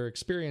about your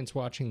experience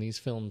watching these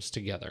films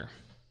together?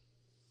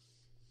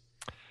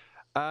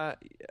 I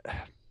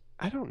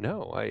don't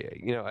know.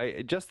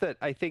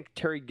 I think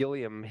Terry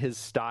Gilliam, his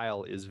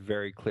style is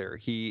very clear.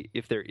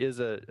 If there is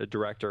a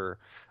director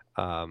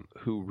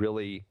who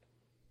really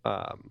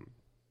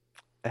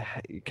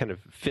kind of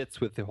fits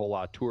with the whole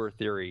auteur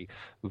theory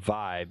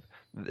vibe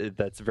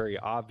that's very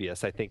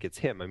obvious, I think it's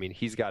him. I mean,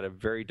 he's got a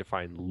very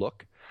defined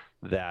look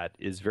that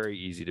is very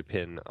easy to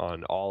pin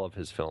on all of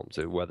his films,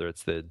 whether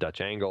it's the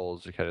Dutch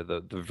angles, kind of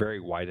the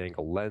very wide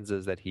angle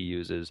lenses that he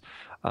uses,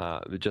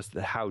 just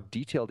how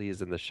detailed he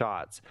is in the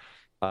shots.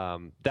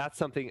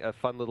 That's a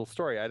fun little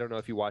story. I don't know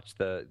if you watched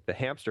the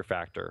Hamster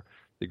Factor,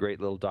 the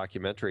great little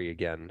documentary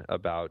again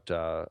about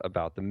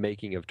the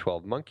making of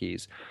 12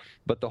 Monkeys,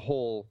 but the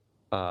whole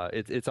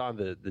it's on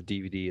the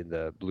DVD and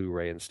the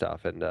Blu-ray and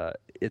stuff, and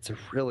it's a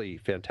really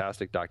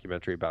fantastic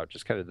documentary about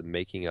just kind of the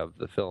making of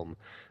the film.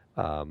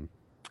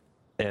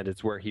 And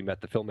it's where he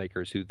met the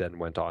filmmakers who then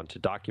went on to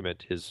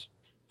document his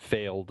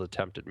failed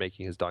attempt at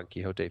making his Don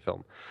Quixote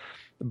film.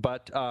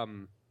 But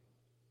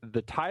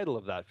the title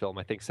of that film,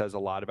 I think, says a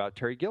lot about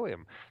Terry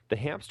Gilliam. The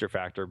Hamster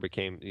Factor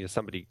became,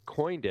 somebody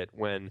coined it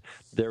when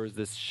there was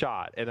this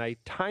shot, and I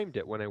timed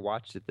it when I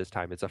watched it this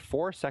time. It's a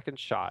 4-second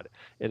shot,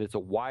 and it's a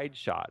wide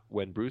shot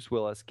when Bruce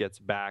Willis gets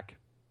back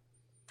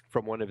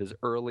from one of his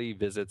early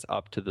visits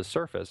up to the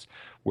surface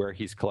where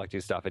he's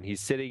collecting stuff, and he's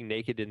sitting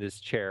naked in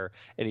this chair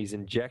and he's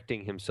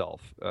injecting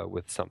himself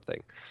with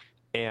something,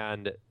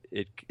 and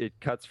it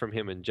cuts from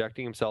him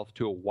injecting himself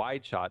to a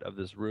wide shot of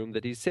this room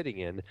that he's sitting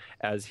in,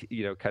 as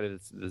kind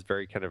of this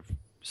very kind of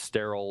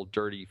sterile,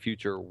 dirty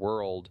future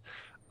world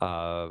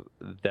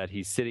that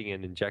he's sitting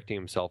in, injecting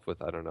himself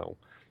with, I don't know.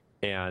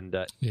 And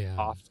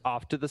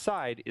off to the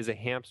side is a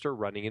hamster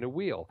running in a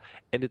wheel.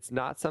 And it's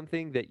not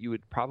something that you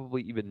would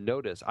probably even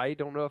notice. I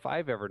don't know if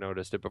I've ever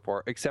noticed it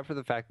before, except for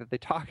the fact that they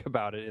talk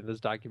about it in this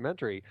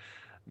documentary.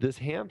 This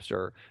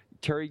hamster,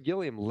 Terry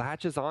Gilliam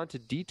latches on to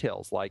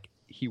details like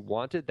he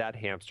wanted that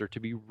hamster to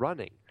be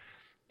running.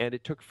 And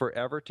it took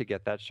forever to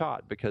get that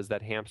shot because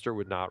that hamster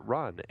would not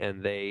run.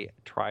 And they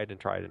tried and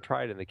tried and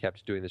tried, and they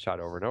kept doing the shot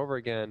over and over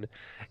again.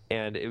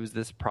 And it was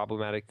this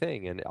problematic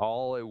thing. And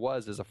all it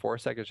was is a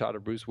 4-second shot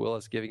of Bruce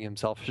Willis giving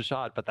himself a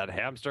shot, but that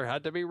hamster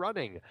had to be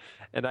running.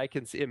 And I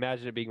can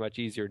imagine it being much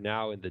easier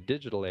now in the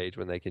digital age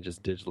when they can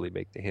just digitally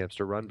make the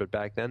hamster run. But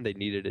back then they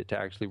needed it to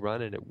actually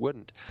run, and it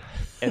wouldn't.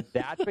 And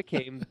that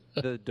became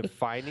the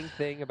defining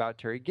thing about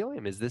Terry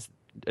Gilliam, is this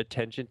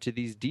attention to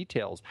these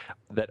details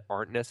that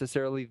aren't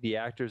necessarily the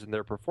actors and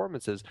their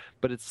performances,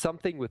 but it's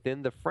something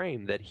within the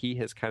frame that he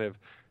has kind of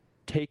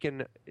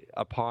taken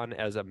upon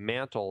as a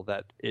mantle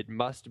that it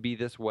must be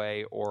this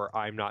way or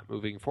I'm not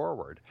moving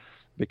forward,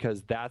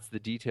 because that's the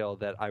detail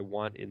that I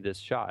want in this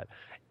shot.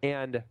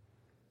 And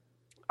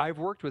I've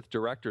worked with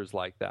directors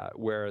like that,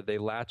 where they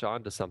latch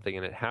onto something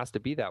and it has to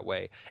be that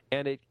way.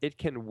 And it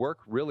can work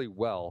really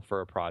well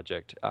for a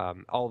project,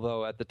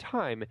 although at the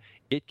time,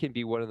 it can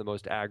be one of the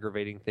most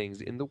aggravating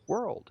things in the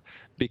world,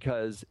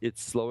 because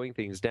it's slowing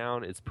things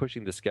down, it's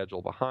pushing the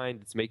schedule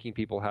behind, it's making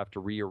people have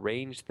to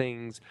rearrange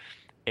things,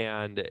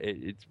 and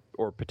it's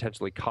or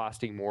potentially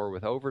costing more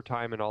with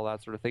overtime and all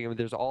that sort of thing. I mean,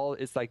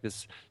 it's like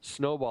this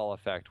snowball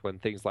effect when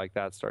things like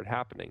that start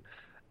happening.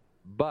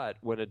 But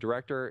when a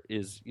director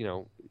is,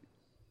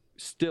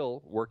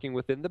 still working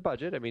within the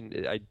budget. I mean,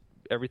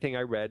 everything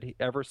I read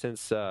ever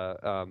since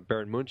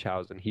Baron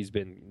Munchausen, he's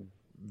been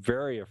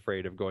very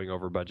afraid of going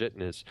over budget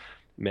and has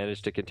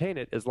managed to contain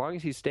it. As long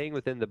as he's staying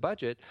within the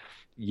budget,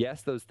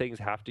 yes, those things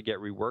have to get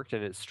reworked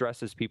and it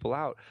stresses people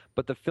out,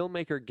 but the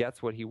filmmaker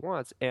gets what he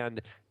wants.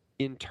 And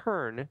in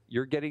turn,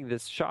 you're getting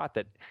this shot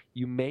that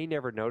you may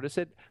never notice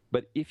it,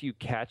 but if you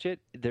catch it,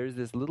 there's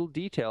this little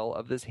detail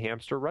of this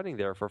hamster running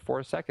there for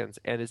 4 seconds,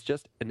 and it's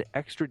just an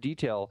extra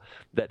detail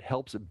that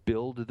helps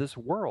build this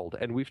world.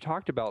 And we've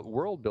talked about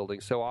world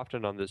building so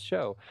often on this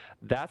show.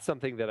 That's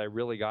something that I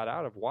really got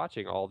out of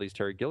watching all these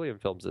Terry Gilliam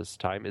films this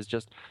time, is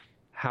just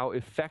how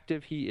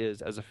effective he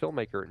is as a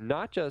filmmaker,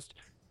 not just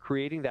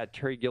creating that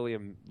Terry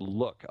Gilliam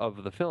look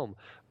of the film,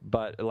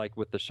 but like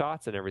with the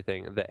shots and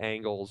everything, the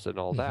angles and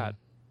all that.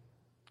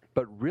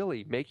 but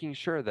really making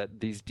sure that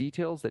these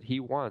details that he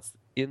wants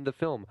in the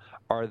film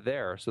are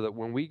there, so that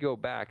when we go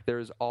back,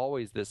 there's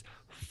always this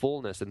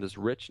fullness and this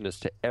richness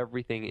to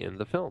everything in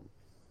the film.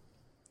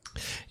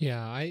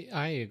 Yeah,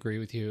 I agree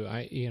with you.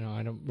 I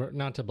don't,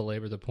 not to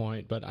belabor the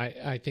point, but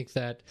I think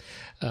that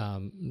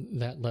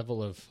that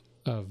level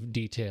of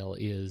detail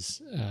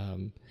is,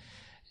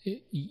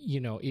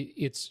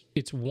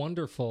 it's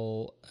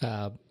wonderful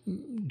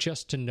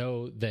just to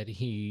know that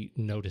he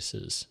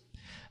notices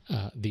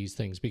these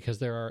things, because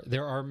there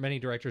are many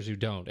directors who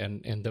don't,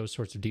 and those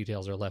sorts of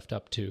details are left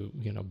up to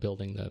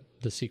building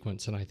the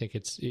sequence. And I think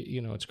it's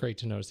it's great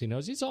to notice he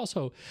knows. It's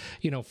also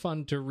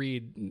fun to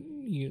read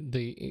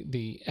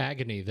the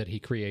agony that he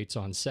creates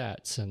on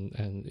sets,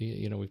 and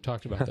we've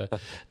talked about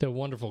the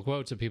wonderful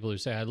quotes of people who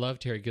say, "I love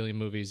Terry Gilliam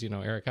movies,"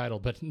 Eric Idle,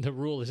 but the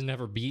rule is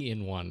never be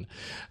in one.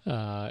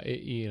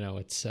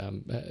 It's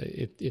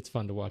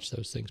fun to watch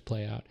those things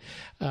play out.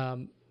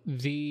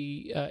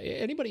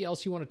 Anybody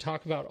else you want to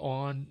talk about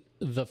on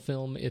the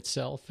film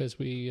itself as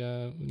we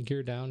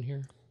gear down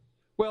here?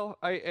 Well,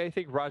 I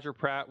think Roger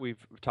Pratt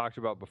we've talked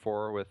about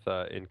before with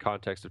in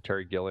context of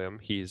Terry Gilliam.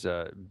 He's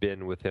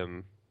been with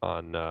him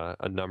on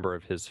a number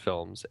of his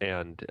films,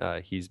 and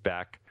he's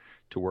back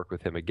to work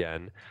with him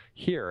again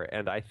here.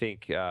 And I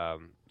think I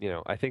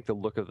think the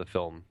look of the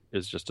film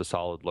is just a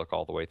solid look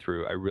all the way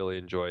through. I really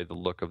enjoy the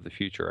look of the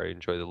future. I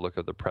enjoy the look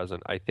of the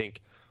present. I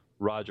think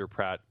Roger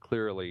Pratt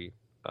clearly.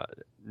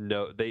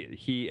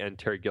 He and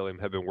Terry Gilliam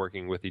have been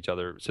working with each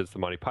other since the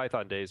Monty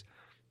Python days.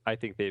 I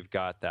think they've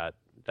got that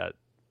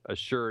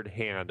assured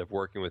hand of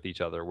working with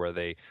each other, where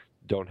they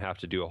don't have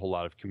to do a whole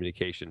lot of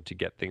communication to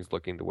get things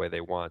looking the way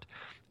they want.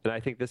 And I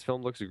think this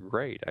film looks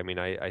great. I mean,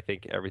 I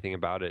think everything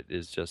about it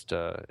is just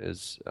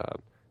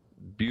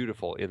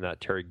beautiful in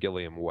that Terry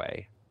Gilliam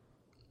way.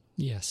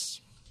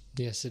 Yes,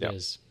 it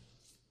is.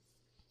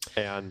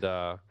 And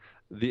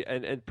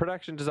and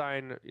production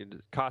design,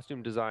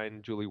 costume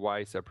design, Julie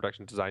Weiss,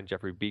 production design,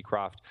 Jeffrey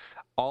Beecroft,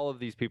 all of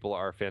these people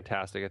are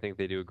fantastic. I think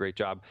they do a great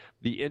job.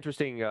 The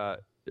interesting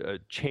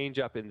change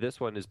up in this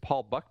one is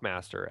Paul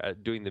Buckmaster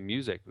doing the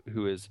music,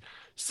 who is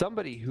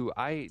somebody who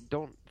I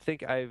don't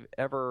think I've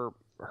ever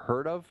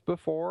heard of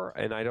before,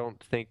 and I don't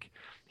think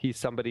he's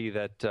somebody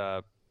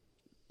that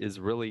is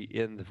really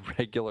in the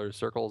regular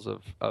circles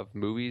of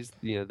movies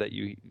that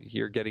you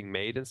hear getting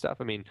made and stuff.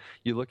 I mean,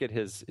 you look at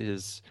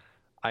his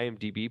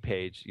IMDb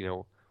page,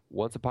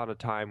 Once Upon a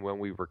Time When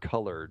We Were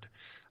Colored,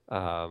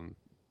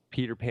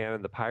 Peter Pan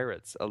and the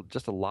Pirates,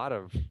 just a lot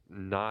of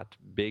not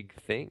big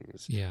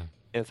things. Yeah.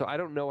 And so I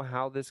don't know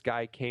how this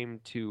guy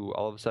came to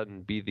all of a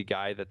sudden be the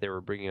guy that they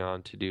were bringing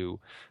on to do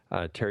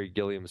Terry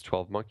Gilliam's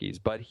 12 Monkeys,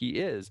 but he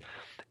is.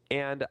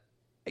 And,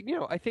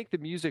 I think the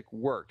music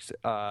works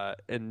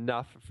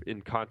enough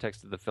in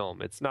context of the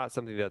film. It's not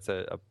something that's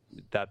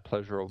that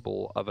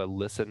pleasurable of a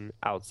listen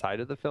outside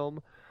of the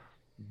film,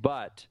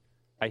 but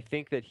I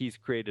think that he's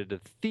created a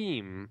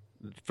theme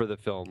for the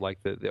film,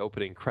 like the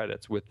opening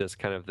credits, with this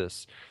kind of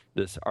this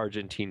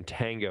Argentine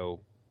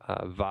tango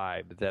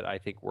vibe that I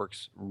think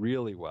works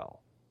really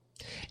well.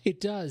 It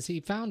does. He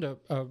found a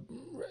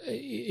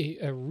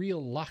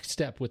real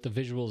lockstep with the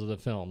visuals of the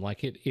film.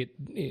 Like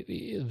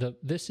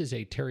this is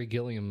a Terry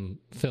Gilliam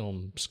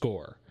film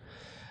score.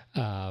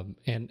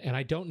 And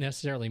I don't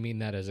necessarily mean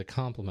that as a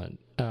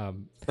compliment. But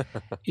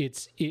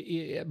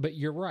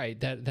you're right.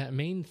 That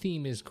main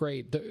theme is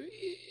great.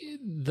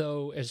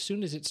 Though as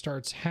soon as it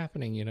starts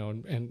happening,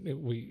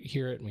 and we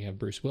hear it, and we have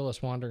Bruce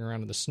Willis wandering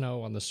around in the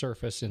snow on the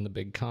surface in the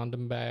big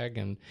condom bag,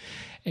 and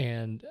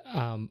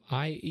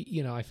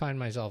I find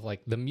myself,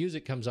 like, the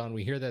music comes on,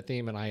 we hear that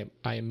theme, and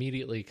I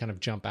immediately kind of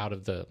jump out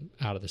of the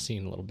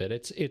scene a little bit.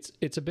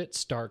 It's a bit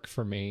stark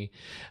for me,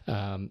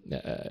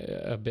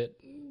 a bit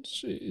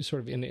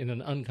sort of in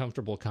an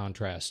uncomfortable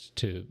contrast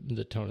to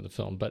the tone of the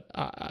film, but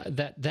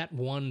that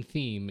one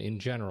theme in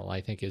general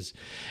I think is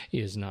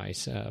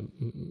nice,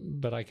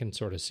 but I can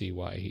sort of see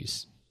why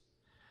he's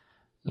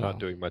not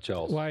doing much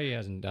else, why he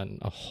hasn't done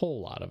a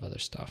whole lot of other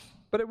stuff.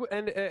 But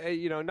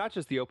not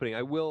just the opening.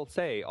 I will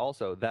say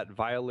also that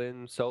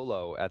violin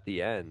solo at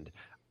the end,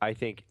 I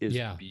think, is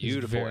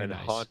beautiful and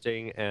nice.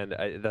 Haunting, and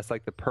that's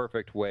like the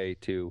perfect way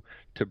to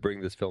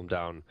bring this film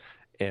down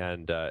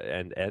and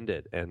end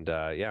it. And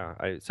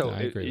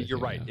you're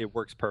right. Yeah. It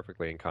works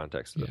perfectly in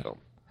context of the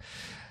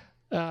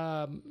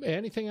film.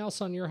 Anything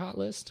else on your hot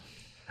list?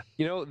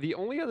 The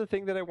only other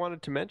thing that I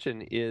wanted to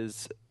mention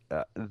is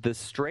the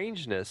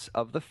strangeness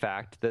of the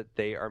fact that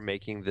they are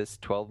making this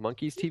 12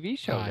 Monkeys TV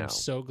show now. I'm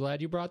so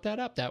glad you brought that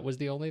up. That was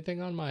the only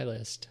thing on my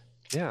list.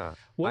 Yeah.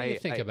 What do you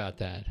think about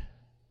that?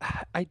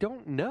 I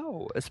don't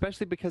know,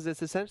 especially because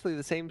it's essentially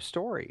the same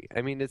story.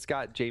 I mean, it's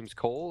got James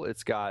Cole,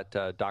 it's got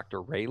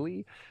Dr.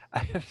 Rayleigh.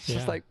 It's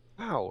just like,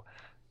 wow,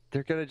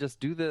 they're going to just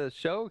do the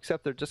show,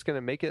 except they're just going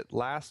to make it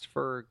last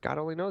for God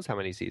only knows how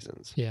many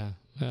seasons. Yeah,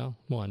 well,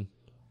 one.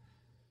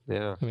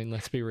 Yeah. I mean,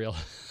 let's be real.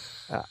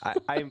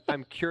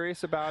 I'm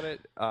curious about it,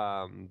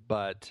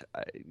 but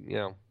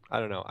I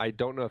don't know. I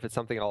don't know if it's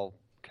something I'll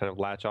kind of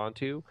latch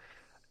onto.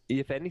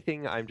 if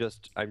anything, I'm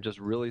just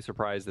really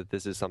surprised that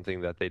this is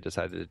something that they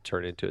decided to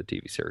turn into a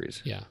TV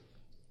series. Yeah.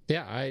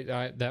 Yeah,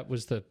 I that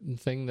was the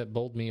thing that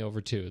bowled me over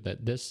too.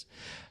 That this,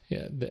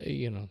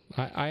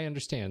 I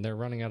understand they're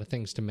running out of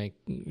things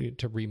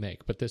to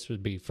remake, but this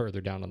would be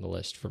further down on the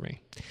list for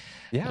me.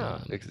 Yeah,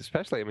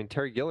 especially, I mean,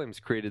 Terry Gilliam's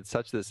created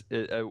such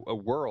a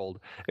world.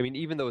 I mean,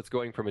 even though it's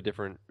going from a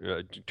different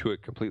to a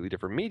completely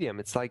different medium,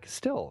 it's like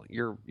still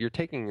you're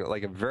taking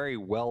like a very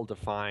well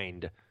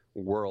defined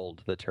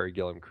world that Terry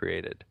Gilliam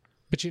created.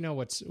 But you know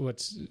what's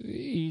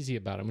easy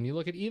about it? When you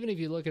look at, even if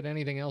you look at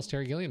anything else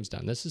Terry Gilliam's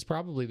done, this is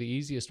probably the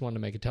easiest one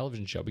to make a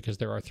television show because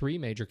there are 3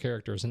 major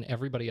characters and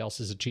everybody else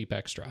is a cheap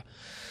extra.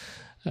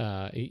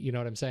 You know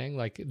what I'm saying?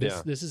 Like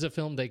this is a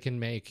film they can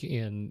make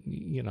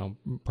in,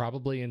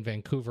 probably in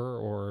Vancouver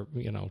or,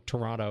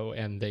 Toronto,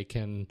 and they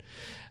can,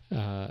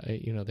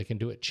 they can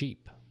do it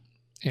cheap.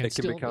 And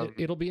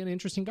it'll be an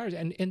interesting guard.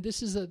 And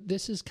this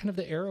is kind of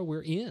the era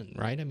we're in,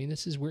 right? I mean,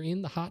 we're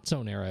in the hot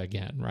zone era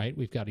again, right?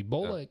 We've got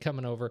Ebola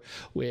coming over.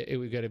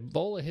 We've got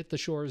Ebola hit the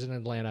shores in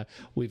Atlanta.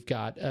 We've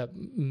got a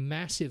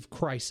massive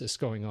crisis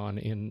going on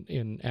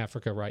in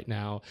Africa right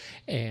now.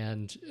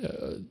 And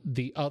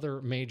the other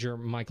major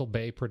Michael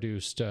Bay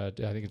produced, I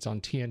think it's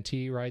on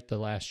TNT, right? The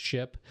Last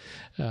Ship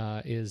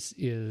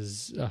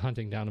is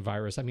hunting down a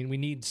virus. I mean, we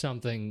need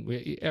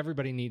something.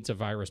 Everybody needs a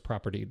virus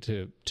property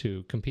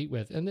to compete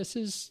with, and this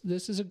is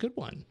a good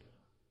one.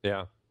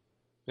 Yeah,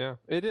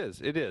 it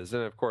is,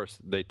 and of course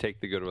they take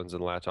the good ones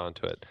and latch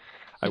onto it.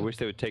 I wish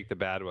they would take the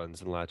bad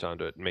ones and latch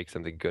onto it and make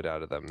something good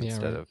out of them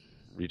instead of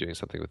redoing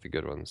something with the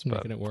good ones,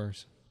 making it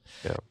worse.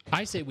 Yeah,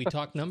 I say we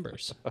talk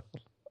numbers.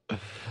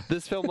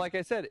 This film, like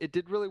I said, it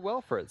did really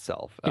well for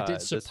itself. It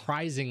did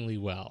surprisingly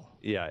well.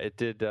 Yeah, it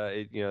did.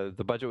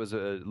 The budget was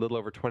a little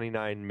over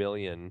 $29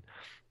 million,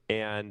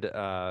 and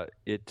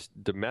it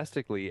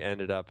domestically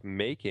ended up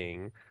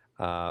making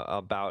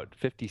about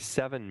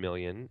 $57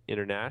 million,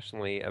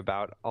 internationally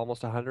about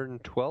almost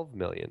 $112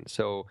 million.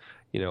 So,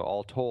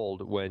 all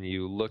told, when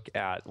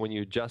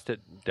you adjust it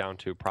down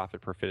to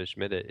profit per finished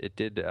minute, it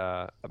did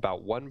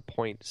about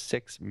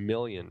 $1.6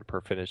 million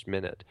per finished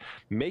minute,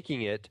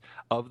 making it,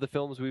 of the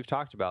films we've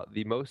talked about,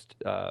 the most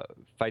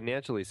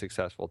financially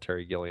successful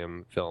Terry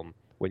Gilliam film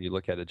when you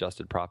look at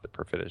adjusted profit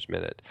per finished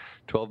minute.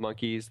 12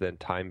 Monkeys, then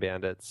Time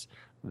Bandits,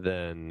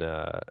 then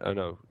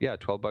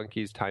 12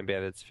 Monkeys, Time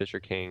Bandits, Fisher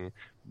King,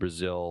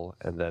 Brazil,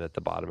 and then at the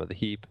bottom of the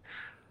heap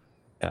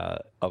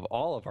of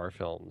all of our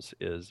films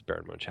is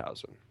Baron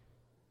Munchausen.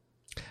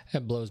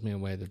 It blows me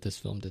away that this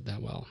film did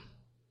that well.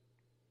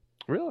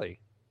 Really?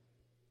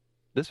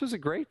 This was a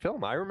great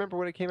film. I remember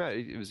when it came out,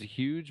 it was a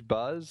huge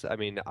buzz. I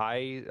mean,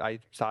 I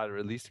saw it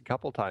at least a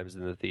couple times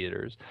in the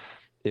theaters.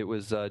 It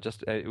was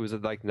it was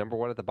like number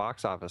 1 at the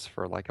box office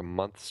for like a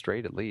month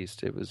straight at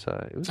least. It was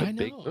a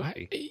big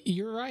movie.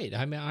 You're right.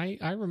 I mean,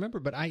 I remember,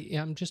 but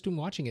I'm just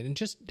watching it and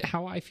just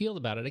how I feel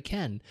about it.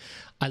 Again,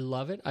 I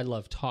love it. I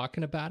love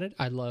talking about it.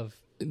 I love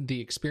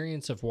the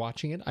experience of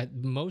watching it.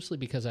 Mostly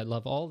because I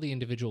love all the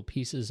individual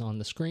pieces on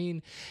the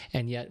screen,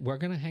 and yet we're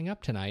going to hang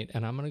up tonight,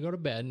 and I'm going to go to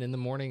bed, and in the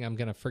morning I'm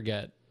going to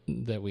forget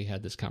that we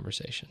had this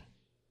conversation.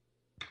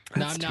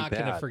 No, I'm not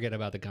going to forget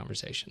about the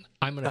conversation.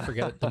 I'm going to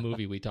forget the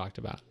movie we talked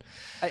about.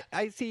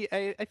 I see.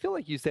 I feel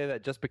like you say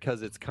that just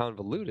because it's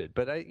convoluted,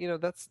 but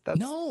that's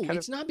no,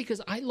 it's not, because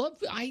I know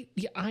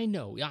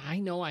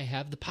I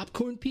have the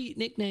Popcorn Pete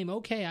nickname.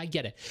 Okay, I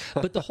get it.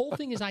 But the whole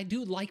thing is, I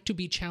do like to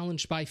be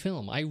challenged by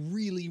film. I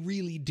really,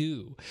 really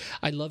do.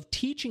 I love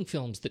teaching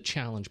films that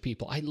challenge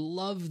people. I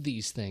love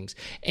these things.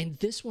 And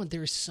this one,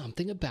 there's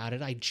something about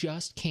it I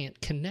just can't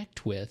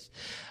connect with,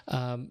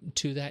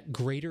 to that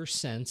greater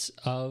sense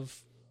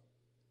of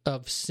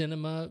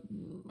cinema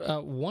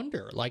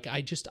wonder. Like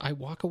I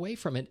walk away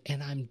from it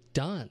and I'm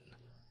done.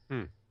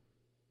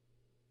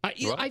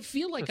 I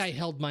feel like I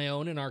held my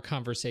own in our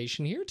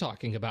conversation here,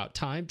 talking about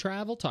time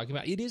travel, talking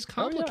about it is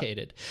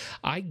complicated.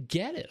 I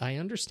get it. I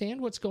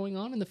understand what's going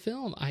on in the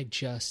film. I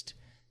just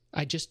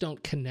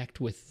don't connect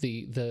with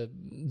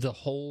the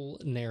whole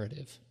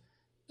narrative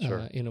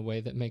in a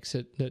way that makes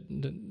it that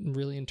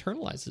really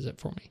internalizes it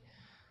for me.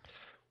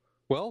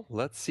 Well,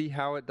 let's see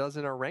how it does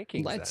in our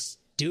rankings. Let's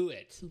do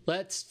it.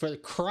 Let's, for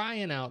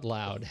crying out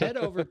loud, head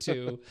over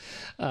to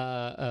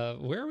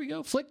where we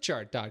go,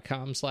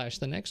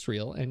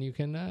 flickchart.com/thenextreel, and you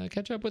can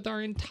catch up with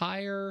our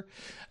entire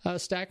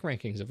stack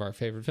rankings of our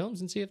favorite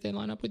films and see if they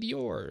line up with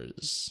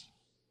yours.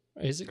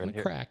 Is it going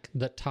to crack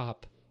the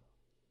top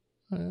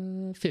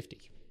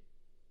 50?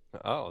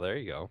 Oh, there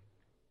you go.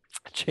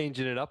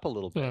 Changing it up a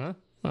little bit.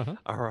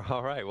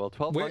 All right. Well,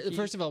 12 Monkeys.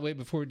 First of all, wait,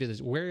 before we do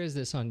this, where is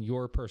this on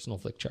your personal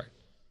Flick chart?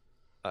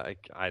 I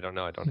don't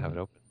know. I don't have it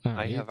open.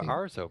 I have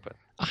ours open.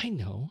 I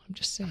know. I'm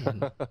just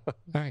saying. All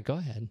right, go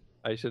ahead.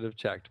 I should have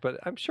checked, but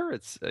I'm sure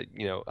it's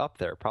up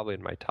there, probably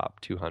in my top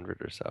 200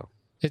 or so.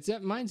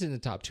 Mine's in the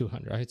top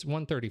 200. It's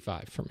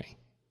 135 for me.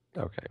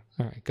 Okay.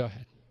 All right, go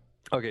ahead.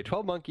 Okay,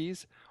 12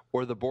 Monkeys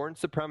or The Bourne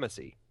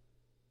Supremacy.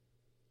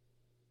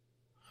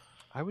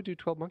 I would do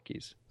 12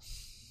 Monkeys.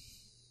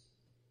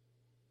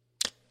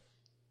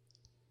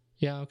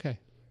 Yeah. Okay.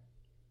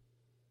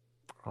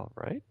 All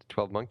right.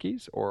 12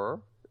 Monkeys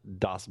or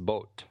Das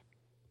Boot?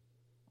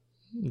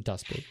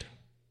 Das Boot.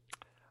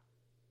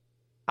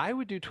 I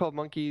would do 12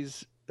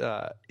 Monkeys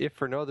if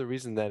for no other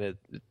reason than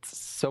it's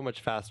so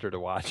much faster to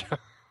watch.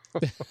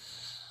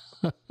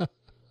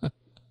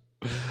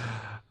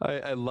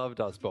 I love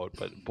Das Boot,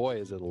 but boy,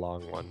 is it a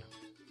long one.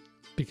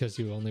 Because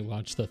you only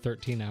watch the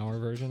 13-hour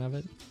version of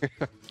it?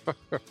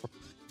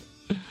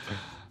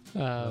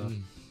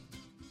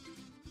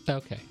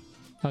 Okay.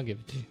 I'll give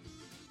it to you.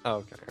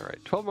 Okay, all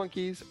right. 12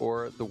 Monkeys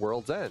or The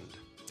World's End?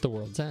 The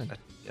World's End.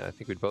 Yeah, I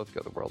think we'd both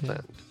go The World's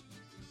End.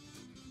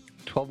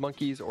 12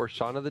 Monkeys or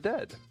Shaun of the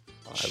Dead?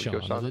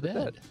 Shaun of the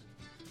Dead.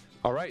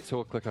 All right, so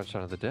we'll click on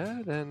Shaun of the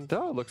Dead, and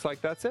looks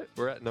like that's it.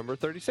 We're at number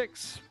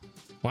 36.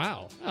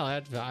 Wow. Well,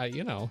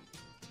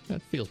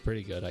 that feels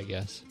pretty good, I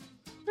guess.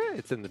 Yeah,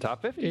 it's in the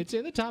top 50. It's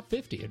in the top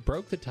 50. It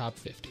broke the top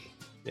 50.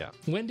 Yeah.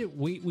 When did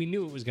we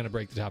knew it was going to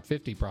break the top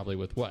 50 probably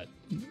with what?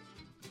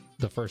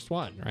 The first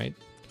one, right?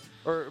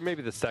 Or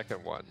maybe the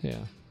second one.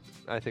 Yeah.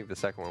 I think the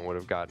second one would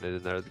have gotten it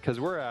in there because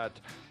we're at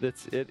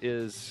it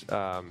is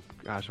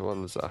what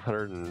was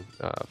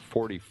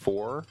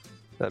 144.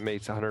 That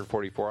makes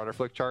 144 on our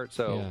Flick chart.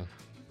 So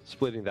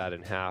splitting that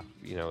in half,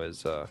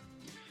 is I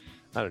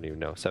don't even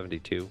know,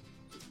 72,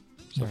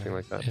 something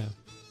like that. Yeah.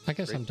 I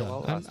guess I'm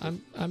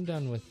done. I'm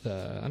done with.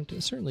 I'm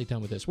certainly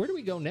done with this. Where do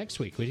we go next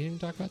week? We didn't even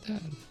talk about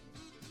that.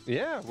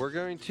 Yeah, we're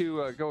going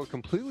to go a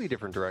completely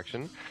different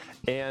direction,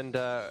 and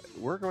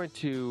we're going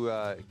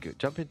to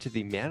jump into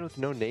the Man with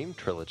No Name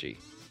trilogy.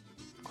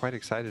 Quite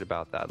excited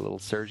about that. A little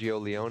Sergio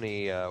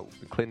Leone,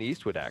 Clint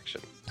Eastwood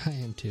action. I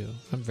am too.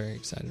 I'm very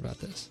excited about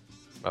this.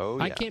 Oh,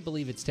 yeah. I can't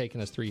believe it's taken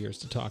us 3 years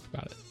to talk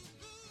about it.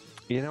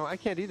 I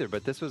can't either,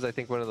 but this was, I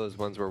think, one of those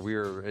ones where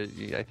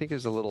I think it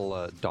was a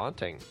little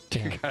daunting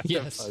to kind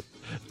of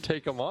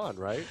take them on,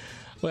 right?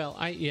 Well,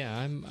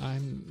 I'm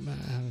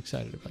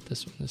excited about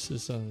this one. This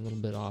is a little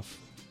bit off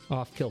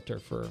kilter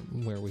for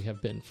where we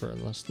have been for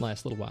the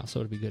last little while, so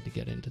it'd be good to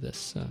get into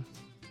this,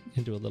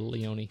 into a little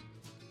Leone.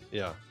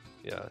 Yeah,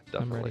 definitely.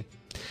 I'm ready.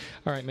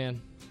 All right, man.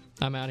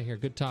 I'm out of here.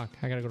 Good talk.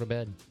 I gotta go to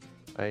bed.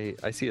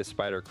 I see a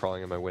spider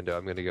crawling in my window.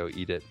 I'm gonna go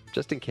eat it,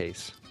 just in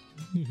case.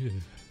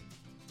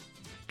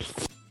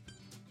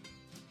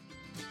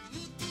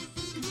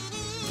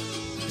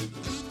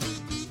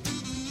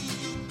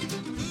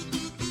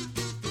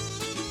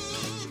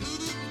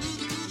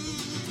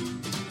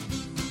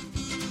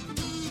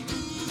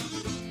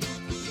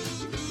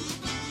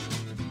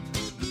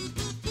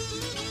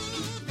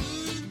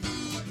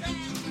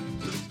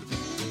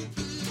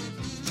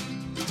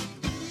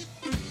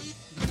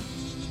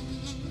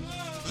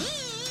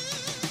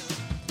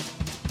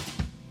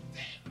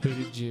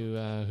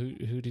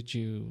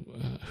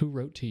 Who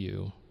wrote to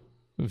you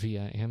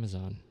via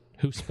Amazon?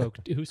 Who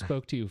spoke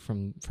to you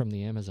from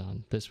the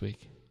Amazon this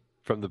week?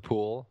 From the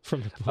pool?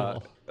 From the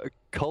pool.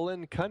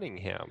 Cullen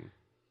Cunningham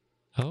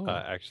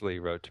actually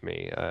wrote to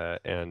me,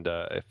 and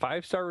a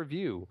 5-star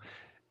review,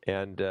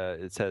 and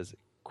it says,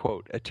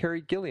 quote, "A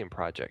Terry Gilliam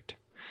project.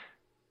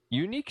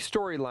 Unique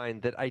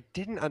storyline that I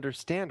didn't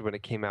understand when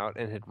it came out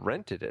and had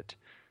rented it.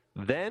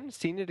 Then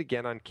seen it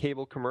again on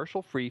cable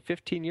commercial-free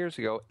 15 years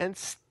ago and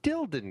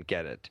still didn't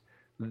get it.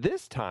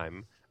 This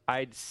time,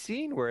 I'd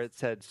seen where it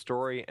said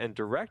story and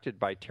directed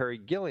by Terry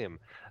Gilliam,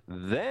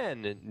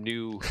 then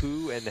knew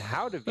who and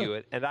how to view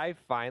it, and I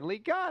finally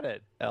got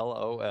it.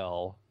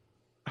 LOL."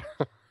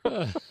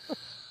 Oh,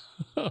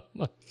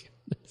 my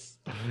goodness.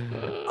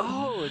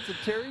 Oh, it's a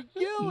Terry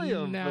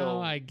Gilliam Now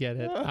film. I get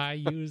it. I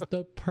used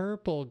the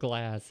purple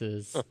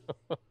glasses.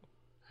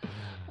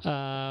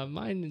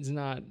 Mine's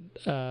not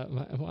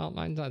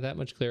that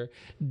much clearer.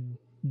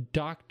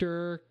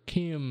 Dr.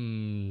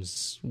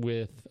 Kim's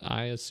with,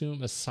 I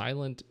assume, a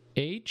silent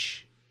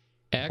H,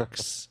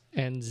 X,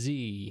 and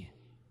Z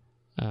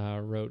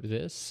wrote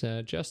this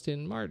just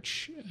in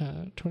March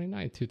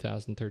 29th,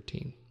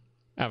 2013.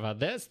 How about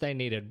this? They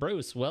needed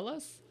Bruce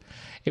Willis.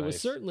 It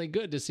was certainly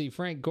good to see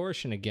Frank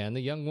Gorshin again.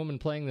 The young woman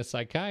playing the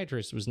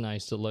psychiatrist was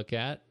nice to look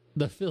at.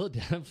 The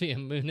Philadelphia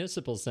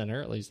Municipal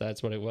Center, at least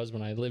that's what it was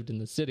when I lived in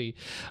the city,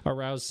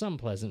 aroused some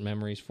pleasant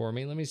memories for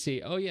me. Let me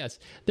see. Oh, yes.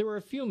 There were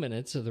a few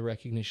minutes of the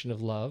recognition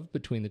of love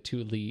between the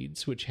two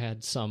leads, which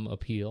had some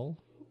appeal.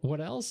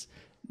 What else?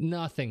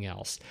 Nothing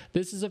else.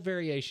 This is a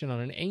variation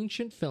on an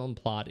ancient film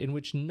plot in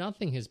which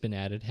nothing has been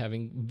added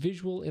having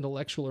visual,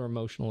 intellectual, or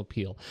emotional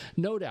appeal.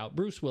 No doubt,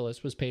 Bruce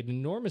Willis was paid an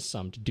enormous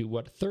sum to do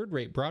what a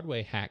third-rate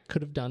Broadway hack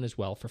could have done as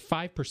well for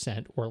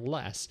 5% or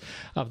less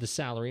of the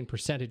salary and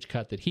percentage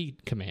cut that he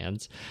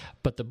commands,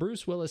 but the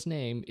Bruce Willis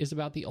name is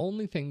about the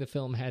only thing the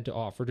film had to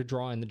offer to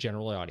draw in the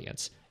general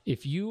audience.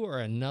 If you are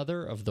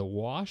another of the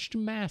washed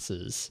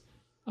masses,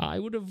 I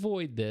would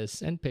avoid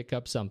this and pick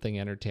up something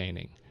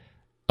entertaining.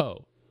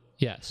 Oh,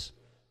 yes,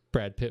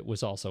 Brad Pitt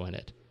was also in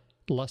it.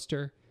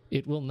 Luster,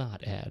 it will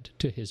not add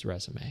to his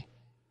resume.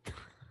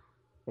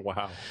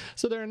 Wow.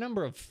 So there are a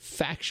number of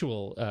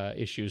factual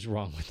issues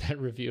wrong with that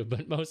review,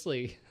 but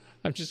mostly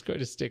I'm just going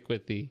to stick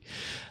with the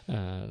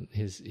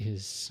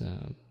his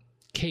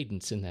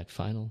cadence in that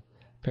final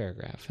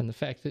paragraph and the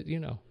fact that,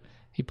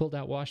 he pulled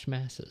out washed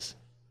masses.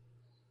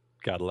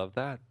 Gotta love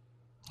that.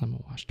 I'm a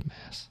washed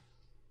mess.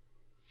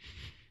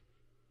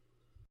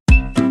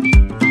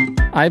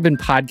 I've been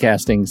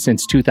podcasting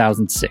since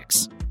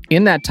 2006.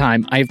 In that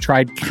time, I've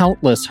tried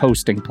countless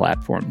hosting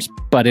platforms,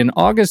 but in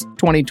August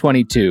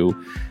 2022,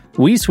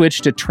 we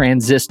switched to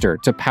Transistor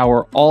to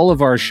power all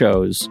of our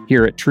shows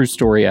here at True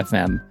Story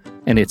FM,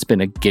 and it's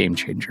been a game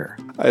changer.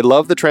 I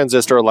love that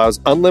Transistor allows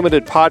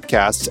unlimited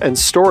podcasts and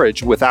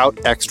storage without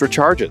extra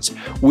charges.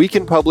 We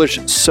can publish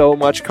so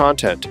much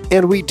content,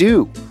 and we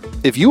do.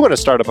 If you want to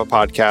start up a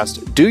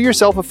podcast, do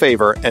yourself a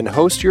favor and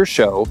host your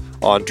show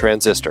on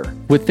Transistor.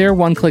 With their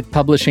one-click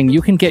publishing,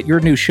 you can get your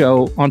new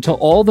show onto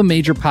all the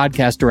major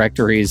podcast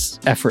directories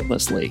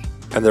effortlessly.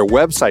 And their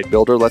website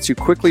builder lets you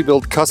quickly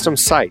build custom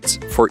sites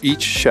for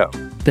each show.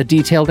 The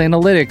detailed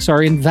analytics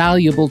are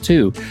invaluable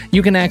too.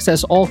 You can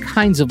access all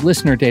kinds of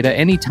listener data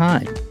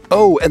anytime.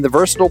 Oh, and the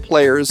versatile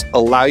players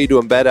allow you to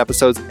embed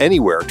episodes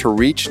anywhere to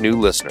reach new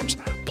listeners.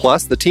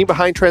 Plus, the team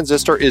behind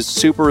Transistor is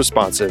super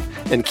responsive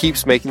and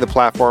keeps making the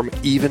platform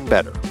even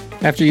better.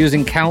 After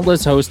using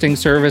countless hosting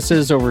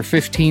services over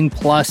 15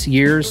 plus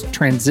years,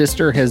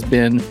 Transistor has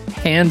been,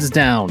 hands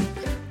down,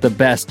 the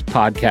best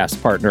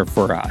podcast partner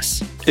for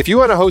us. If you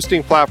want a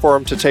hosting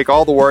platform to take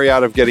all the worry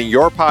out of getting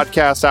your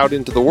podcast out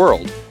into the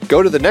world,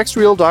 go to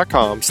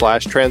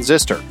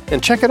thenextreel.com/transistor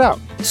and check it out.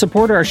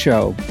 Support our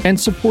show and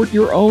support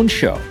your own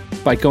show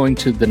by going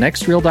to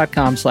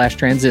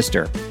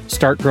thenextreel.com/transistor.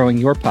 Start growing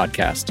your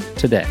podcast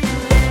today.